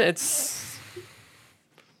happen, it's...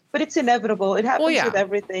 But it's inevitable. It happens with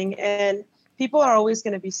everything. And people are always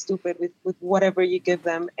going to be stupid with whatever you give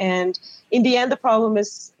them. And in the end, the problem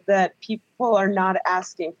is that people are not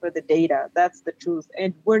asking for the data. That's the truth.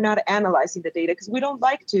 And we're not analyzing the data because we don't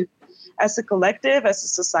like to. As a collective, as a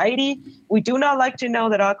society, we do not like to know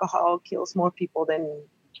that alcohol kills more people than,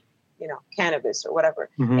 cannabis or whatever.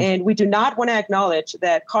 Mm-hmm. And we do not want to acknowledge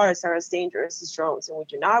that cars are as dangerous as drones. And we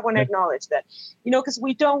do not want to acknowledge that, because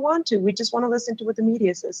we don't want to. We just want to listen to what the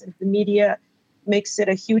media says. And if the media makes it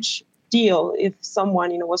a huge deal if someone,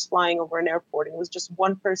 was flying over an airport and it was just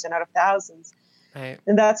one person out of thousands. Right.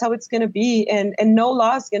 And that's how it's going to be. And no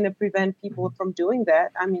law is going to prevent people from doing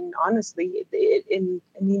that. I mean, honestly, in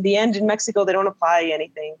the end, in Mexico, they don't apply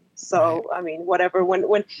anything. So, right. I mean, whatever.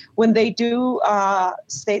 When they do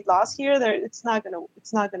state laws here, it's not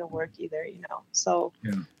gonna work either. So,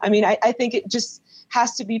 I mean, I think it just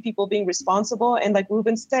has to be people being responsible. And like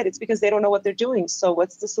Ruben said, it's because they don't know what they're doing. So,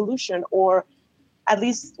 what's the solution, or at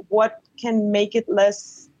least what can make it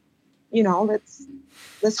less,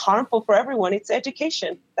 less harmful for everyone? It's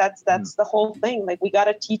education. That's the whole thing. Like, we got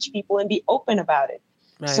to teach people and be open about it.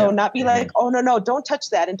 Right. So not be like, oh, no, don't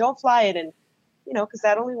touch that and don't fly it. And, because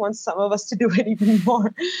that only wants some of us to do it even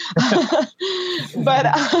more.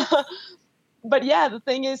 But yeah, the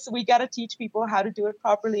thing is, we got to teach people how to do it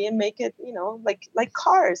properly and make it, like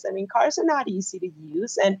cars. I mean, cars are not easy to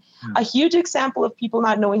use. And a huge example of people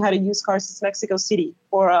not knowing how to use cars is Mexico City.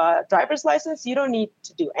 For a driver's license, you don't need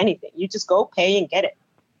to do anything. You just go pay and get it.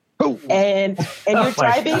 Oh. And you're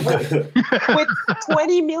driving with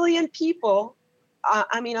 20 million people.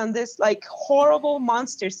 On this like horrible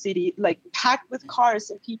monster city, like packed with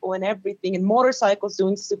cars and people and everything and motorcycles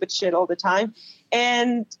doing stupid shit all the time.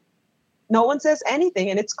 And no one says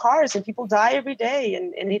anything, and it's cars and people die every day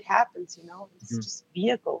and it happens, it's just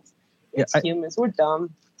vehicles. It's humans. We're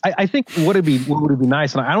dumb. I think what would be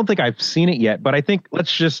nice, and I don't think I've seen it yet, but I think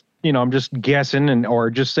let's just, I'm just guessing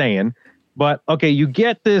or just saying, but okay, you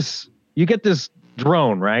get this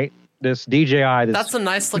drone, right? This DJI. That's a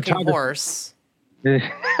nice looking horse. I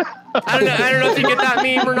don't know if you get that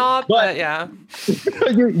meme or not, but yeah.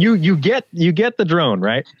 you get the drone,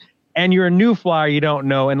 right? And you're a new flyer, you don't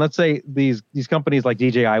know. And let's say these companies like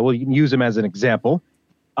DJI, well, you can use them as an example.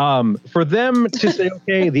 For them to say,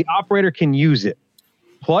 okay, the operator can use it,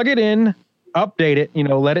 plug it in, update it,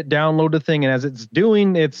 let it download the thing, and as it's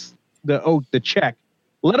doing the check,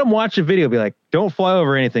 let them watch a video, be like, don't fly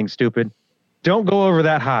over anything stupid, don't go over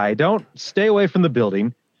that high, don't stay away from the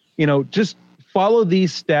building, just follow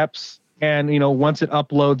these steps, and once it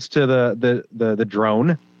uploads to the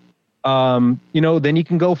drone, then you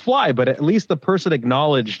can go fly. But at least the person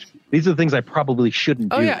acknowledged these are the things I probably shouldn't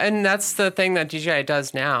do. Oh yeah, and that's the thing that DJI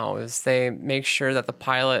does now is they make sure that the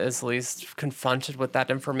pilot is at least confronted with that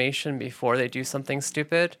information before they do something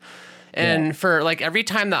stupid. And for like every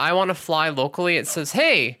time that I want to fly locally, it says,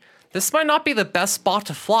 "Hey, this might not be the best spot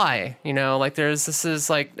to fly." This is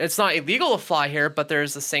like, it's not illegal to fly here, but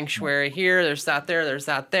there's a sanctuary here, there's that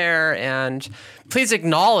there, and please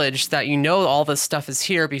acknowledge that all this stuff is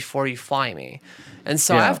here before you fly me. And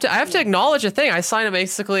so I have to acknowledge a thing. I sign a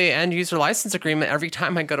basically end user license agreement every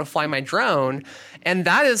time I go to fly my drone, and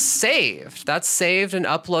that is saved. That's saved and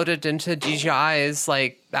uploaded into DJI's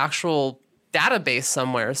like actual database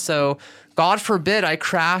somewhere. So God forbid I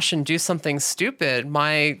crash and do something stupid,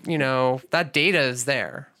 that data is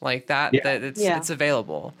there. Like that it's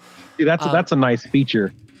available. See, that's a nice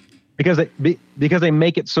feature because they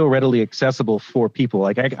make it so readily accessible for people.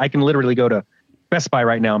 Like I can literally go to Best Buy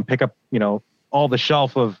right now and pick up, all the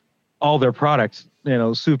shelf of all their products,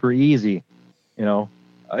 super easy.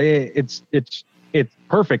 It's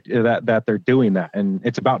perfect that they're doing that, and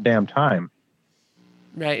it's about damn time.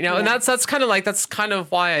 Right. And that's kind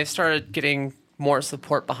of why I started getting more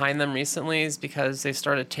support behind them recently, is because they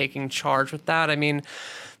started taking charge with that. I mean,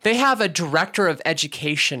 they have a director of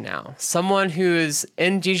education now, someone who's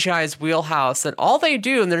in DJI's wheelhouse, and all they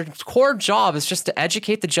do and their core job is just to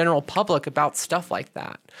educate the general public about stuff like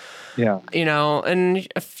that. Yeah. And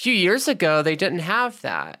a few years ago, they didn't have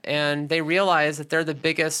that. And they realized that they're the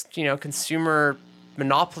biggest, consumer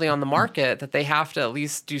monopoly on the market, that they have to at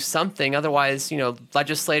least do something. Otherwise,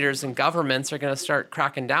 legislators and governments are going to start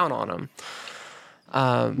cracking down on them.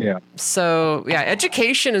 So,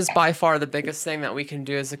 education is by far the biggest thing that we can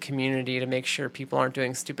do as a community to make sure people aren't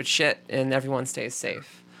doing stupid shit and everyone stays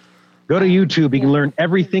safe. Go to YouTube. You can learn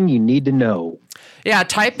everything you need to know. Yeah,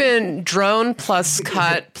 type in drone plus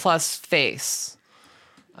cut plus face.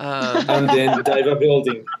 And then dive a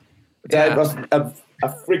building. Dive a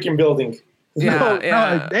freaking building. No,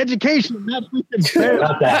 education, not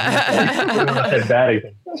Not that bad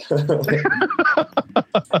again.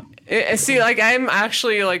 See, like I'm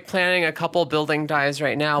actually like planning a couple building dives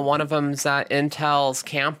right now. One of them's at Intel's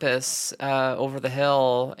campus over the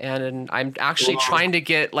hill, and I'm actually trying to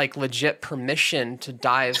get like legit permission to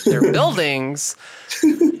dive their buildings,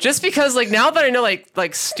 just because like now that I know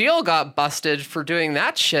like Steele got busted for doing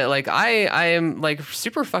that shit, like I am like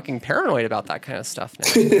super fucking paranoid about that kind of stuff now.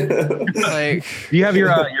 Like, do you have your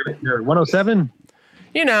 107?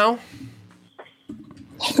 You have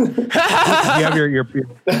your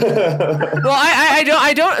Well,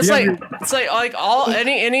 I don't. It's like all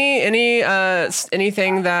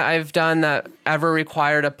anything that I've done that ever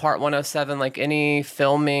required a Part 107, like any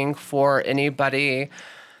filming for anybody,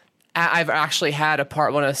 I've actually had a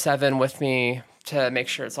Part 107 with me to make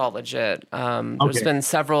sure it's all legit. There's been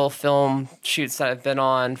several film shoots that I've been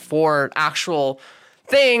on for actual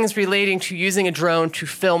things relating to using a drone to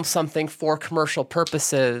film something for commercial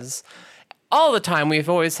purposes. All the time, we've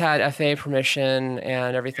always had FAA permission,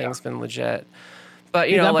 and everything's been legit. But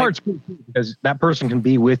that part's cool too, because that person can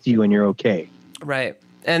be with you, and you're okay. Right,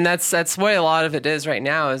 and that's what a lot of it is right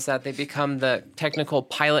now, is that they become the technical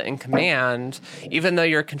pilot in command. Even though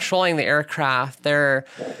you're controlling the aircraft, they're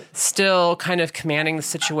still kind of commanding the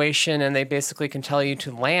situation, and they basically can tell you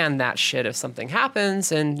to land that shit if something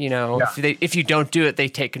happens. And if you don't do it, they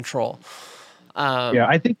take control.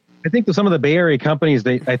 I think that some of the Bay Area companies,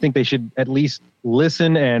 I think they should at least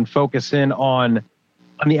listen and focus in on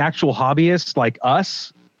the actual hobbyists like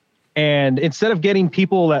us. And instead of getting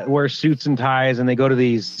people that wear suits and ties and they go to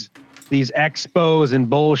these expos and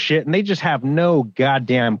bullshit and they just have no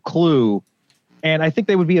goddamn clue. And I think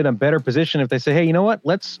they would be in a better position if they say, hey, you know what?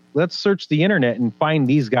 Let's search the internet and find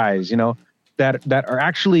these guys, that are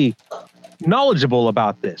actually knowledgeable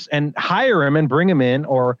about this, and hire them and bring them in,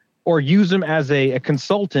 or use them as a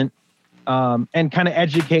consultant, and kind of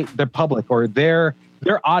educate the public or their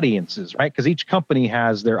audiences, right? Because each company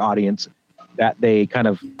has their audience that they kind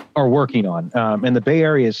of are working on. And the Bay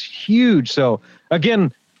Area is huge. So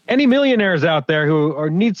again, any millionaires out there who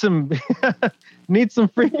need some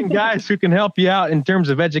freaking guys who can help you out in terms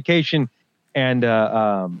of education and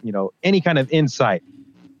any kind of insight,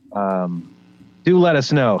 do let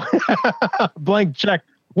us know. Blank check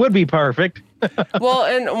would be perfect. Well,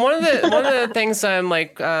 and one of the things I'm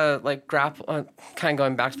kind of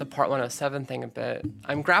going back to the Part 107 thing a bit,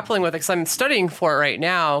 I'm grappling with, because I'm studying for it right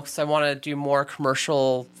now, because I want to do more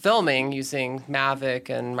commercial filming using Mavic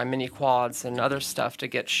and my mini quads and other stuff to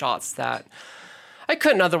get shots that I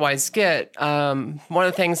couldn't otherwise get. One of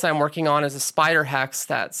the things I'm working on is a Spider Hex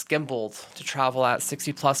that's gimbaled to travel at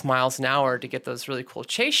 60 plus miles an hour to get those really cool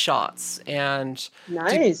chase shots. And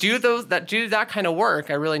Nice. to do that kind of work,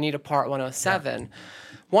 I really need a Part 107.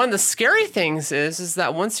 One of the scary things is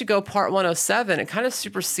that once you go Part 107, it kind of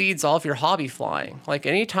supersedes all of your hobby flying. Like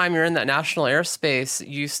anytime you're in that national airspace,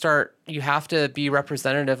 you have to be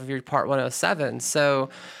representative of your Part 107. So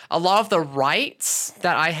a lot of the rights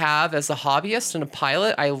that I have as a hobbyist and a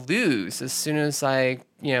pilot, I lose as soon as I,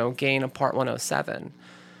 gain a Part 107.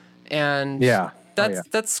 And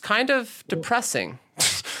that's kind of depressing.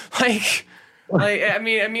 It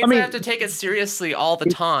means I have to take it seriously all the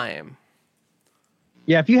time.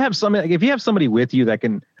 Yeah, if you have somebody with you that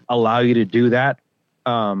can allow you to do that,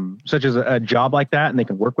 such as a job like that, and they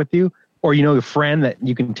can work with you, or a friend that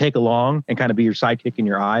you can take along and kind of be your sidekick in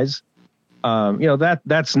your eyes,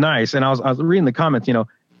 that's nice. And I was reading the comments,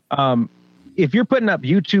 if you're putting up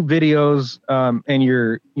YouTube videos and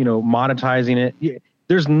you're monetizing it,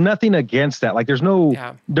 there's nothing against that. Like they're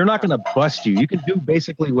not going to bust you. You can do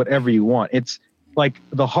basically whatever you want. It's like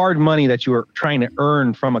the hard money that you are trying to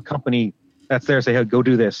earn from a company that's there, say, hey, go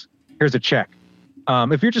do this. Here's a check.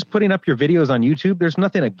 If you're just putting up your videos on YouTube, there's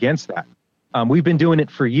nothing against that. We've been doing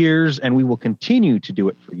it for years, and we will continue to do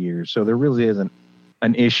it for years. So there really isn't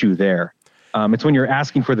an issue there. It's when you're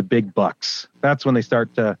asking for the big bucks. That's when they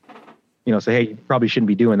start to, say, hey, you probably shouldn't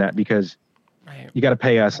be doing that because you got to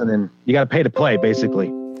pay us, and then you got to pay to play, basically.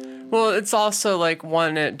 Well, it's also like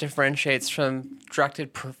one, it differentiates from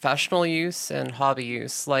directed professional use and hobby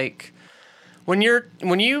use. Like, when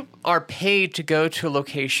you are paid to go to a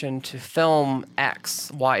location to film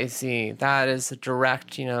X, Y, Z, that is a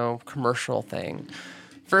direct, commercial thing.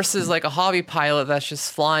 Versus like a hobby pilot that's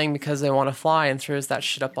just flying because they want to fly and throws that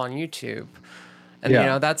shit up on YouTube.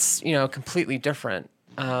 And that's, completely different.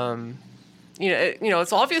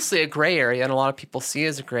 It's obviously a gray area, and a lot of people see it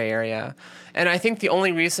as a gray area. And I think the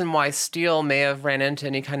only reason why Steele may have ran into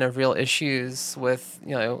any kind of real issues with,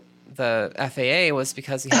 the FAA was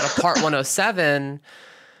because he had a Part 107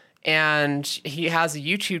 and he has a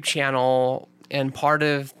YouTube channel, and part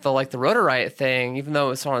of the Rotor Riot thing, even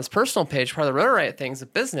though it's on his personal page, part of the Rotor Riot thing is a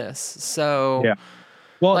business. So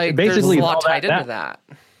well, basically there's a lot tied into that.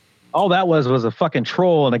 All that was a fucking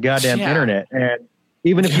troll on the goddamn internet. And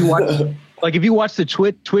even if you watch if you watch the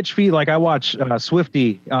Twitch feed, like I watch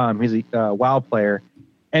Swifty, he's a WoW player,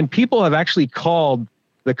 and people have actually called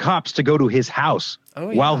the cops to go to his house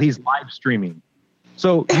while he's live streaming.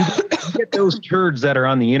 So you get those turds that are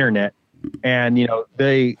on the internet, and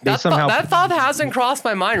they somehow that thought hasn't crossed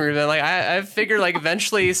my mind, Ruben. Like I figured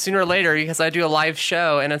eventually, sooner or later, because I do a live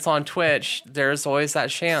show and it's on Twitch, there's always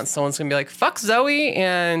that chance someone's gonna be like, "Fuck Zoe,"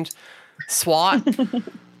 and SWAT.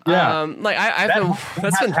 That's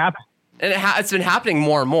been happening. And it's been happening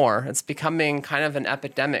more and more. It's becoming kind of an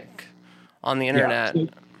epidemic on the internet. So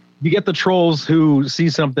you get the trolls who see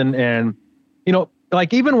something, and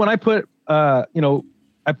even when I put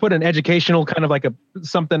I put an educational kind of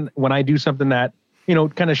something when I do something that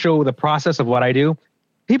kind of show the process of what I do,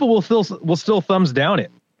 people will still thumbs down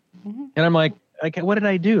it. Mm-hmm. And I'm like, what did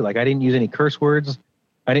I do? I didn't use any curse words.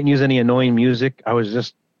 I didn't use any annoying music. I was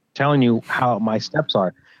just telling you how my steps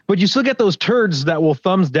are. But you still get those turds that will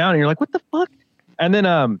thumbs down, and you're like, what the fuck? And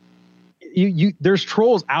then there's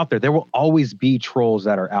trolls out there. There will always be trolls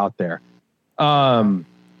that are out there. And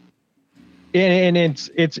it's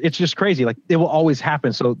just crazy. It will always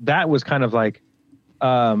happen. So that was kind of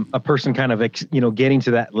a person kind of getting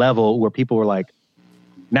to that level where people were like,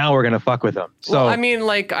 now we're gonna fuck with them. So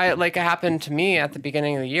it happened to me at the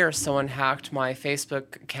beginning of the year. Someone hacked my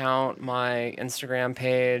Facebook account, my Instagram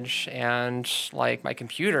page, and my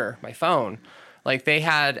computer, my phone. They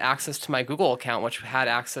had access to my Google account, which had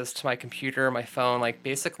access to my computer, my phone,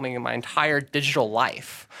 basically my entire digital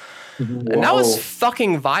life. Whoa. And that was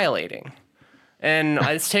fucking violating. And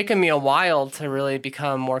it's taken me a while to really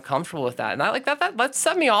become more comfortable with that. And that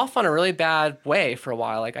set me off on a really bad way for a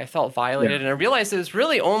while. I felt violated, and I realized it was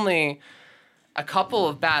really only a couple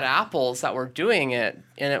of bad apples that were doing it.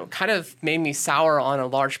 And it kind of made me sour on a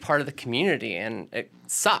large part of the community, and it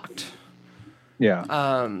sucked. Yeah.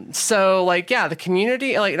 The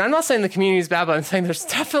community, and I'm not saying the community is bad, but I'm saying there's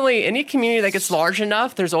definitely any community that gets large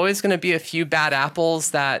enough, there's always going to be a few bad apples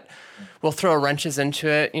that will throw wrenches into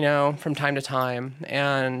it, from time to time.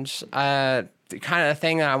 And the kind of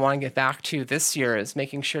thing that I want to get back to this year is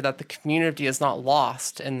making sure that the community is not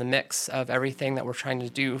lost in the mix of everything that we're trying to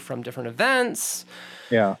do, from different events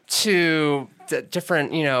to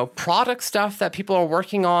different, product stuff that people are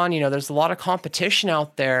working on. There's a lot of competition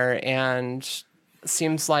out there, and it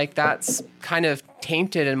seems like that's kind of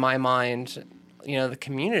tainted in my mind the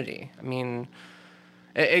community. I mean,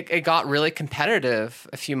 it got really competitive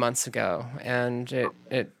a few months ago, and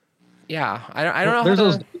I don't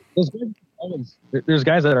know. There's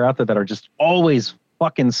guys that are out there that are just always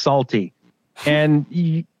fucking salty, and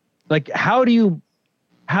how do you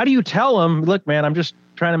tell them, look, man, I'm just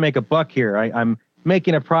trying to make a buck here. I'm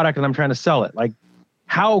making a product and I'm trying to sell it. Like,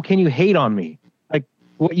 how can you hate on me? Like,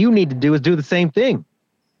 what you need to do is do the same thing,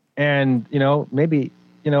 and maybe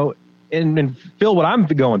and feel what I'm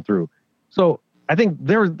going through. So I think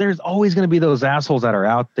there's always going to be those assholes that are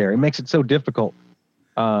out there. It makes it so difficult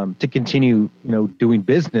to continue, doing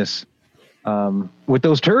business with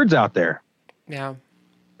those turds out there. Yeah.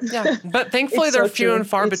 But thankfully they're few and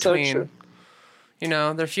far between.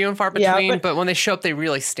 They're few and far between, but when they show up, they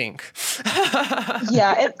really stink.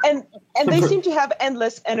 and they seem to have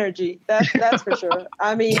endless energy. That's for sure.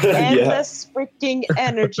 I mean, endless freaking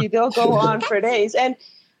energy. They'll go on for days. And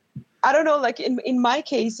I don't know, like in my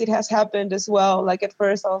case, it has happened as well. Like at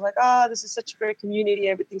first I was like, oh, this is such a great community.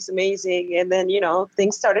 Everything's amazing. And then,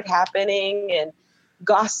 things started happening and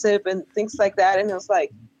gossip and things like that. And I was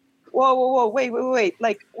like, whoa, wait.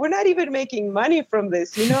 Like, we're not even making money from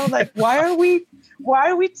this, like, why are we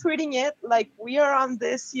treating it like we are on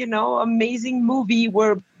this, amazing movie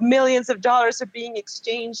where millions of dollars are being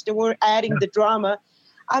exchanged and we're adding the drama?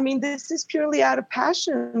 I mean, this is purely out of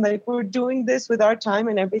passion. Like, we're doing this with our time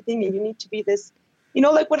and everything, and you need to be this,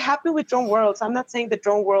 like what happened with Drone Worlds. I'm not saying that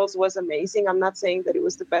Drone Worlds was amazing. I'm not saying that it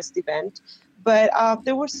was the best event, but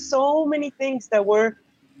there were so many things that were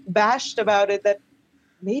bashed about it that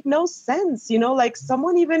made no sense. Like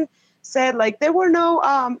someone even said, like, there were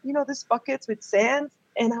no, these buckets with sand.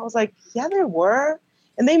 And I was like, yeah, there were.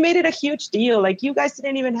 And they made it a huge deal. Like, you guys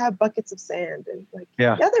didn't even have buckets of sand. And like,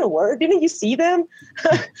 yeah there were. Didn't you see them?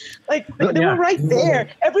 Like, they were right there.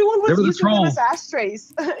 Everyone was using them as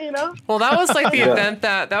ashtrays, Well, that was like the event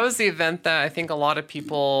that I think a lot of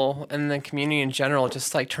people in the community in general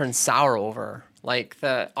just like turned sour over. Like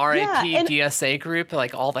the RAP DSA group,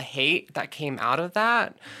 like all the hate that came out of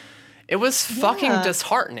that. It was fucking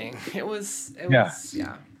disheartening. It was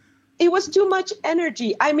It was too much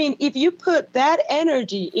energy. I mean, if you put that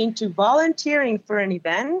energy into volunteering for an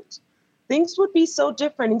event, things would be so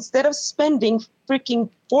different. Instead of spending freaking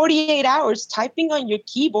 48 hours typing on your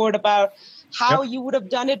keyboard about how you would have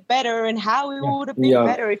done it better and how it would have been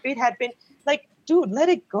better if it had been like, dude, let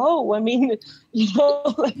it go. I mean,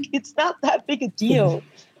 like, it's not that big a deal,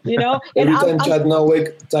 Every time Chad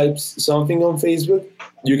Nowak types something on Facebook,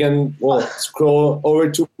 you can scroll over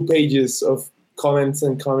 2 pages of comments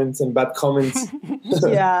and bad comments.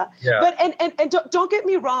 But and don't get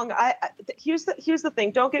me wrong. Here's the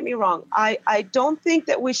thing. Don't get me wrong. I don't think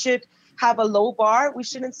that we should have a low bar. We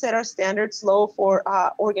shouldn't set our standards low for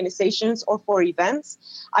organizations or for events.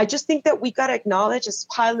 I just think that we got to acknowledge as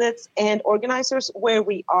pilots and organizers where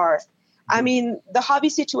we are. I mean, the hobby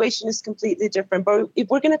situation is completely different. But if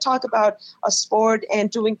we're going to talk about a sport and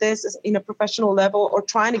doing this in a professional level or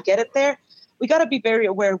trying to get it there, we got to be very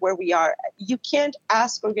aware where we are. You can't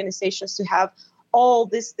ask organizations to have all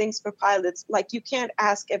these things for pilots. Like, you can't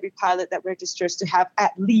ask every pilot that registers to have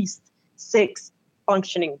at least 6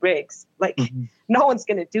 functioning rigs. Like, no one's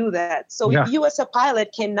going to do that. So if you as a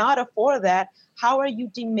pilot cannot afford that, how are you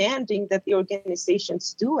demanding that the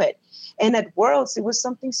organizations do it? And at Worlds, it was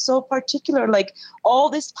something so particular. Like, all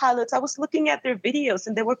these pilots, I was looking at their videos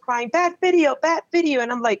and they were crying, bad video.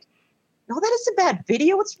 And I'm like, no, that is a bad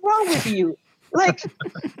video. What's wrong with you? Like,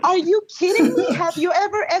 are you kidding me? Have you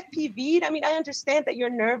ever FPV'd? I mean, I understand that you're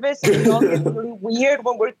nervous and it all gets really weird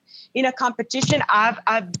when we're in a competition.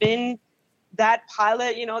 I've been that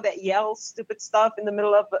pilot, that yells stupid stuff in the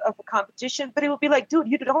middle of a competition. But it would be like, dude,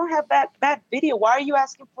 you don't have that video. Why are you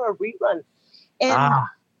asking for a rerun? And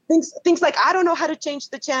things like, I don't know how to change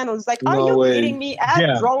the channels. Like, are you kidding me?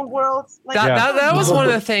 At Drone Worlds? Like, that was one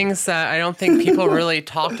of the things that I don't think people really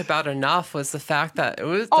talked about enough, was the fact that it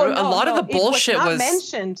was a lot of the bullshit was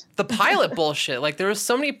mentioned. The pilot bullshit. Like, there were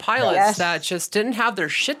so many pilots that just didn't have their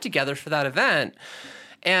shit together for that event.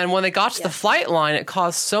 And when they got to the flight line, it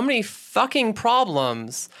caused so many fucking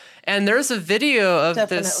problems. And there's a video of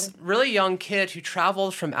this really young kid who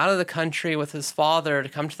traveled from out of the country with his father to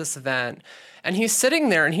come to this event. And he's sitting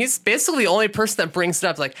there, and he's basically the only person that brings it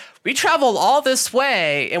up. Like, we traveled all this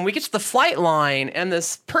way, and we get to the flight line, and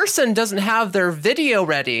this person doesn't have their video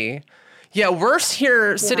ready. Yeah, we're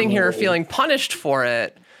here sitting here feeling punished for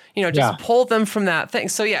it. Just pull them from that thing.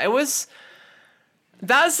 So, yeah, it was...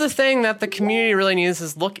 That's the thing that the community really needs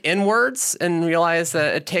is look inwards and realize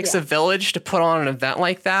that it takes a village to put on an event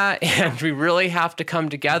like that. And we really have to come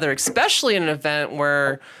together, especially in an event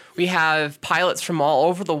where we have pilots from all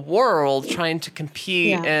over the world trying to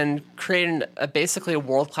compete and create basically a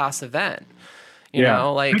world-class event. You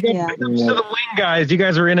know, like to the wing guys, you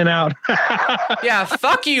guys are in and out. yeah,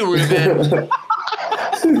 fuck you, Ruben.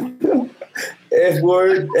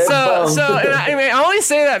 F-word. And I only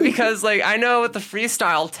say that because, like, I know with the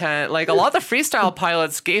freestyle tent, like, a lot of the freestyle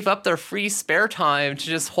pilots gave up their free spare time to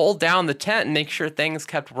just hold down the tent and make sure things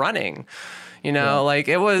kept running. You know, like,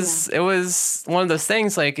 it was one of those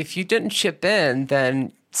things, like, if you didn't chip in,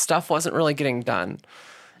 then stuff wasn't really getting done.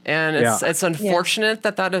 And it's unfortunate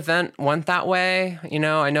that event went that way. You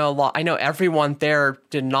know, I know everyone there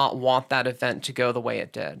did not want that event to go the way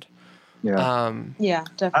it did. Yeah,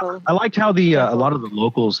 definitely. I liked how a lot of the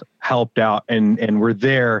locals helped out and were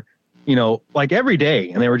there, you know, like every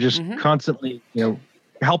day, and they were just constantly, you know,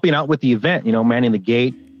 helping out with the event, you know, manning the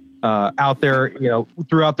gate, out there, you know,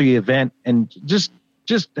 throughout the event, and just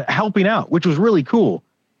helping out, which was really cool,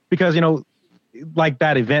 because, you know, like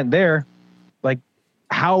that event there, like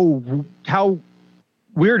how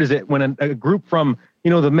weird is it when a group from,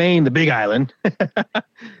 you know, the big island,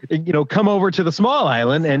 you know, come over to the small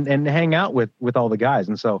island and hang out with all the guys.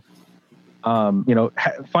 And so, you know,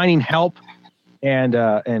 finding help and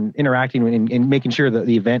interacting and making sure that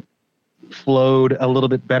the event flowed a little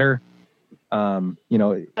bit better. You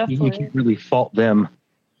know, you can't really fault them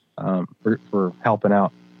for helping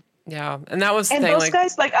out. Yeah. And that was the thing. And those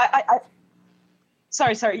guys, like, I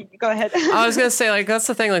sorry, go ahead. I was going to say, like, that's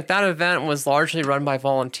the thing. Like, that event was largely run by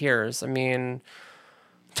volunteers. I mean,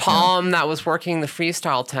 Tom that was working the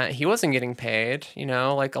freestyle tent, he wasn't getting paid, you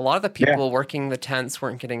know, like a lot of the people working the tents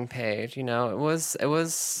weren't getting paid, you know, it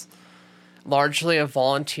was largely a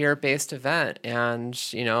volunteer based event. And,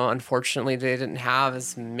 you know, unfortunately they didn't have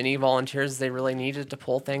as many volunteers as they really needed to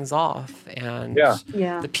pull things off. And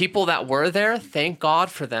the people that were there, thank God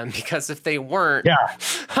for them, because if they weren't,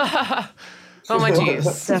 oh my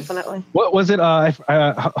geez. Definitely. What was it?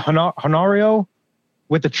 Honorio?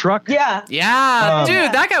 With the truck? Yeah,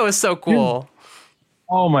 dude, that guy was so cool.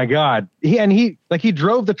 Oh my God. He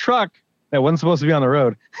drove the truck that wasn't supposed to be on the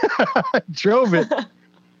road. Drove it,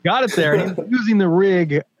 got it there, and he was using the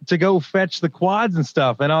rig to go fetch the quads and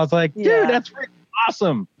stuff. And I was like, dude, that's freaking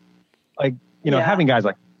awesome. Like, you know, having guys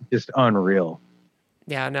like just unreal.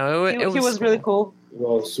 Yeah, no, it was really cool.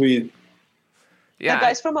 Oh, sweet. Yeah, the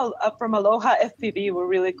guys from Aloha FPV were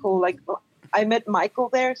really cool. Like, I met Michael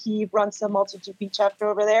there. He runs the MultiGP chapter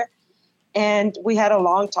over there. And we had a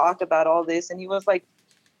long talk about all this. And he was like,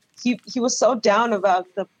 he was so down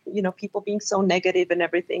about the, you know, people being so negative and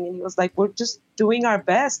everything. And he was like, we're just doing our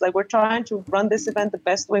best. Like, we're trying to run this event the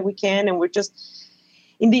best way we can. And we're just,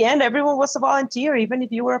 in the end, everyone was a volunteer. Even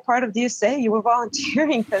if you were a part of DSA, you were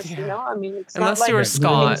volunteering because, you know, I mean, it's unless not like you were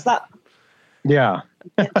Scott. Yeah.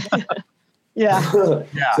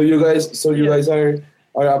 So you guys are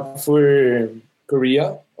up for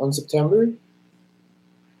Korea on September?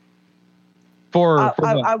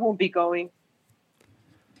 I won't be going.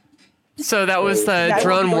 So that was the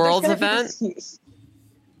Drone Worlds event?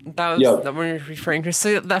 That was that we're referring to.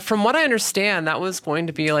 So that, from what I understand, that was going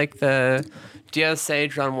to be like the DSA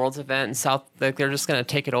Drone Worlds event in South. Like, they're just going to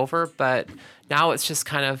take it over, but now it's just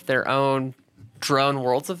kind of their own Drone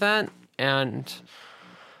Worlds event. And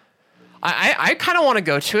I kind of want to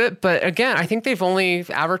go to it, but again, I think they've only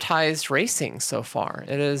advertised racing so far.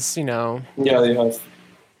 It is, you know, they have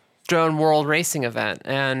Drone World Racing event,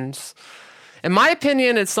 and in my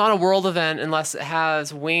opinion, it's not a world event unless it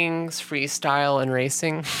has wings, freestyle, and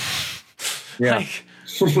racing. like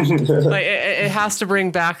it has to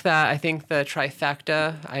bring back that, I think, the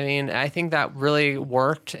trifecta. I mean, I think that really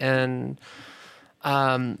worked, and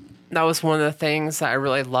that was one of the things that I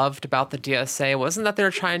really loved about the DSA. It wasn't that they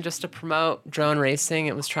were trying just to promote drone racing.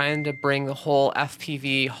 It was trying to bring the whole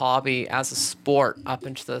FPV hobby as a sport up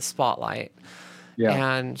into the spotlight. Yeah.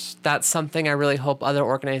 And that's something I really hope other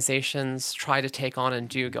organizations try to take on and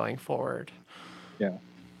do going forward. Yeah.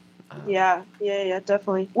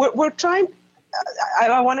 Definitely. We're trying.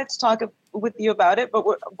 I wanted to talk with you about it, but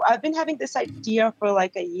I've been having this idea for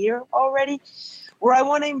like a year already, where I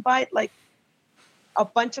want to invite like a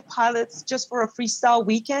bunch of pilots just for a freestyle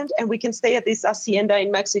weekend, and we can stay at this hacienda in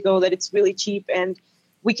Mexico that it's really cheap, and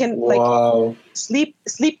we can like sleep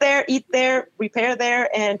there, eat there, repair there,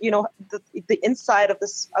 and you know the inside of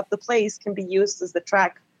the place can be used as the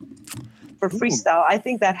track for freestyle. I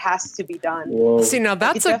think that has to be done. See, now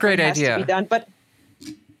that's a great idea. To be done, but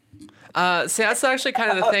See, that's actually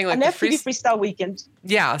kind of the thing. Like an the FPV freestyle weekend.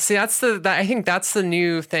 Yeah, see, I think that's the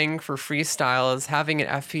new thing for freestyle is having an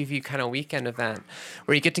FPV kind of weekend event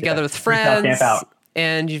where you get together with friends camp out.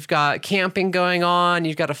 and you've got camping going on.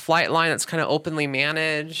 You've got a flight line that's kind of openly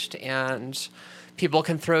managed and people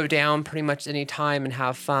can throw down pretty much any time and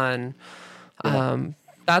have fun.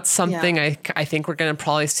 That's something I think we're going to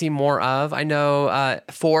probably see more of. I know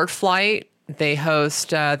Forward Flight, they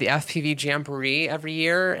host the FPV Jamboree every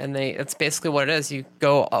year, and it's basically what it is. You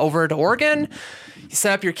go over to Oregon, you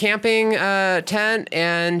set up your camping tent,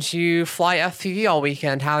 and you fly FPV all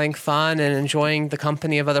weekend, having fun and enjoying the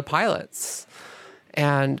company of other pilots.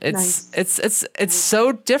 And it's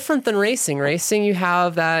so different than racing. Racing, you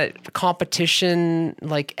have that competition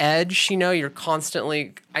like edge. You know, you're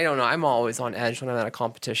constantly. I don't know. I'm always on edge when I'm at a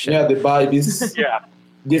competition. Yeah, the vibe is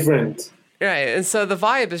different. Right. And so the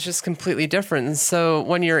vibe is just completely different. And so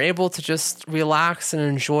when you're able to just relax and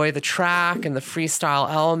enjoy the track and the freestyle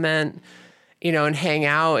element, you know, and hang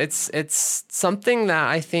out, it's something that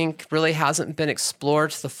I think really hasn't been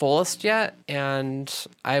explored to the fullest yet. And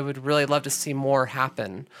I would really love to see more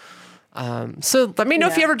happen. So let me know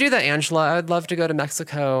if you ever do that, Angela. I'd love to go to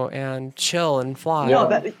Mexico and chill and fly.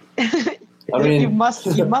 Yeah. I mean, you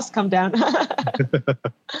must come down.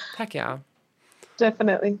 Heck yeah.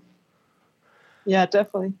 Definitely. Yeah,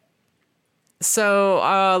 definitely. So,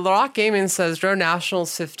 Larock Gaming says Drone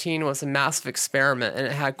Nationals 15 was a massive experiment and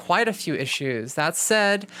it had quite a few issues. That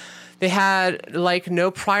said, they had like no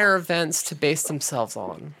prior events to base themselves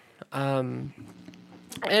on.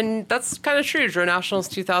 And that's kind of true. Drone Nationals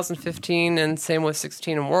 2015 and same with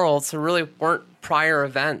 16 and Worlds. There really weren't prior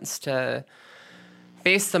events to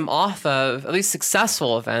base them off of, at least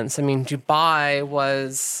successful events. I mean, Dubai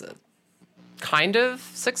was kind of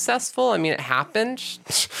successful. I mean, it happened.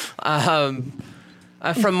 From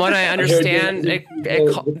what I understand,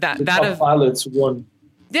 the pilots won.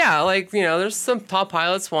 Yeah, like, you know, there's some top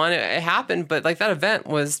pilots won. It happened, but like that event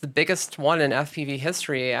was the biggest one in FPV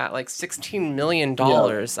history at like $16 million.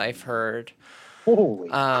 I've heard. Holy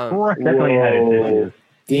crap! Definitely had its issues.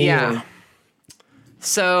 Yeah.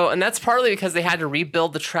 So, and that's partly because they had to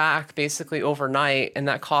rebuild the track basically overnight, and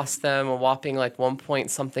that cost them a whopping like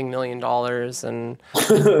 $1 million. And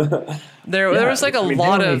there was like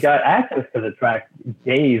lot of. Got access to the track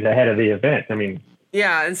days ahead of the event. I mean.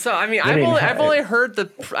 Yeah, and so I mean, I've only heard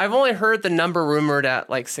the number rumored at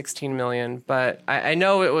like 16 million, but I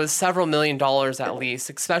know it was several $1 million at least,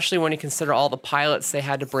 especially when you consider all the pilots they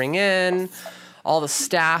had to bring in, all the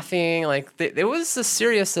staffing. Like it was a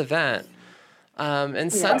serious event.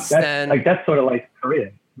 And since then, like that's sort of like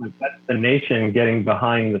Korea. Like, that's the nation getting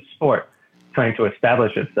behind the sport, trying to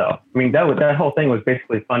establish itself. I mean, that whole thing was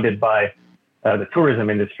basically funded by the tourism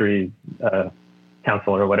industry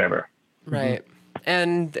council or whatever. Right.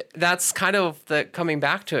 And that's kind of coming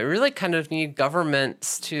back to it. We really kind of need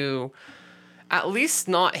governments to at least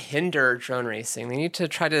not hinder drone racing. They need to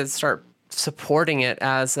try to start supporting it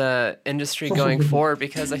as a industry going forward,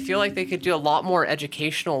 because I feel like they could do a lot more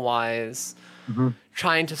educational wise,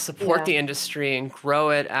 trying to support the industry and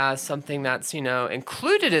grow it as something that's, you know,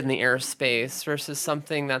 included in the airspace versus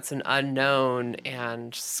something that's an unknown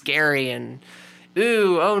and scary and,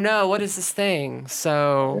 oh no, what is this thing?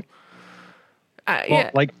 So...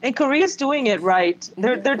 and Korea's doing it right.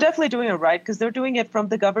 They're definitely doing it right because they're doing it from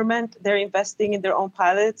the government. They're investing in their own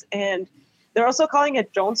pilots, and they're also calling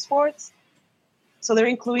it drone sports. So they're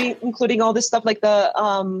including all this stuff like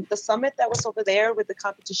the summit that was over there with the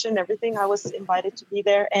competition and everything. I was invited to be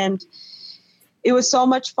there, and it was so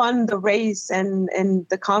much fun. The race and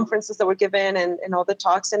the conferences that were given and all the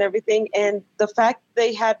talks and everything. And the fact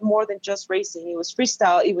they had more than just racing. It was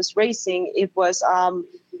freestyle. It was racing. It was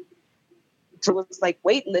like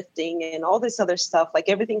weightlifting and all this other stuff, like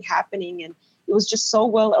everything happening. And it was just so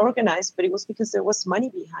well organized, but it was because there was money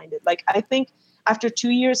behind it. Like, I think after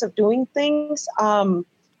 2 years of doing things, I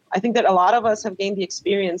think that a lot of us have gained the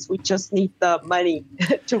experience. We just need the money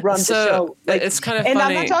to run the show. Like, it's kind of and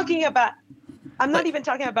funny. I'm not even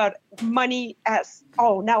talking about money as,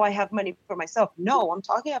 oh, now I have money for myself. No, I'm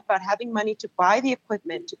talking about having money to buy the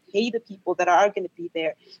equipment, to pay the people that are going to be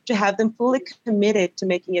there, to have them fully committed to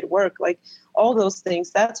making it work. Like all those things,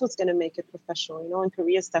 that's what's going to make it professional. You know, and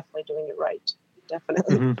Korea's definitely doing it right.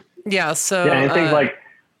 Definitely. Yeah. So and things like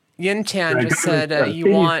Yin Tan just said you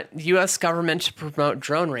want U.S. government to promote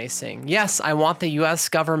drone racing. Yes, I want the U.S.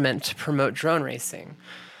 government to promote drone racing.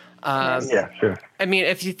 Yeah, sure. I mean,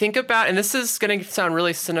 if you think about, and this is going to sound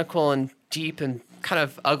really cynical and deep and kind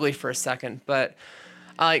of ugly for a second, but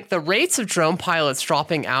like the rates of drone pilots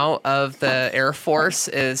dropping out of the Air Force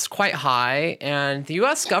is quite high, and the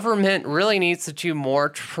U.S. government really needs to do more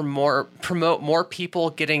to promote more people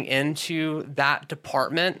getting into that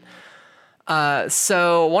department.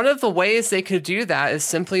 So one of the ways they could do that is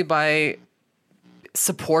simply by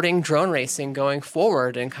supporting drone racing going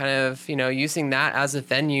forward and kind of, using that as a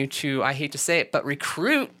venue to, I hate to say it, but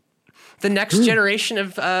recruit the next generation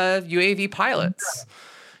of UAV pilots.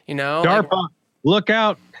 DARPA, look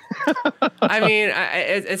out. I mean,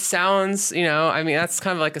 it sounds, that's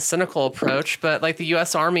kind of like a cynical approach, but like the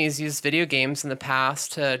U.S. Army has used video games in the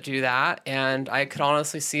past to do that. And I could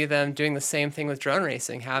honestly see them doing the same thing with drone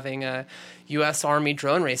racing, having a U.S. Army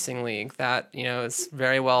drone racing league that, is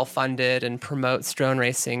very well funded and promotes drone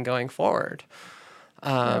racing going forward.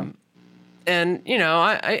 And,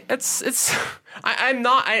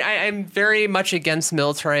 I'm very much against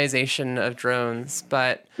militarization of drones,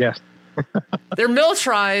 but yes. They're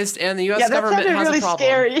militarized, and the U.S. government has really a problem.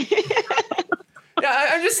 Scary. Yeah,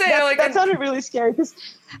 I'm just saying, that sounded really scary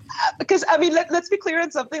because I mean, let's be clear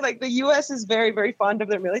on something. Like the U.S. is very, very fond of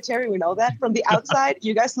their military. We know that from the outside.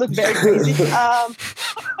 You guys look very crazy.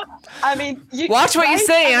 I mean, watch what you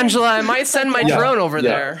say, Angela. I might send my drone over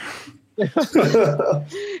there.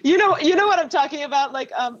 You know what I'm talking about,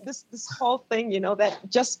 like this whole thing, that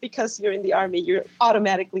just because you're in the Army you're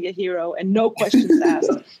automatically a hero and no questions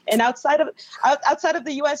asked. And outside of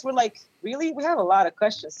the US, we're like, really, we have a lot of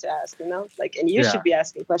questions to ask, like, and you should be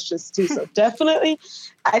asking questions too. So definitely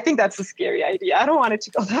I think that's a scary idea. I don't want it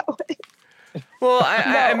to go that way. Well,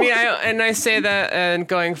 I say that, and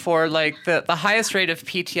going forward, like the highest rate of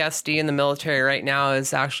PTSD in the military right now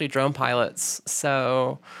is actually drone pilots.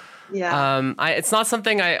 So yeah. It's not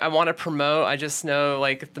something I want to promote. I just know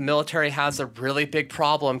like the military has a really big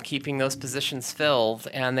problem keeping those positions filled,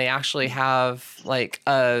 and they actually have like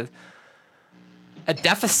a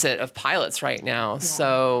deficit of pilots right now. Yeah.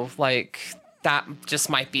 So like that just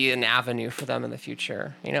might be an avenue for them in the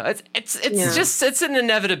future. It's an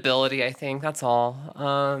inevitability. I think that's all.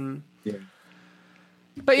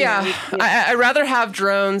 But I'd rather have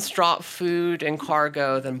drones drop food and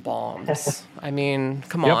cargo than bombs. I mean,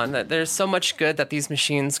 come on. There's so much good that these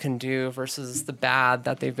machines can do versus the bad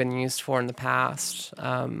that they've been used for in the past.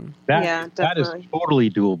 That is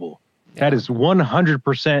totally doable. Yeah. That is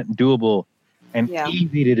 100% doable and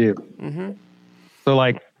easy to do. Mm-hmm. So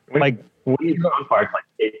like drone parks, like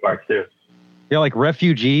skate parks too. Yeah, like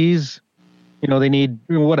refugees, they need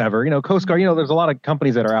whatever, Coast Guard, there's a lot of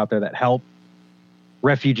companies that are out there that help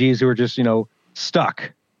refugees who are just,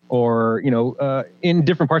 stuck or, in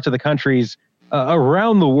different parts of the countries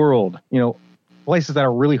around the world, places that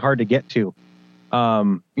are really hard to get to.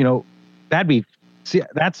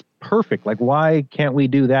 That's perfect. Like, why can't we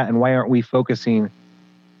do that? And why aren't we focusing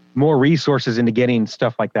more resources into getting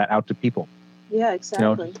stuff like that out to people? Yeah,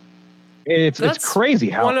 exactly. It's crazy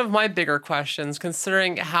how one of my bigger questions,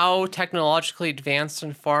 considering how technologically advanced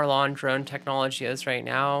and far along drone technology is right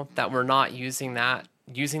now, that we're not using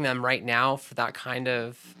them right now for that kind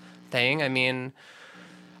of thing. I mean,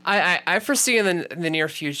 I foresee in the near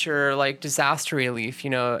future, like disaster relief,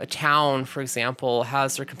 a town, for example,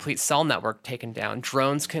 has their complete cell network taken down.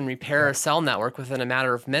 Drones can repair a cell network within a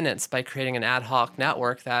matter of minutes by creating an ad hoc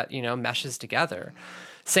network that, meshes together.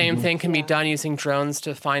 Same thing can be done using drones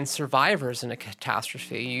to find survivors in a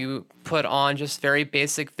catastrophe. You put on just very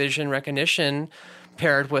basic vision recognition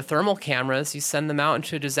paired with thermal cameras, you send them out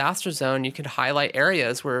into a disaster zone, you can highlight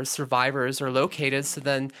areas where survivors are located, so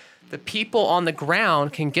then the people on the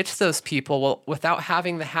ground can get to those people without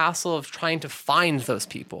having the hassle of trying to find those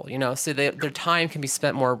people, so their time can be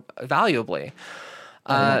spent more valuably.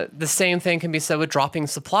 The same thing can be said with dropping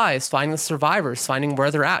supplies, finding the survivors, finding where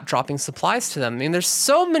they're at, dropping supplies to them. I mean, there's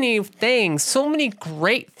so many things, so many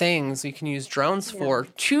great things we can use drones for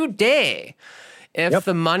today if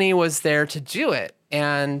the money was there to do it.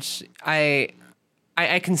 And I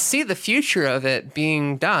can see the future of it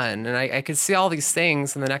being done, and I could see all these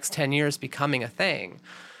things in the next 10 years becoming a thing.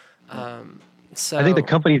 So I think the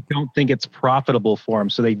companies don't think it's profitable for them,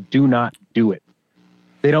 so they do not do it.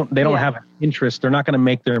 They don't have an interest. They're not going to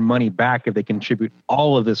make their money back if they contribute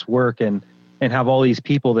all of this work and have all these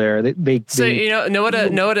people there. Know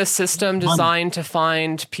what a system designed to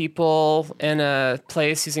find people in a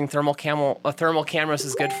place using thermal cameras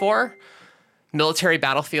is good for? Military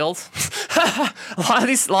battlefields. a lot of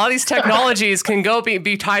these technologies can go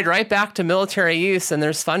be tied right back to military use, and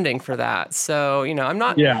there's funding for that. So I'm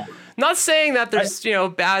not saying that there's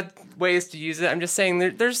bad ways to use it. I'm just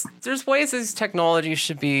saying there's ways these technologies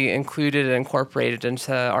should be included and incorporated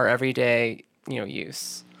into our everyday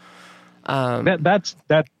use. That's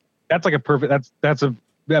like a perfect. That's a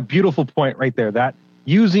that beautiful point right there. That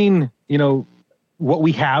using, what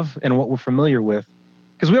we have and what we're familiar with,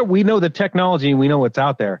 because we know the technology and we know what's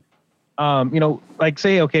out there. Like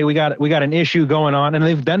say, okay, we got an issue going on, and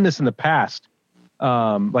they've done this in the past,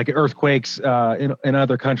 like earthquakes in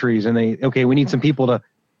other countries, and we need some people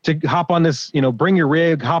to hop on this, bring your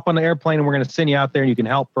rig, hop on the airplane, and we're going to send you out there, and you can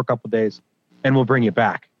help for a couple of days, and we'll bring you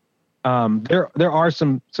back. There are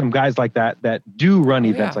some guys like that do run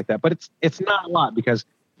events like that, but it's not a lot because,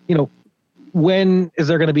 when is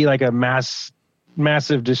there going to be like a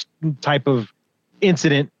massive just type of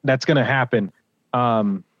incident that's going to happen?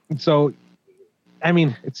 So, I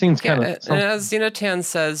mean, it seems kind of. And as Xenotan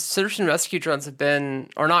says, search and rescue drones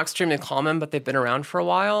are not extremely common, but they've been around for a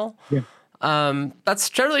while. Yeah. That's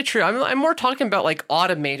generally true. I'm more talking about like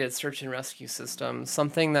automated search and rescue systems,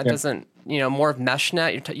 something that doesn't, more of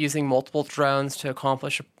MeshNet. You're using multiple drones to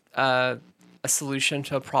accomplish a solution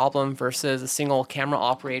to a problem versus a single camera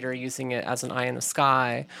operator using it as an eye in the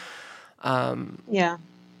sky.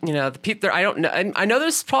 The people there, I don't know. I know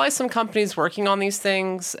there's probably some companies working on these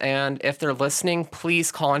things, and if they're listening,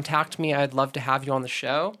 please contact me. I'd love to have you on the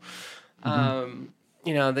show.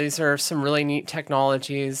 These are some really neat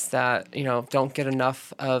technologies that, don't get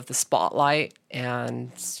enough of the spotlight,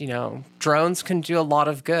 and, drones can do a lot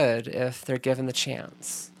of good if they're given the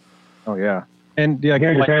chance. Oh, yeah. And yeah,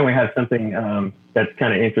 here in Japan, we have something that's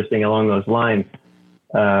kind of interesting along those lines.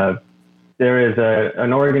 There is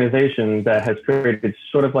an organization that has created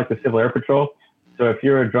sort of like the Civil Air Patrol. So if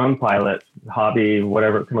you're a drone pilot, hobby,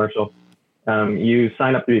 whatever, commercial, you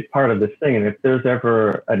sign up to be part of this thing. And if there's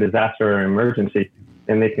ever a disaster or emergency,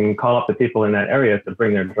 then they can call up the people in that area to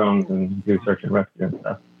bring their drones and do search and rescue and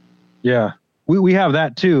stuff. Yeah, we have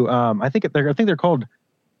that too. I think they're called.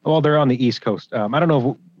 Well, they're on the East Coast. I don't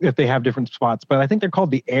know if they have different spots, but I think they're called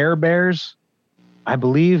the Air Bears, I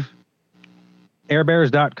believe.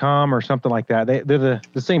 Airbears.com or something like that. They're the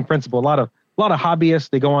same principle. A lot of hobbyists,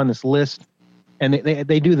 they go on this list, and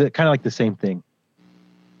they do the kind of like the same thing.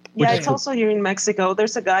 Yeah, it's also here in Mexico.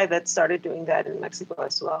 There's a guy that started doing that in Mexico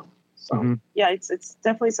as well. So yeah, it's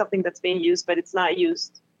definitely something that's being used, but it's not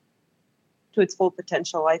used to its full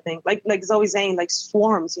potential, I think. Like Zoe's saying, like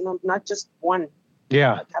swarms, not just one.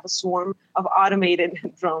 Yeah. Like have a swarm of automated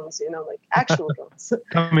drones, like actual drones.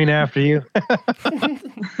 Coming after you.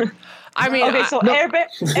 I mean, okay, so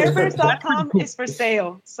airbears.com is for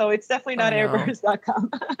sale. So it's definitely not airbears.com.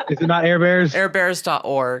 Is it not airbears?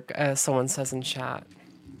 Airbears.org, as someone says in chat.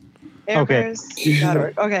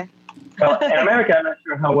 Airbears.org. Okay. Well, in America, I'm not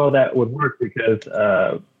sure how well that would work because,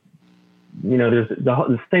 there's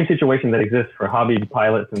the same situation that exists for hobby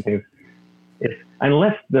pilots and things.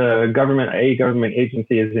 Unless a government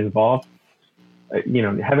agency is involved,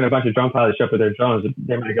 having a bunch of drone pilots show up with their drones,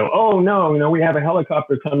 they might go, oh, no, we have a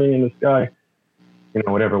helicopter coming in the sky,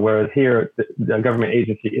 whatever. Whereas here, the government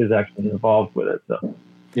agency is actually involved with it. So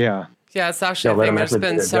yeah. Yeah, it's actually a thing. There's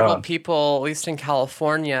been several people, at least in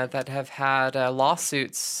California, that have had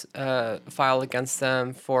lawsuits filed against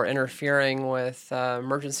them for interfering with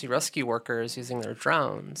emergency rescue workers using their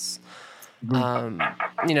drones.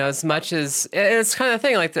 As much as it's kind of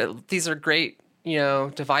thing like these are great,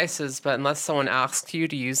 devices, but unless someone asks you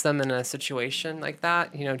to use them in a situation like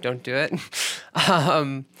that, don't do it.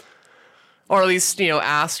 Or at least,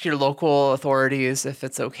 ask your local authorities if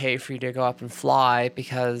it's okay for you to go up and fly,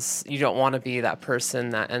 because you don't want to be that person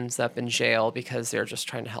that ends up in jail because they're just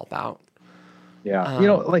trying to help out. Yeah.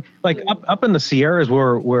 Like up in the Sierras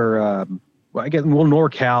where I guess,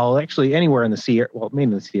 NorCal, actually anywhere in the Sierra,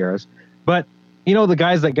 mainly the Sierras. But the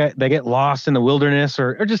guys that get lost in the wilderness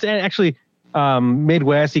or just actually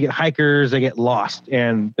Midwest, you get hikers, they get lost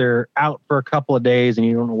and they're out for a couple of days and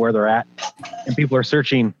you don't know where they're at, and people are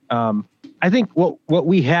searching. I think what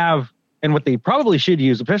we have and what they probably should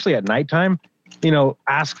use, especially at nighttime,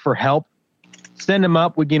 ask for help, send them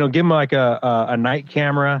up, give them like a night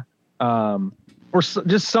camera, or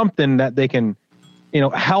just something that they can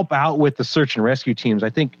help out with the search and rescue teams. I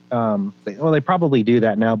think, they probably do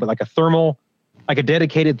that now, but like a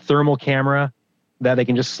dedicated thermal camera that they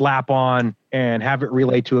can just slap on and have it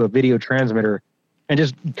relay to a video transmitter and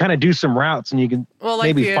just kind of do some routes, and you can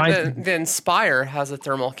maybe find the Inspire has a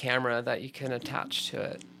thermal camera that you can attach to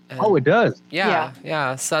it. Oh, it does.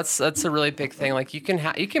 Yeah. So that's a really big thing. Like you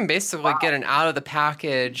can basically get an out of the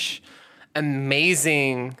package,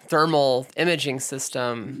 amazing thermal imaging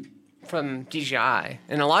system from DJI,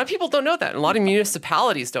 and a lot of people don't know that. And a lot of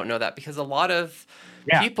municipalities don't know that because a lot of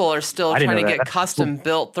people are still trying to get custom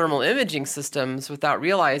built thermal imaging systems without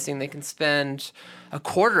realizing they can spend a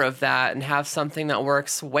quarter of that and have something that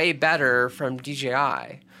works way better from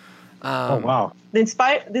DJI. Oh, wow. The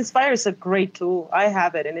Inspire is a great tool. I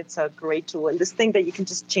have it, and it's a great tool. And this thing that you can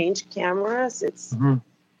just change cameras, it's,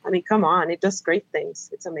 I mean, come on, it does great things.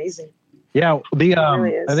 It's amazing. Yeah, the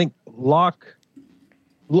really is. I think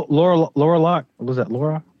Laura Locke, was that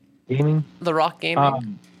Laura Gaming? The Rock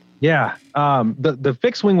Gaming. Yeah, the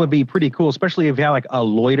fixed wing would be pretty cool, especially if you have like a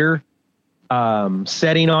loiter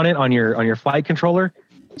setting on it on your flight controller.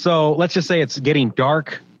 So let's just say it's getting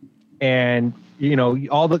dark, and you know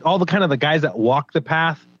all the kind of the guys that walk the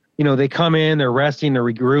path, you know, they come in, they're resting, they're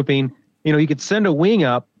regrouping. You know, you could send a wing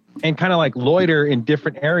up and kind of like loiter in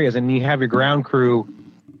different areas, and you have your ground crew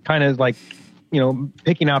kind of like, you know,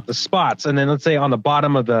 picking out the spots. And then let's say on the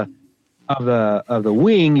bottom of the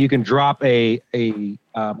wing, you can drop a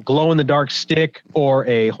glow in the dark stick or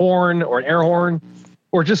a horn or an air horn,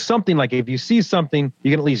 or just something like if you see something,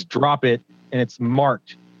 you can at least drop it and it's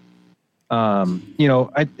marked. You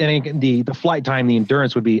know, I think the flight time, the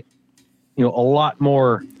endurance would be, you know, a lot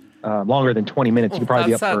more longer than 20 minutes. You could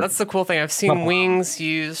probably That's the cool thing. I've seen wings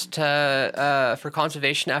used for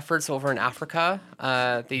conservation efforts over in Africa.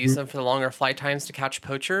 They use them for the longer flight times to catch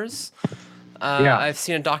poachers. I've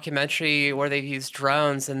seen a documentary where they've used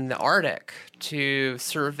drones in the Arctic to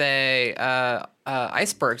survey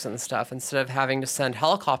icebergs and stuff instead of having to send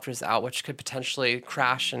helicopters out, which could potentially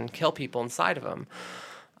crash and kill people inside of them.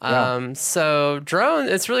 So drone,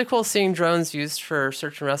 it's really cool seeing drones used for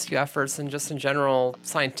search and rescue efforts and just in general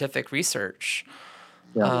scientific research.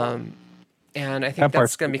 And I think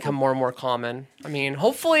that's going to become more and more common. I mean,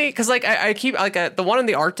 hopefully, because like I keep like the one in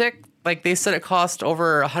the Arctic, like they said it cost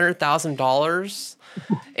over $100,000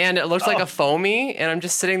 and it looks like a foamy. And I'm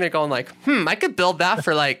just sitting there going like, I could build that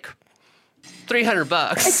for like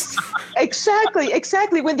 $300.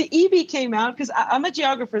 Exactly. When the EB came out, because I'm a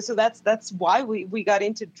geographer, so that's why we got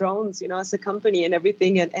into drones, you know, as a company and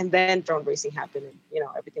everything, and then drone racing happened, and you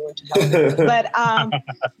know everything went to hell.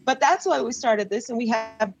 But that's why we started this, and we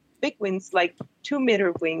have big wings, like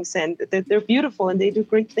 2-meter wings, and they're beautiful and they do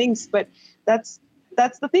great things. But that's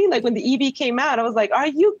the thing. Like when the EB came out, I was like, "Are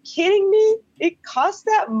you kidding me? It costs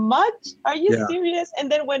that much? Are you serious?" And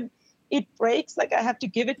then when it breaks, like I have to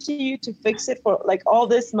give it to you to fix it for like all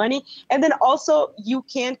this money, and then also you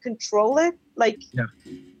can't control it. Like,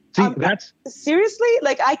 see, that's seriously,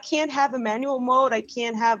 like I can't have a manual mode. I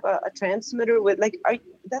can't have a transmitter with like.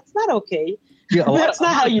 That's not okay. Yeah, that's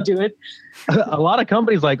not how you do it. A lot of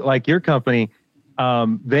companies like your company,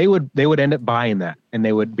 they would end up buying that, and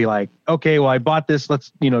they would be like, okay, well I bought this,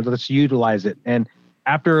 let's utilize it. And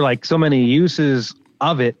after like so many uses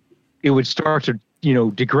of it, it would start to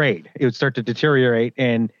degrade. It would start to deteriorate,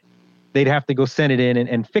 and they'd have to go send it in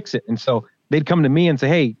and fix it. And so they'd come to me and say,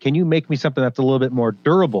 hey, can you make me something that's a little bit more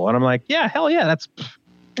durable? And I'm like, yeah, hell yeah. That's,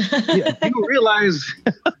 you realize,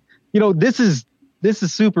 this is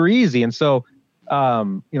super easy. And so,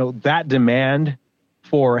 that demand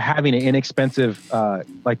for having an inexpensive,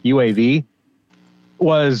 like UAV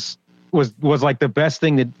was like the best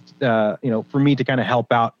thing that, for me to kind of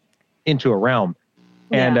help out into a realm.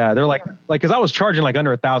 And they're like, cause I was charging like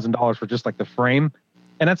under $1,000 for just like the frame.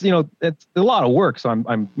 And that's, it's a lot of work. So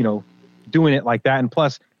I'm doing it like that. And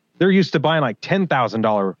plus they're used to buying like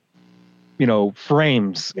 $10,000,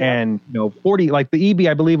 frames and, 40, like the EB,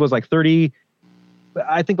 I believe was like 30,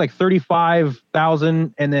 I think like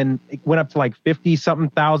 35,000. And then it went up to like 50 something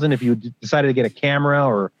thousand if you decided to get a camera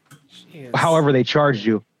or however they charged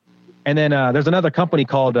you. And then there's another company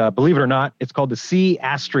called, believe it or not, it's called the Sea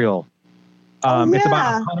Astrial. It's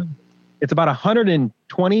about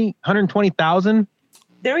 120,000.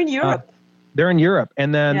 They're in Europe.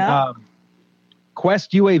 And then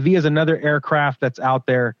Quest UAV is another aircraft that's out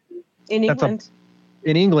there. In England.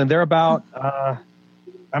 In England, they're about,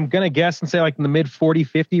 I'm going to guess and say like in the mid 40,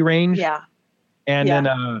 50 range. Yeah. And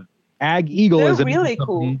then Ag Eagle they're is really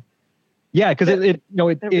cool. Yeah, because they're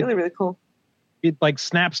really cool. It like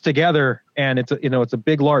snaps together, and it's a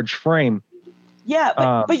big, large frame.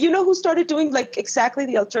 Yeah, but you know who started doing like exactly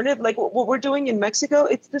the alternative, like what we're doing in Mexico?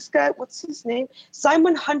 It's this guy. What's his name?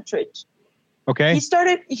 Simon Huntridge. Okay. He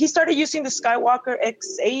started using the Skywalker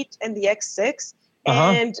X8 and the X6,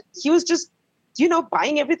 and he was just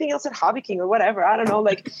buying everything else at Hobby King or whatever. I don't know.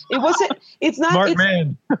 Like it's not. Smart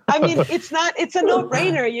man. I mean, it's a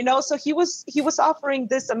no-brainer, So he was offering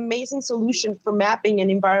this amazing solution for mapping and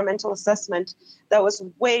environmental assessment that was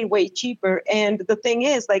way, way cheaper. And the thing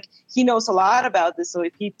is, like, he knows a lot about this. So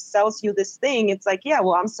if he sells you this thing, it's like, yeah,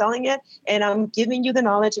 well, I'm selling it and I'm giving you the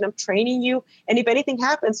knowledge and I'm training you. And if anything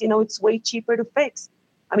happens, it's way cheaper to fix.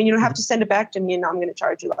 I mean, you don't have to send it back to me and I'm going to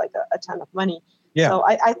charge you like a ton of money. Yeah. So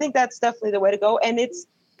I think that's definitely the way to go. And it's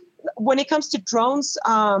when it comes to drones,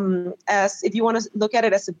 as if you want to look at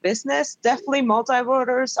it as a business, definitely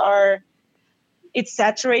multi-rotors are. It's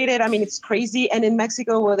saturated. I mean, it's crazy. And in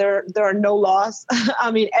Mexico, where there are no laws,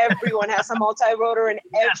 I mean, everyone has a multi-rotor, and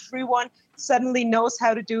everyone suddenly knows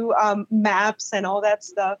how to do maps and all that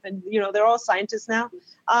stuff. And they're all scientists now.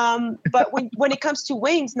 But when it comes to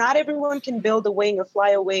wings, not everyone can build a wing or fly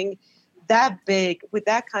a wing that big with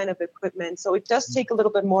that kind of equipment. So it does take a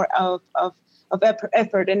little bit more of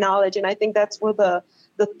effort and knowledge. And I think that's where the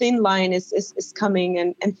thin line is coming.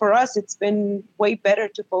 And for us, it's been way better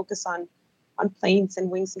to focus on planes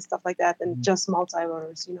and wings and stuff like that than just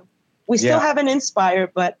multi-rotors. We still have an Inspire,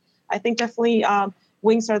 but I think definitely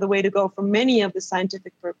wings are the way to go for many of the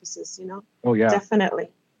scientific purposes. Oh yeah, definitely.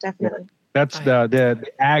 Yeah. That's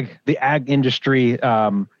the ag industry.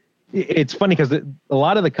 It's funny because a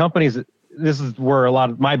lot of the companies. This is where a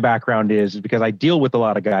lot of my background is because I deal with a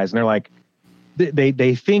lot of guys, and they're like,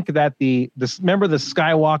 they think that remember the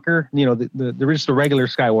Skywalker, just the regular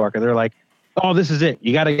Skywalker. They're like, oh, this is it.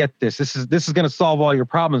 You got to get this. This is going to solve all your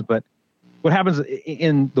problems. But what happens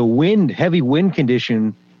in the heavy wind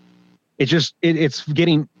condition, it's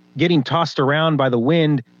getting tossed around by the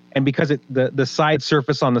wind, and because the side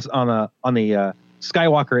surface on the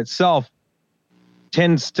Skywalker itself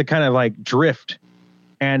tends to kind of like drift,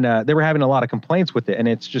 and they were having a lot of complaints with it, and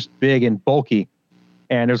it's just big and bulky,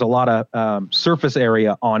 and there's a lot of surface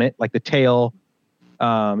area on it, like the tail.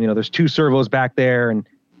 There's 2 servos back there, and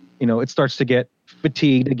it starts to get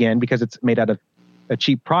fatigued again because it's made out of a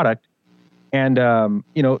cheap product. And,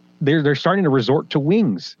 they're starting to resort to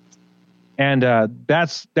wings. And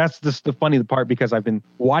that's just the funny part, because I've been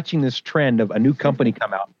watching this trend of a new company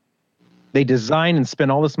come out. They design and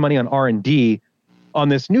spend all this money on R&D on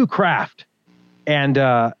this new craft. And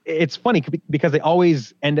it's funny because they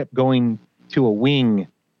always end up going to a wing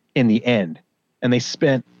in the end. And they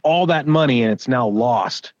spent all that money and it's now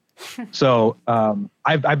lost. So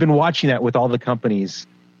I've been watching that with all the companies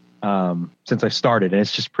since I started, and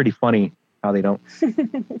it's just pretty funny how they don't.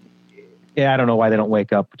 I don't know why they don't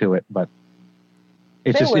wake up to it, but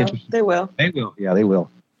it's interesting. They will. Yeah, they will.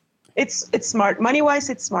 It's smart. Money wise,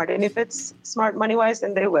 it's smart, and if it's smart money wise,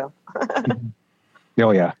 then they will.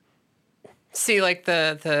 Oh yeah. See, like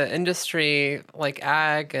the industry, like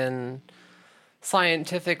ag and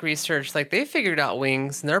scientific research, like they figured out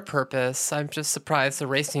wings and their purpose. I'm just surprised the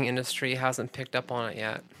racing industry hasn't picked up on it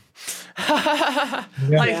yet.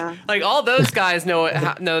 Like all those guys know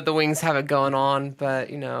the wings have it going on, but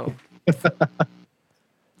yeah,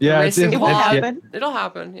 it will happen. It'll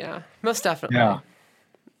happen. Yeah, most definitely.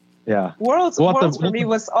 Yeah. Worlds for me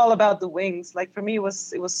was all about the wings. Like for me, it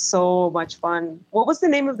was so much fun. What was the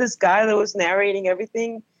name of this guy that was narrating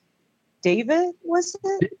everything? David, was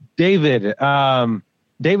it? David.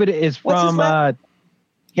 David is from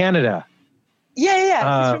Canada.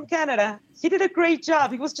 Yeah. He's from Canada. He did a great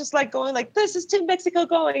job. He was just like going like, this is Team Mexico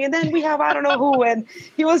going, and then we have I don't know who, and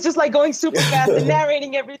he was just like going super fast and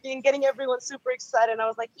narrating everything, getting everyone super excited. And I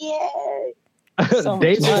was like, yay! So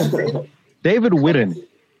David Whitten.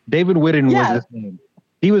 David Whitten was his name.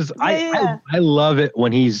 He was. I love it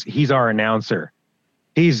when he's our announcer.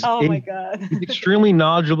 My God. He's extremely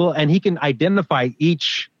knowledgeable, and he can identify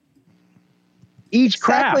each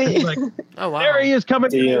craft. Like, oh wow! There he is coming.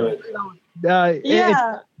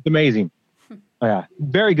 It's amazing. Oh, yeah,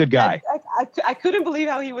 very good guy. I couldn't believe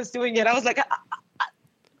how he was doing it. I was like,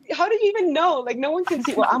 how do you even know? Like, no one can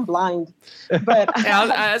see. Well, I'm blind, but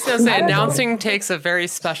I was gonna say announcing takes a very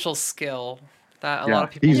special skill that a lot of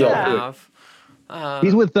people don't have.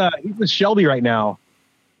 He's with Shelby right now.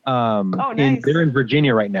 Nice. They're in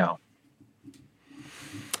Virginia right now.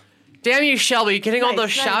 Damn you, Shelby, getting all those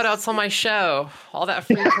shout outs on my show. All that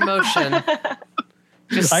free promotion.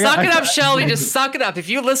 Just suck it up, Shelby. Just suck it up. If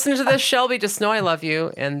you listen to this, Shelby, just know I love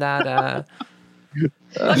you and that you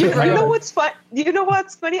know what's fun? You know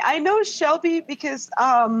what's funny? I know Shelby because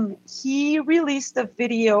he released a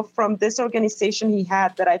video from this organization he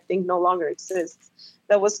had that I think no longer exists.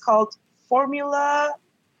 That was called F1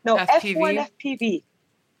 FPV.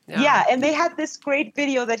 Yeah, and they had this great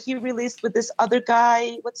video that he released with this other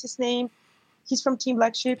guy. What's his name? He's from Team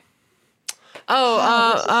Black Sheep. Yeah.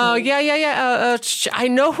 I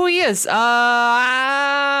know who he is. Damn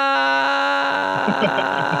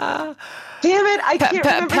it! I can't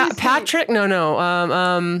remember his Patrick. name.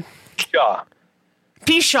 No. Shaw.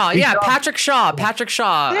 P. Shaw. Yeah, Patrick Shaw. Patrick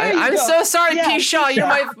Shaw. I'm so sorry, P. Shaw. You're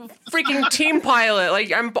my freaking team pilot.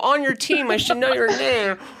 Like, I'm on your team. I should know your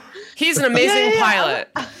name. He's an amazing pilot.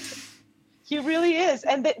 He really is.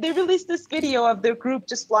 And they released this video of their group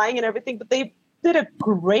just flying and everything, but they did a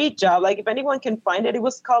great job. Like, if anyone can find it, it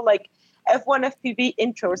was called like F1 FPV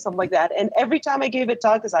intro or something like that. And every time I gave a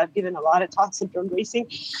talk, because I've given a lot of talks in drone racing,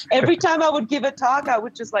 every time I would give a talk, I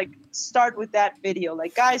would just like start with that video.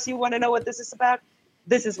 Like, guys, you want to know what this is about?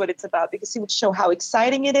 This is what it's about, because he would show how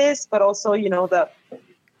exciting it is, but also, you know, the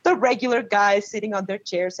regular guys sitting on their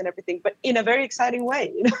chairs and everything, but in a very exciting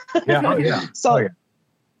way. You know? Yeah, oh, yeah. So Oh, yeah.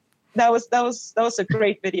 that was a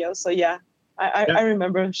great video. So yeah, I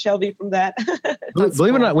remember Shelby from that.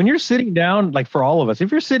 Believe it or not, when you're sitting down, like for all of us,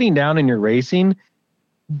 if you're sitting down and you're racing,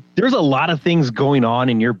 there's a lot of things going on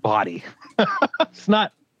in your body. It's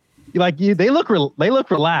not like you. They look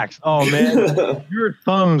relaxed. Oh man, your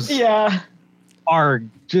thumbs are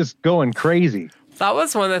just going crazy. That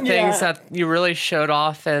was one of the things that you really showed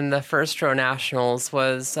off in the first Drone Nationals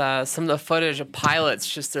was some of the footage of pilots,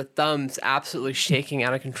 just their thumbs absolutely shaking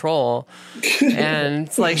out of control. And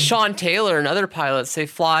it's like Sean Taylor and other pilots, they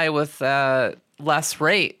fly with less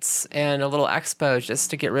rates and a little expo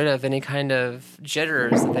just to get rid of any kind of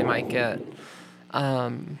jitters that they might get.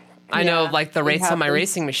 I know like the rates on my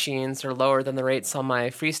racing machines are lower than the rates on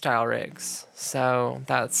my freestyle rigs. So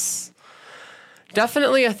that's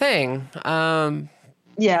definitely a thing.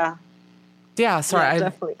 Yeah, sorry.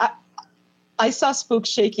 Definitely. I saw Spook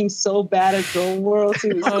shaking so bad at Drone World.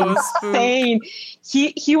 He was insane.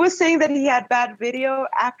 He was saying that he had bad video.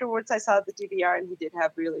 Afterwards, I saw the DVR, and he did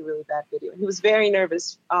have really, really bad video. He was very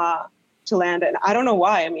nervous to land, and I don't know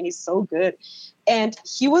why. I mean, he's so good. And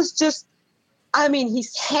he was just, I mean,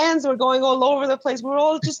 his hands were going all over the place. We were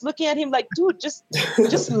all just looking at him like, dude, just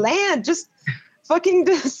land. Just fucking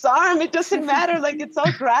disarm. It doesn't matter. Like, it's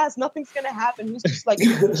all grass. Nothing's going to happen. He was just like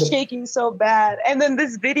shaking so bad. And then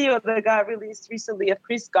this video that got released recently of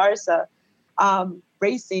Chris Garza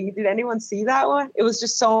racing. Did anyone see that one? It was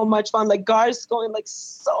just so much fun. Like Garza going like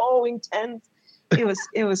so intense.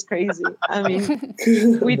 It was crazy. I mean,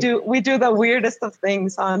 we do the weirdest of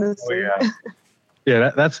things, honestly. Oh, yeah.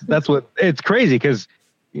 Yeah, that's what it's crazy because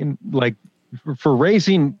like for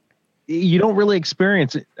racing, you don't really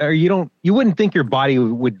experience it, or you wouldn't think your body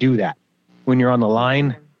would do that when you're on the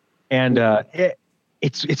line, and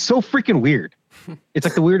it's so freaking weird. It's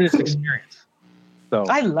like the weirdest experience. So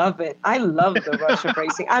I love it. I love the rush of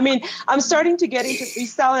racing. I mean, I'm starting to get into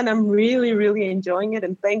freestyle, and I'm really, really enjoying it.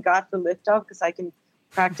 And thank God for Liftoff because I can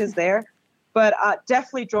practice there. But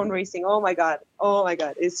definitely drone racing. Oh my God.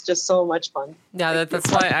 It's just so much fun. Yeah,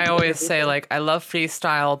 that's why I always say, like, I love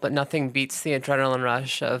freestyle, but nothing beats the adrenaline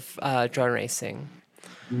rush of drone racing.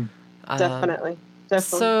 Definitely.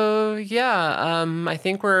 So, yeah, I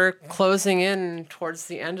think we're closing in towards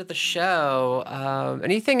the end of the show.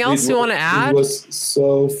 Anything else you want to add? It was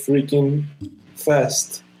so freaking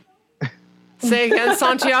fast. Say again,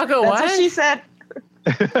 Santiago, That's what she said.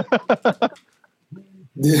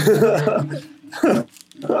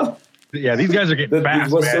 Yeah, these guys are getting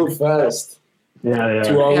fast. It was man. so fast. Yeah.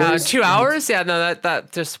 2 hours. Yeah, 2 hours. Yeah, no,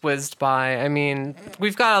 that just whizzed by. I mean,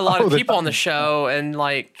 we've got a lot of people on the show, and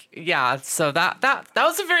like, yeah. So that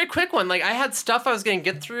was a very quick one. Like, I had stuff I was gonna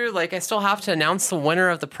get through. Like, I still have to announce the winner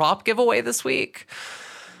of the prop giveaway this week.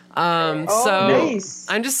 So nice.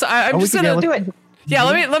 I'm just gonna do it. Yeah,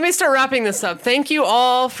 let me start wrapping this up. Thank you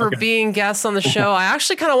all for being guests on the show. I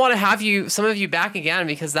actually kind of want to have some of you back again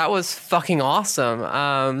because that was fucking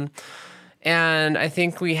awesome. And I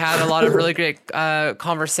think we had a lot of really great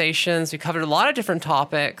conversations. We covered a lot of different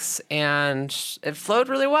topics, and it flowed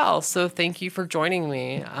really well. So thank you for joining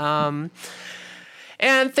me.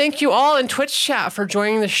 And thank you all in Twitch chat for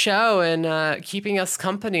joining the show and keeping us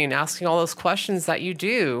company and asking all those questions that you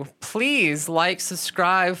do. Please like,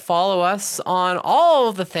 subscribe, follow us on all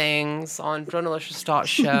of the things on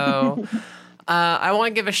dronelicious.show. I want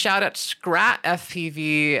to give a shout out to Scrat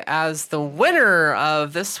FPV as the winner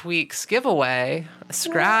of this week's giveaway.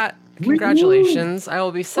 Scrat, congratulations. I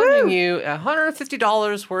will be sending you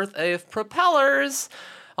 $150 worth of propellers.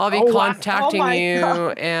 I'll be contacting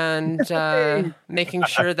you and making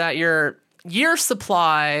sure that your year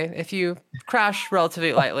supply, if you crash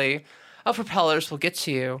relatively lightly, of propellers will get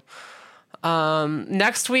to you.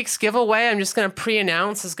 Next week's giveaway, I'm just going to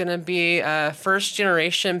pre-announce, is going to be a first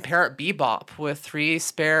generation Parrot Bebop with 3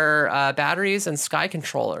 spare batteries and Sky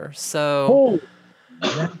Controller. So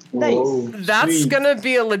that's going to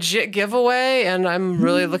be a legit giveaway, and I'm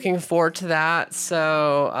really looking forward to that.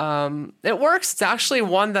 So it works. It's actually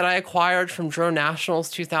one that I acquired from Drone Nationals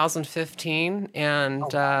 2015,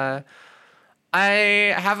 and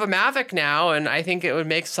I have a Mavic now, and I think it would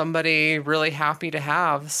make somebody really happy to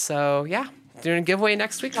have. So yeah, doing a giveaway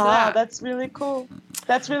next week for Wow, that. that's really cool.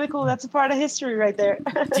 That's really cool. That's a part of history right there.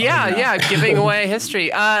 Yeah, giving away history.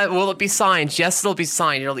 Will it be signed? Yes, it'll be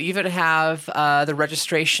signed. It'll even have the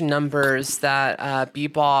registration numbers that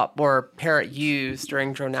Bebop or Parrot used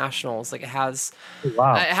during Drone Nationals. Like it has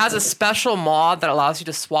a special mod that allows you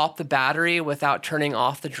to swap the battery without turning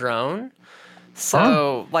off the drone.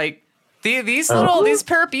 So like these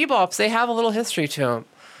Parrot Bebops, they have a little history to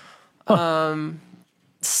them.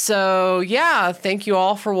 So yeah, thank you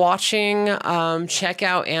all for watching. Check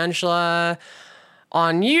out Angela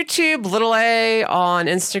on YouTube, Little A on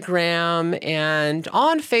Instagram and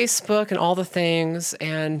on Facebook and all the things.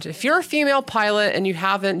 And if you're a female pilot and you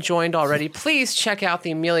haven't joined already, please check out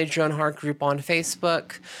the Amelia Dronehart group on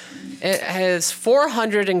Facebook. It has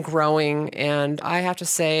 400 and growing. And I have to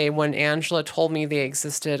say, when Angela told me they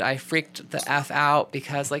existed, I freaked the F out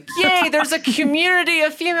because like, yay, there's a community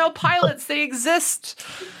of female pilots. They exist.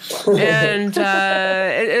 And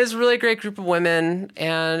it is a really great group of women.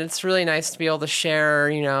 And it's really nice to be able to share,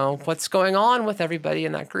 what's going on with everybody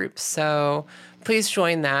in that group. So please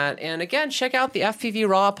join that. And again, check out the FPV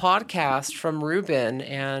Raw podcast from Ruben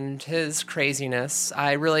and his craziness.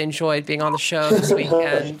 I really enjoyed being on the show this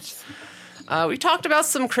weekend. We talked about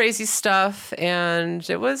some crazy stuff, and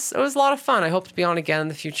it was a lot of fun. I hope to be on again in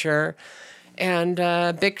the future. And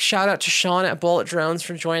big shout out to Sean at Bullet Drones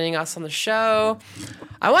for joining us on the show.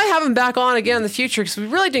 I might have him back on again in the future because we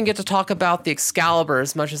really didn't get to talk about the Excalibur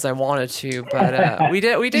as much as I wanted to, but we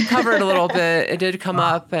did cover it a little bit. It did come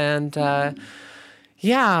up, and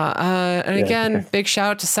again, big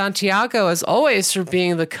shout out to Santiago as always for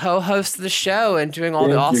being the co-host of the show and doing all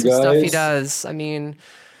the awesome stuff he does. I mean,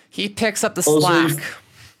 he picks up the slack.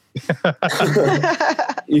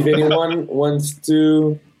 If anyone wants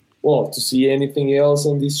to see anything else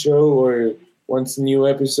on this show or wants new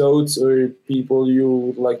episodes or people you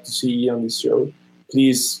would like to see on this show,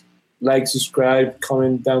 please like, subscribe,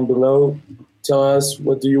 comment down below. Tell us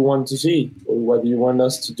what do you want to see or what do you want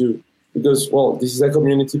us to do. Because, this is a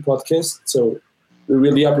community podcast, so we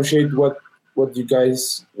really appreciate what you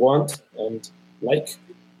guys want and like.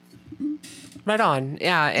 Right on.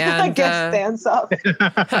 Yeah. And I guess dance off.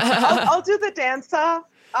 I'll do the dance off.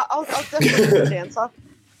 I'll definitely do the dance off.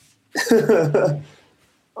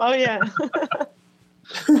 Oh yeah.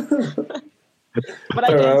 But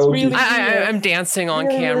I dance really I'm dancing on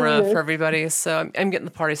camera for everybody, so I'm getting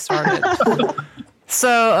the party started.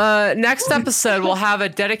 So next episode we'll have a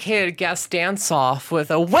dedicated guest dance off with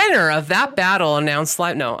a winner of that battle announced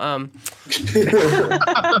live.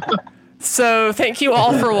 So thank you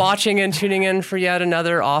all for watching and tuning in for yet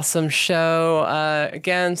another awesome show.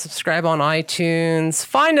 Again, subscribe on iTunes.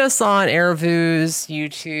 Find us on Airviews,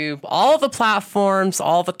 YouTube, all the platforms,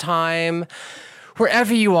 all the time.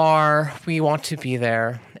 Wherever you are, we want to be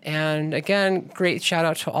there. And again, great shout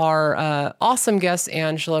out to our awesome guests,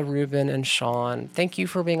 Angela, Ruben, and Sean. Thank you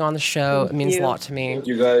for being on the show. It means a lot to me. Thank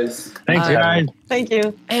you, guys. Thanks, guys. Thank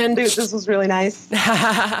you. And dude, this was really nice.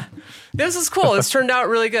 This is cool. It's turned out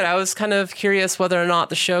really good. I was kind of curious whether or not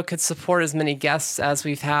the show could support as many guests as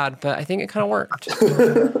we've had, but I think it kind of worked.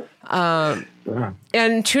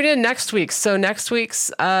 And tune in next week. So next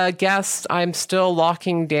week's guest, I'm still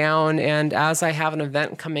locking down, and as I have an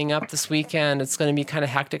event coming up this weekend, it's going to be kind of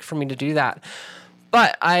hectic for me to do that.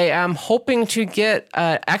 But I am hoping to get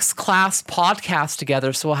an X-Class podcast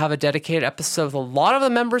together, so we'll have a dedicated episode with a lot of the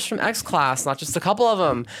members from X-Class, not just a couple of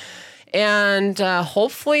them. And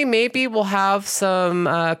hopefully maybe we'll have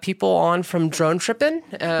some people on from Drone Trippin',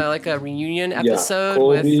 like a reunion episode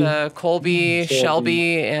with Colby,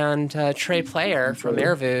 Shelby, and Trey Player from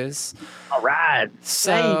Airviews. All right.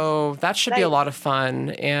 So that should be a lot of fun.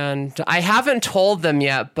 And I haven't told them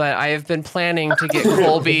yet, but I have been planning to get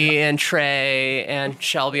Colby and Trey and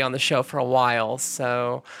Shelby on the show for a while.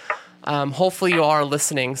 So hopefully you are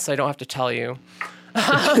listening, so I don't have to tell you.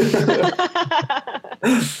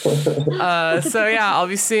 So yeah, I'll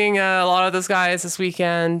be seeing a lot of those guys this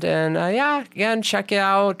weekend, and again, check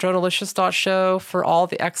out Dronalicious.show for all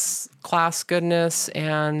the X-Class goodness,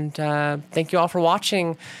 and thank you all for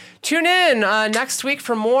watching. Tune in next week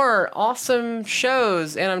for more awesome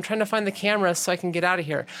shows, and I'm trying to find the camera so I can get out of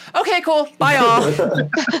here. Okay, cool. Bye, y'all.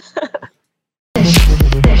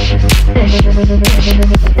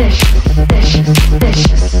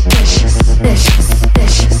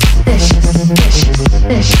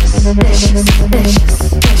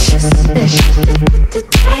 The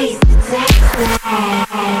taste is